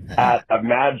at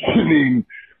imagining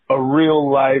a real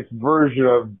life version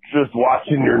of just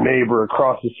watching your neighbor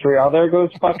across the street. Oh, there goes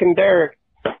fucking Derek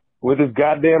with his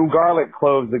goddamn garlic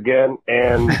cloves again.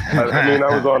 And I mean,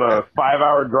 I was on a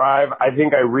 5-hour drive. I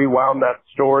think I rewound that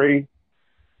story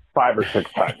 5 or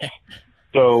 6 times.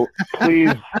 So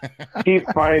please keep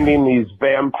finding these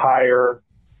vampire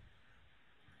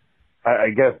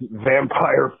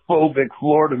phobic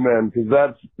Florida men,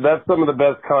 because that's some of the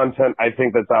best content I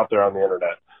think that's out there on the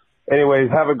internet. Anyways,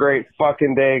 have a great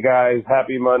fucking day, guys.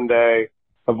 Happy Monday.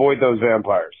 Avoid those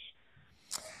vampires.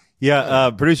 Yeah,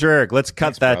 producer Eric, let's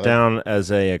cut that down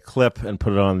as a clip and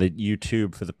put it on the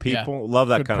YouTube for the people. Yeah. Love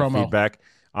that Good kind promo. of feedback.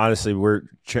 Honestly, we're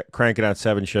cranking out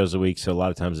 7 shows a week, so a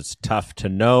lot of times it's tough to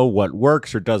know what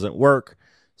works or doesn't work.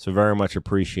 So very much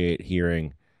appreciate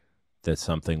hearing that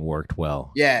something worked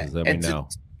well. Yeah, then and we know.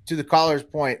 To the caller's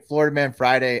point, Florida Man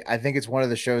Friday, I think it's one of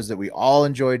the shows that we all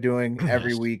enjoy doing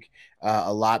every week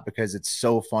a lot, because it's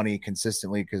so funny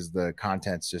consistently, because the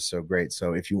content's just so great.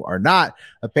 So if you are not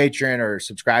a patron or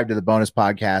subscribe to the bonus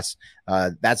podcast,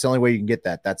 that's the only way you can get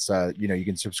that. That's you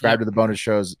can subscribe to the bonus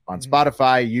shows on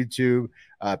Spotify, YouTube,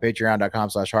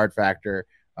 patreon.com/hard factor,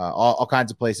 all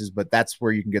kinds of places, but that's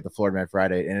where you can get the Florida Man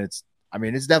Friday. And it's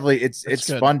definitely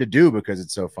it's fun to do because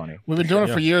it's so funny. We've been doing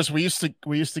it for years. We used to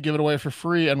give it away for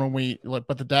free, and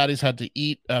but the daddies had to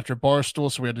eat after Barstool,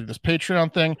 so we had to do this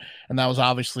Patreon thing, and that was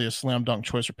obviously a slam dunk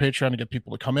choice for Patreon to get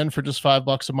people to come in for just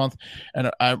 $5 a month. And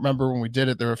I remember when we did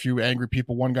it, there were a few angry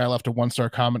people. One guy left a 1-star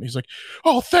comment. He's like,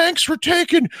 "Oh, thanks for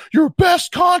taking your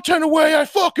best content away. I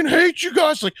fucking hate you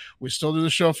guys." Like, we still do the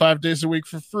show 5 days a week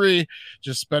for free.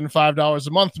 Just spend $5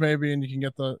 a month maybe, and you can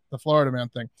get the Florida Man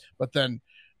thing. But then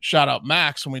shout out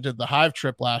Max when we did the Hive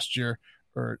trip last year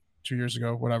or 2 years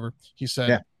ago, whatever. He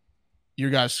said, "You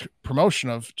guys'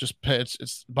 promotion of just pay,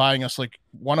 it's buying us like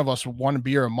one of us 1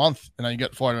 beer a month, and then you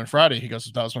get Florida Man Friday." He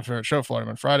goes, "That was my favorite show, Florida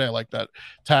Man Friday. I like that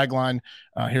tagline.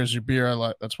 Here's your beer.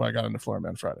 That's why I got into Florida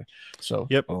Man Friday." So,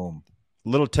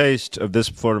 Little taste of this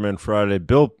Florida Man Friday.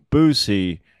 Bill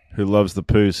Boosie, who loves the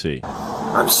pussy.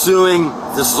 I'm suing.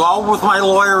 This is all with my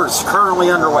lawyer. It's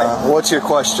currently underway. What's your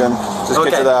question? Just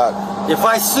get to that. If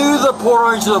I sue the Port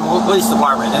Orange Police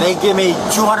Department and they give me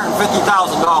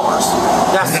 $250,000,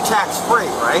 that's tax-free,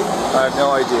 right? I have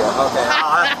no idea. Okay,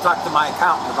 I'll have to talk to my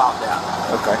accountant about that.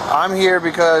 Okay. I'm here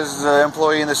because the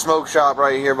employee in the smoke shop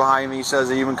right here behind me says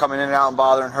that you've been coming in and out and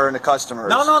bothering her and the customers.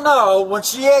 No. When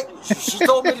she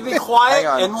told me to be quiet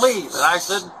and leave, and I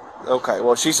said... Okay,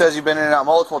 well, she says you've been in and out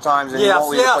multiple times and you won't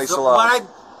leave the place alone.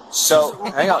 So,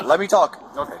 hang on, let me talk.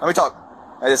 Okay. Let me talk.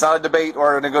 It's not a debate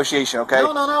or a negotiation, okay?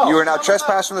 No. You are now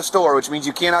trespassing the store, which means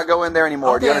you cannot go in there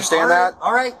anymore. Do you understand that?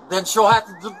 All right, then she'll have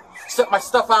to set my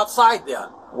stuff outside then.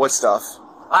 What stuff?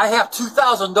 I have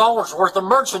 $2,000 worth of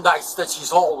merchandise that she's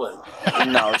holding.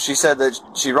 No, she said that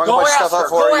she rung a bunch of stuff up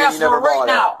for you and you never bought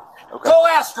it. Okay. Go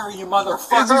ask her, you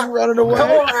motherfucker. Is he running away?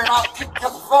 Come over and I'll kick the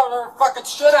fucking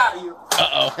shit out of you.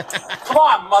 Uh-oh. Come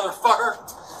on, motherfucker.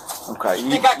 Okay. You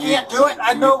think I can't do it?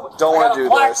 I know. Don't want to do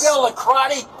black this. belt in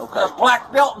karate. Okay. A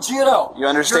black belt in judo. You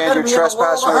understand you're gonna be in the world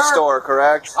trespassing of from the hurt. store,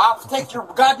 correct? I'll take your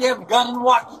goddamn gun and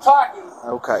walkie-talkie,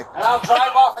 Okay. and I'll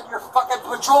drive off in your fucking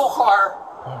patrol car.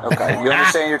 Okay. You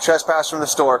understand you're trespassing from the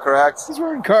store, correct? He's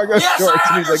wearing cargo Yes, shorts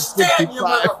I and he's like understand, you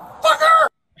 65. motherfucker.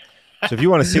 So if you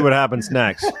want to see what happens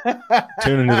next,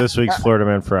 tune into this week's Florida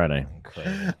Man Friday.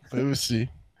 Boosie.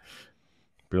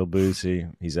 Real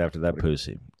Boosie. He's after that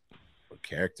pussy. What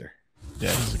character? Yeah,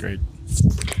 he's great.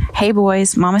 Hey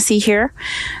boys, Mama C here,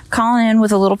 calling in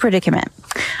with a little predicament.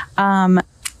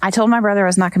 I told my brother I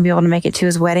was not going to be able to make it to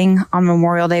his wedding on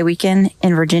Memorial Day weekend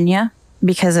in Virginia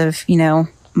because of,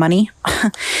 money.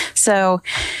 So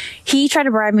he tried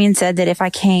to bribe me and said that if I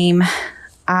came,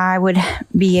 I would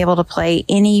be able to play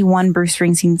any one Bruce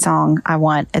Springsteen song I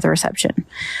want at the reception.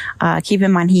 Keep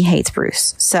in mind, he hates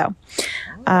Bruce. So,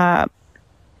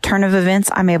 turn of events,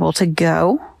 I'm able to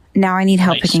go. Now I need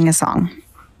help picking a song.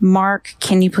 Mark,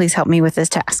 can you please help me with this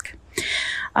task?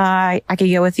 I could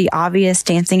go with the obvious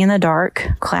Dancing in the Dark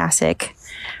classic.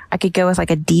 I could go with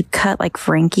like a deep cut like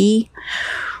Frankie.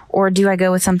 Or do I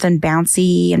go with something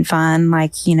bouncy and fun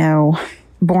like,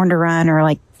 Born to Run or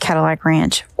like Cadillac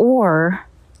Ranch? Or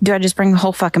do I just bring the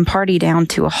whole fucking party down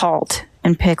to a halt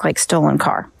and pick like Stolen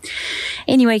Car?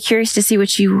 Anyway, curious to see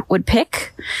what you would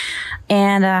pick.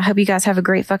 And I hope you guys have a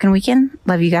great fucking weekend.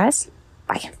 Love you guys.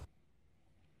 Bye.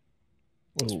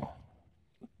 Ooh.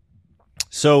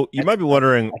 So you might be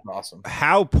wondering, awesome.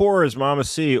 How poor is Mama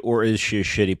C, or is she a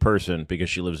shitty person because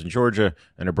she lives in Georgia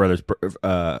and her brother's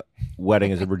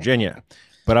wedding is in Virginia?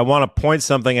 But I want to point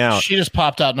something out. She just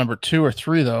popped out number 2 or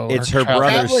 3 though. It's her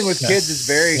brother's. Traveling with kids is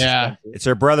very expensive. It's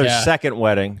her brother's second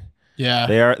wedding. Yeah,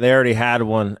 they already had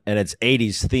one, and it's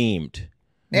 80s themed.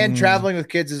 And traveling with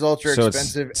kids is ultra So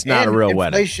expensive. it's not and a real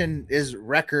wedding. Inflation is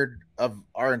record of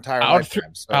our entire I would,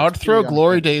 lifetime. So I would it's throw pretty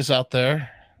Glory Days out there.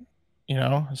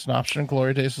 It's an option.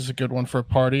 Glory Days is a good one for a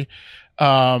party.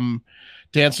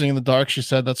 Dancing in the Dark, she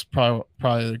said that's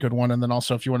probably a good one. And then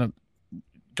also, if you want to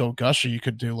go gushy, you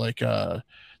could do like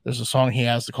there's a song he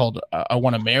has called "I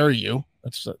Want to Marry You."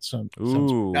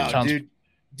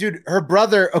 Dude, her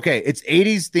brother. Okay, it's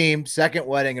 80s themed second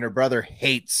wedding, and her brother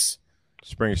hates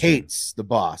the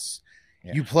boss.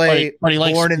 Yeah. You play but he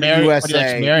likes Born in the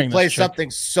USA. You play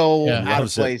something so out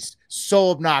of place, so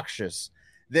obnoxious.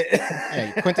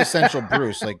 Quintessential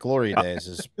Bruce, like Glory Days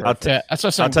is. I'll tell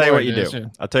you what you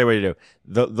do. I'll tell you what you do.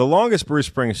 The longest Bruce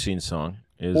Springsteen song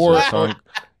is a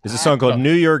song called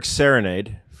 "New York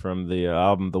Serenade" from the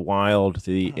album "The Wild,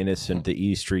 the Innocent, the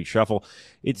E Street Shuffle."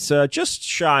 It's just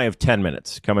shy of 10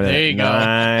 minutes, coming in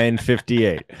at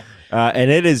 9:58, and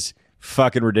it is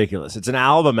fucking ridiculous. It's an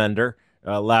album ender.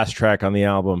 Last track on the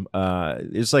album.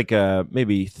 It's like a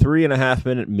maybe 3.5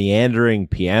 minute meandering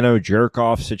piano jerk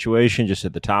off situation just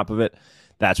at the top of it.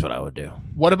 That's what I would do.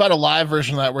 What about a live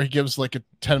version of that where he gives like a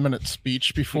 10-minute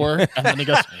speech before and then he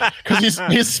goes, because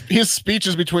his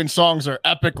speeches between songs are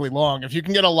epically long. If you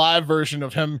can get a live version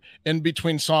of him in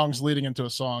between songs leading into a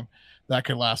song, that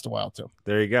could last a while too.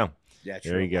 There you go. Yeah,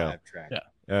 there you go. Yeah.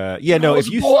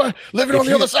 If you living on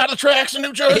the other side of the tracks in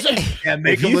New Jersey,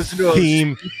 make him listen to a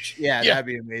theme. Yeah, that'd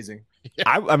be amazing.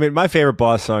 I mean, my favorite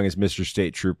Boss song is "Mr.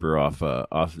 State Trooper"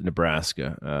 off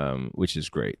Nebraska, which is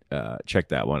great. Check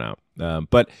that one out.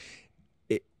 But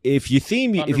if you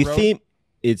theme your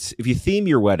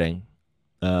wedding,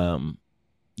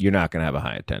 you're not going to have a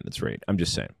high attendance rate. I'm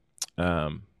just saying.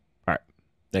 All right,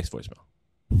 next voicemail.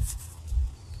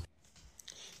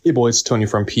 Hey boys, Tony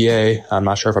from PA. I'm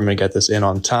not sure if I'm going to get this in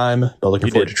on time, but looking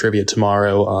forward to trivia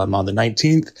tomorrow on the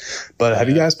 19th. But have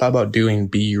you guys thought about doing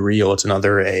Be Real? It's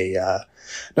another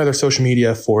social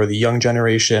media for the young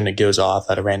generation. It goes off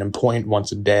at a random point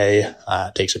once a day,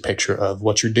 takes a picture of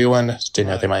what you're doing. Didn't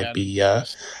know if they might be of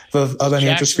any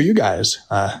interest for you guys.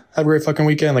 Have a great fucking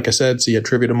weekend. Like I said, see you at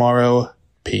trivia tomorrow.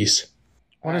 Peace.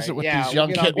 What is it with these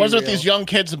young kids? What is it with these young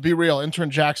kids and Be Real?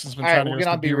 Intern Jackson's been trying to get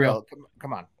us to Be Real.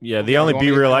 Come on. Yeah, the only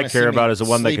Be Real I care about is the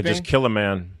one that could just kill a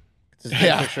man. This is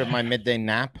a picture of my midday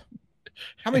nap.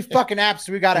 How many fucking apps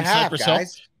do we got to have,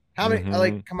 guys? How many?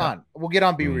 Like, come on. We'll get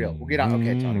on Be Real. We'll get on.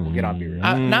 Okay, Tony. We'll get on Be Real.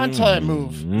 Not until I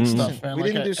move and stuff, man.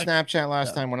 We didn't do Snapchat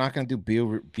last time. We're not going to do Be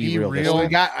Real. We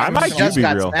just got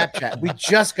Snapchat. We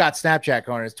just got Snapchat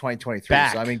going. It's 2023.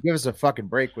 So I mean, give us a fucking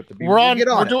break with the Be Real. We'll get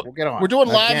on. We're doing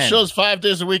live shows 5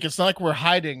 days a week. It's not like we're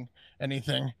hiding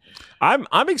anything.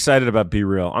 I'm excited about Be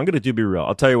Real. I'm going to do Be Real.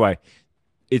 I'll tell you why.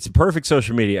 It's a perfect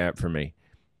social media app for me.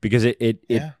 Because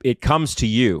it comes to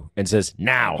you and says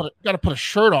now. Got to put a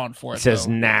shirt on for it. It says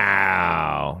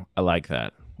now. I like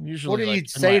that. Usually, what do you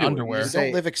say to underwear?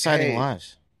 Don't live exciting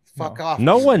lives. Fuck off.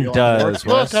 No You one real does,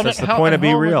 work. Wes. That's the point of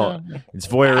Be Real. It's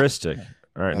voyeuristic.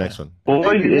 All right, next one.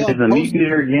 Boys, this is the meat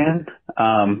eater again.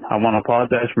 I want to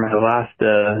apologize for my last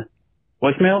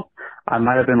voicemail. I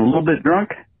might have been a little bit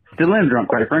drunk. Still am drunk,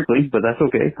 quite frankly, but that's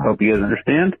okay. I hope you guys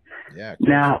understand. Yeah.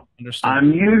 Now,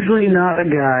 I'm usually not a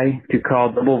guy to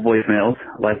call double voicemails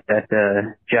like that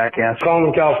jackass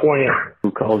from California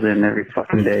who calls in every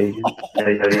fucking day.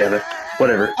 Yada, yada, yada.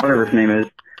 Whatever his name is.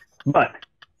 But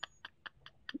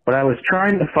what I was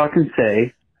trying to fucking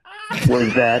say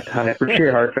was that I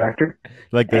appreciate Heart Factor.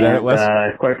 Like that, and,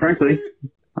 Wes? quite frankly,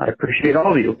 I appreciate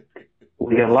all of you.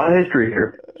 We got a lot of history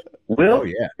here. Will? Oh,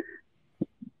 yeah.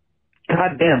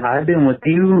 God damn, I've been with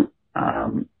you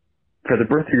for the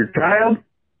birth of your child,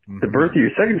 the birth of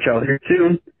your second child here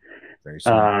soon. Very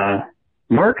soon.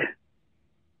 Mark?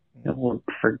 Well,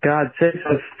 for God's sake,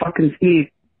 I fucking see you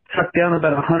suck down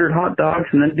about 100 hot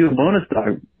dogs and then do a bonus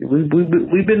dog. We've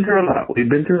been through a lot. We've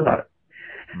been through a lot.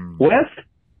 Wes?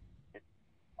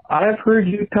 I've heard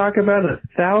you talk about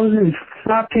 1,000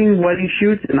 fucking wedding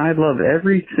shoots, and I love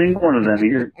every single one of them.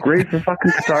 You're a great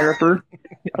fucking photographer.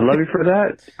 I love you for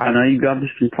that. I know you got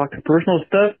some fucking personal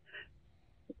stuff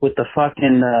with the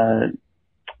fucking,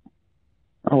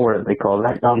 what do they call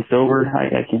that? Gone sober?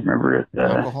 I can't remember it.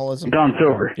 Alcoholism? Gone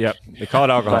sober. Yep, they call it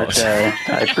alcoholism.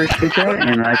 But I appreciate that,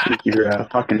 and I think you're a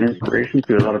fucking inspiration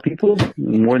to a lot of people,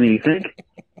 more than you think.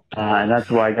 And that's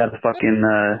why I got a fucking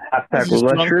half pack with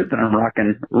less shirt that I'm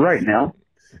rocking right now.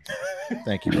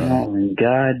 Thank you, brother. Oh,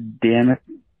 God damn it.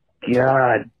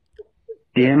 God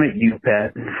damn it, you,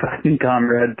 Pat. Fucking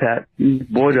Comrade Pat.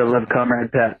 Boy, do I love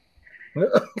Comrade Pat.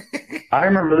 I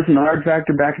remember listening to Hard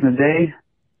Factor back in the day.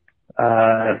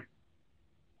 I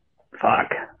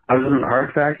was listening to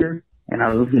Hard Factor, and I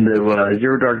was listening to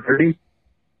Zero Dark 30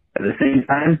 at the same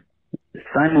time,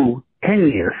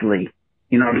 simultaneously.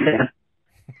 You know what I'm saying?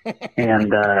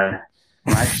 And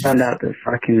when I found out that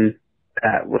fucking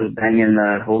Pat was banging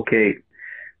the whole cake,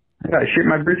 I got shit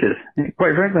my britches.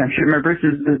 Quite frankly, I'm shitting my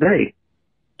britches today.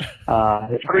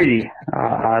 It's crazy.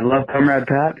 I love Comrade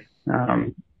Pat.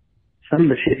 Some of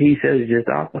the shit he says is just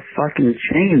off the fucking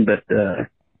chain, but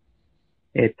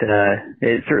it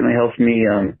certainly helps me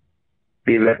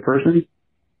be a better person.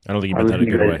 I don't think you meant that in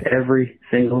a good way. Every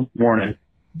single morning.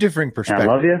 Differing perspective.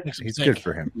 And I love you. It's good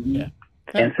for him. Yeah.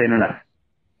 Can't say it enough.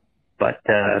 But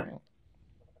have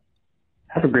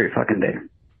a great fucking day.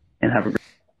 And have a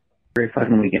great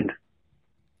fucking weekend.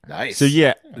 Nice. So,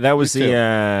 yeah, that was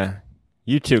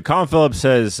you too. Colin Phillips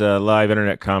says, live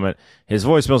internet comment, his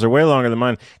voicemails are way longer than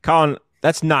mine. Colin,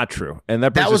 that's not true. And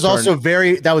that was also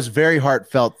very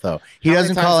heartfelt, though. He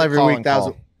doesn't call every week.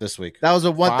 This week. That was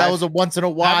a once in a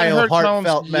while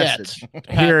heartfelt message.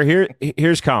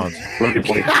 Here's Colin's.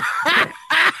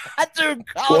 Dude,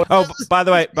 Colin, oh, by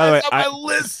the way, on my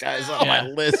list. Guy's on my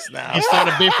list now. He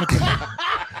started beef with him.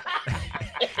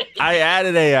 I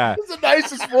added a. It's the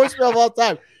nicest voicemail of all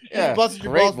time. Yeah, busted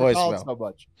your great balls for Colin voicemail. so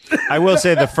much. I will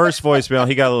say the first voicemail,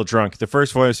 he got a little drunk. The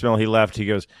first voicemail he left, he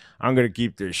goes, "I'm going to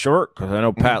keep this short because I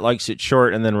know Pat likes it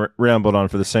short," and then rambled on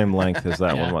for the same length as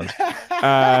that one was.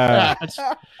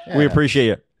 We appreciate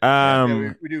you.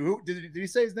 We do. Who did he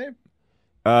say his name?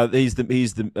 He's the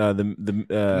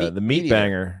meat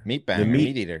banger. Meat banger.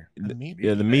 Meat eater. The meat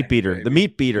beater. The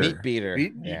meat beater. Meat beater.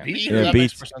 Yeah, Yeah, that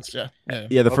makes more sense, yeah.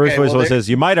 Yeah, the first voicemail says,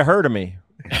 "You might have heard of me."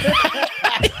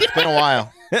 It's been a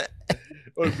while.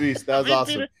 What a beast. That was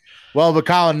awesome. Well, but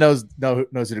Colin knows who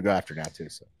to go after now too.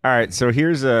 So all right, so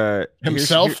here's the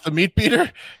meat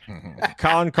beater.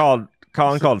 Colin called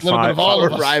five.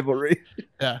 Rivalry.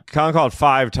 Yeah. Colin called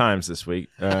 5 times this week,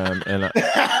 and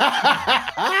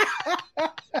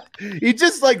he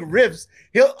just like riffs.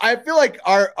 I feel like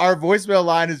our voicemail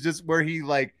line is just where he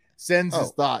like sends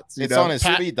his thoughts. It's on his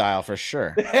speed dial for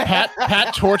sure.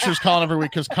 Pat tortures Colin every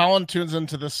week because Colin tunes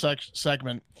into this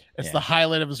segment. It's the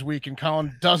highlight of his week, and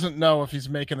Colin doesn't know if he's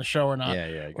making the show or not. Yeah,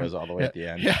 it goes all the way at the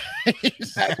end. Yeah.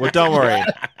 Well, don't worry.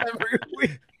 Every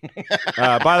week.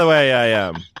 By the way,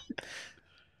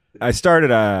 I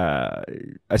started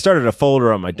a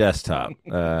folder on my desktop,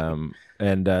 and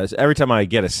every time I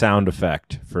get a sound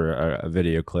effect for a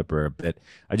video clip or a bit,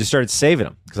 I just started saving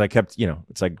them because I kept,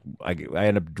 it's like I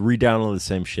end up re-downloading the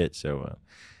same shit. So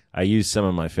I used some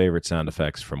of my favorite sound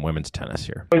effects from women's tennis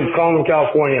here. Calling from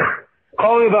California.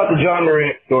 Calling about the John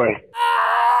Morant story.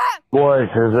 Boys,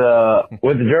 there's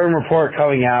with the Durham report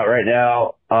coming out right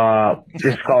now,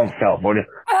 this is calling from California.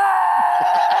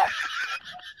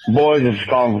 Boys, this is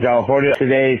calling from California.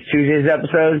 Today's Tuesday's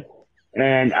episode,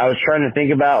 and I was trying to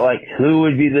think about like who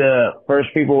would be the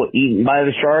first people eaten by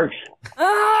the sharks.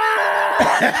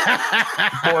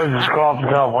 Boys, this is calling from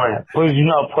California. Please do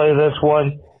not play this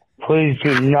one. Please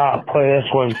do not play this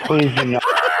one. Please do not.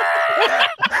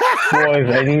 Boys,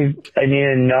 I need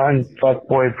a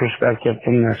non-fuckboy perspective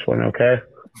from this one, okay?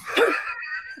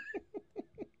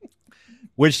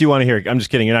 Which do you want to hear? I'm just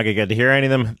kidding. You're not going to get to hear any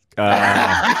of them.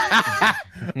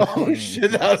 Oh,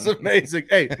 shit. That was amazing.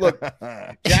 Hey, look.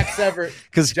 Jack Sever.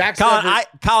 Because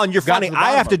Colin, you're funny.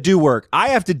 I have to do work. I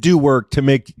have to do work to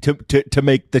make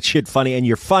the shit funny, and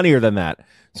you're funnier than that.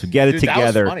 So get it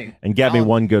together and get me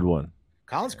one good one.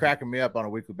 Colin's cracking me up on a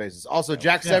weekly basis. Also,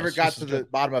 Jack Sever got to the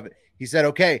bottom of it. He said,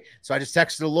 okay, so I just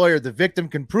texted a lawyer. The victim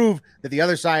can prove that the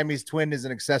other Siamese twin is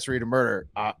an accessory to murder.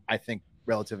 I think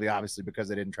relatively obviously because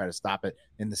they didn't try to stop it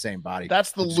in the same body.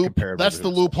 That's the loop. That's the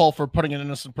loophole for putting an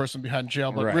innocent person behind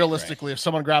jail. But realistically, if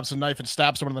someone grabs a knife and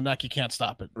stabs someone in the neck, you can't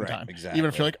stop it in time. Exactly. Even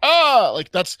if you're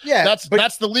like, that's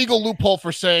the legal loophole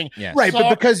for saying, right. But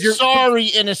because you're sorry,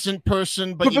 innocent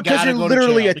person, but you because you're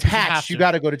literally attached, you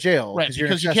got to go to jail. Right.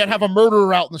 Because you can't have a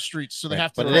murderer out in the streets. So they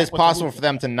have to. But it is possible for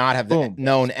them to not have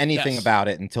known anything about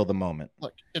it until the moment.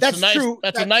 Look, that's true.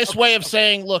 That's a nice way of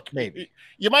saying, look, maybe.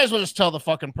 You might as well just tell the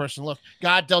fucking person, look,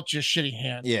 God dealt you a shitty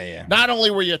hand. Yeah. Not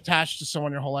only were you attached to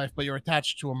someone your whole life, but you're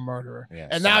attached to a murderer. Yeah,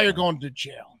 and now you're going to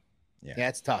jail. Yeah,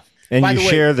 it's tough. And you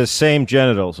share the same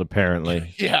genitals,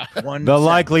 apparently. Yeah. The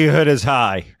likelihood is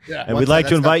high. Yeah. And we'd like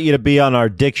to invite you to be on our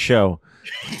dick show.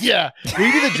 Yeah. Will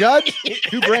you be the judge?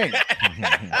 2 brains.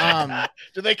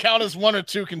 Do they count as 1 or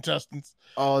 2 contestants?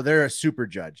 Oh, they're a super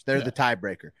judge. They're the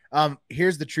tiebreaker.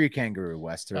 Here's the tree kangaroo,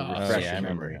 Wes, to refresh your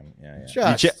memory.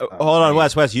 Hold on,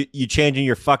 Wes. You changing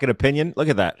your fucking opinion? Look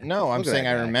at that. No, I'm saying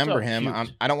I remember him.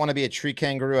 I don't want to be a tree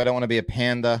kangaroo. I don't want to be a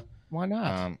panda. Why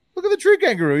not? Look at the tree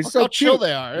kangaroo. He's so chill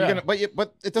they are. Yeah.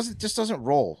 But it just doesn't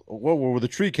roll. Whoa, were the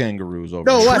tree kangaroos over?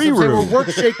 No, there? Wes, we're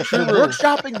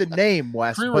workshopping the name,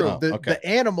 Wes. But the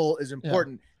animal is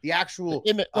important. The actual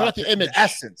what about the image? The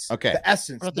essence. Okay. The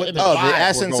essence. The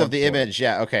essence of the image.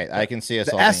 Yeah. Okay. I can see us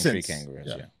all being tree kangaroos.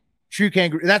 Yeah. Tree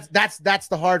kangaroo. That's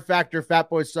the hard factor. Fat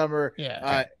Boy Summer.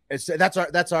 Yeah.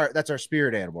 That's our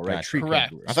spirit animal, right? Gotcha. Tree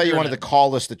kangaroos. I thought you wanted to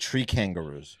call us the tree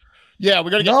kangaroos. Yeah,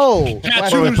 we're gonna get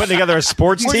tattoos. We're putting together a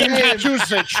sports team. Tattoos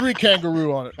say tree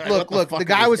kangaroo on it. Look. The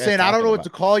guy was saying, I don't know what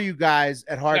to call you guys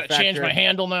at Hard Factor. Change my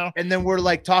handle now. And then we're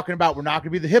like talking about we're not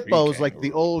gonna be the hippos like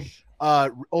the old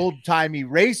timey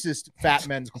racist fat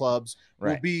men's clubs.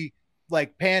 Will be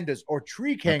like pandas or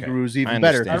tree kangaroos, even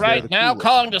better. All right, now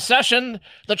calling to session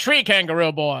the tree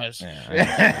kangaroo boys.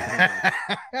 Yeah.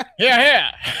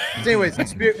 Anyways,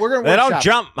 we're gonna. They don't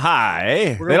jump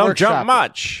high. They don't jump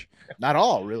much. Not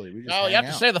all, really. We just you have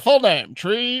to say the full name.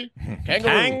 Tree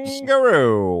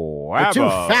kangaroo. We're too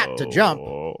fat to jump.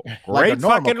 Great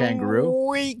fucking kangaroo.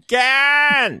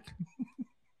 Weekend.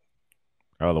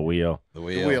 Oh, the wheel. The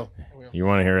wheel. You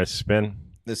want to hear us spin?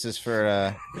 This is for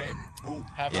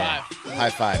high five. High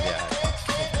five, yeah.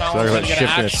 Talk about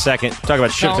shifting a second. Talk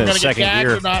about shifting a second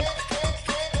gear.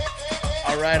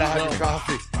 All right, I'll have your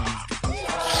coffee.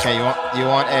 Okay, you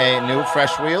want a new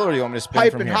fresh wheel, or do you want me to spin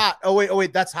Pipe from and here? hot. Oh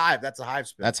wait, that's Hive. That's a Hive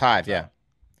spin. That's Hive, yeah.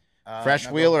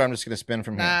 Fresh wheel, or I'm just going to spin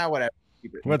from here. Nah, whatever.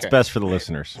 What's best for the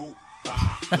listeners?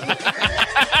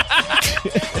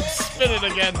 Spin it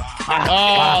again.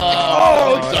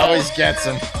 Always gets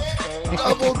him.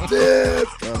 Double dip.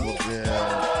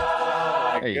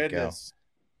 There you go.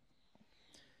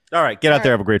 All right, get out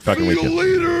there. Have a great fucking weekend.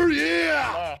 Later,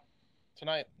 yeah.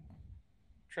 Tonight,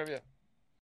 trivia.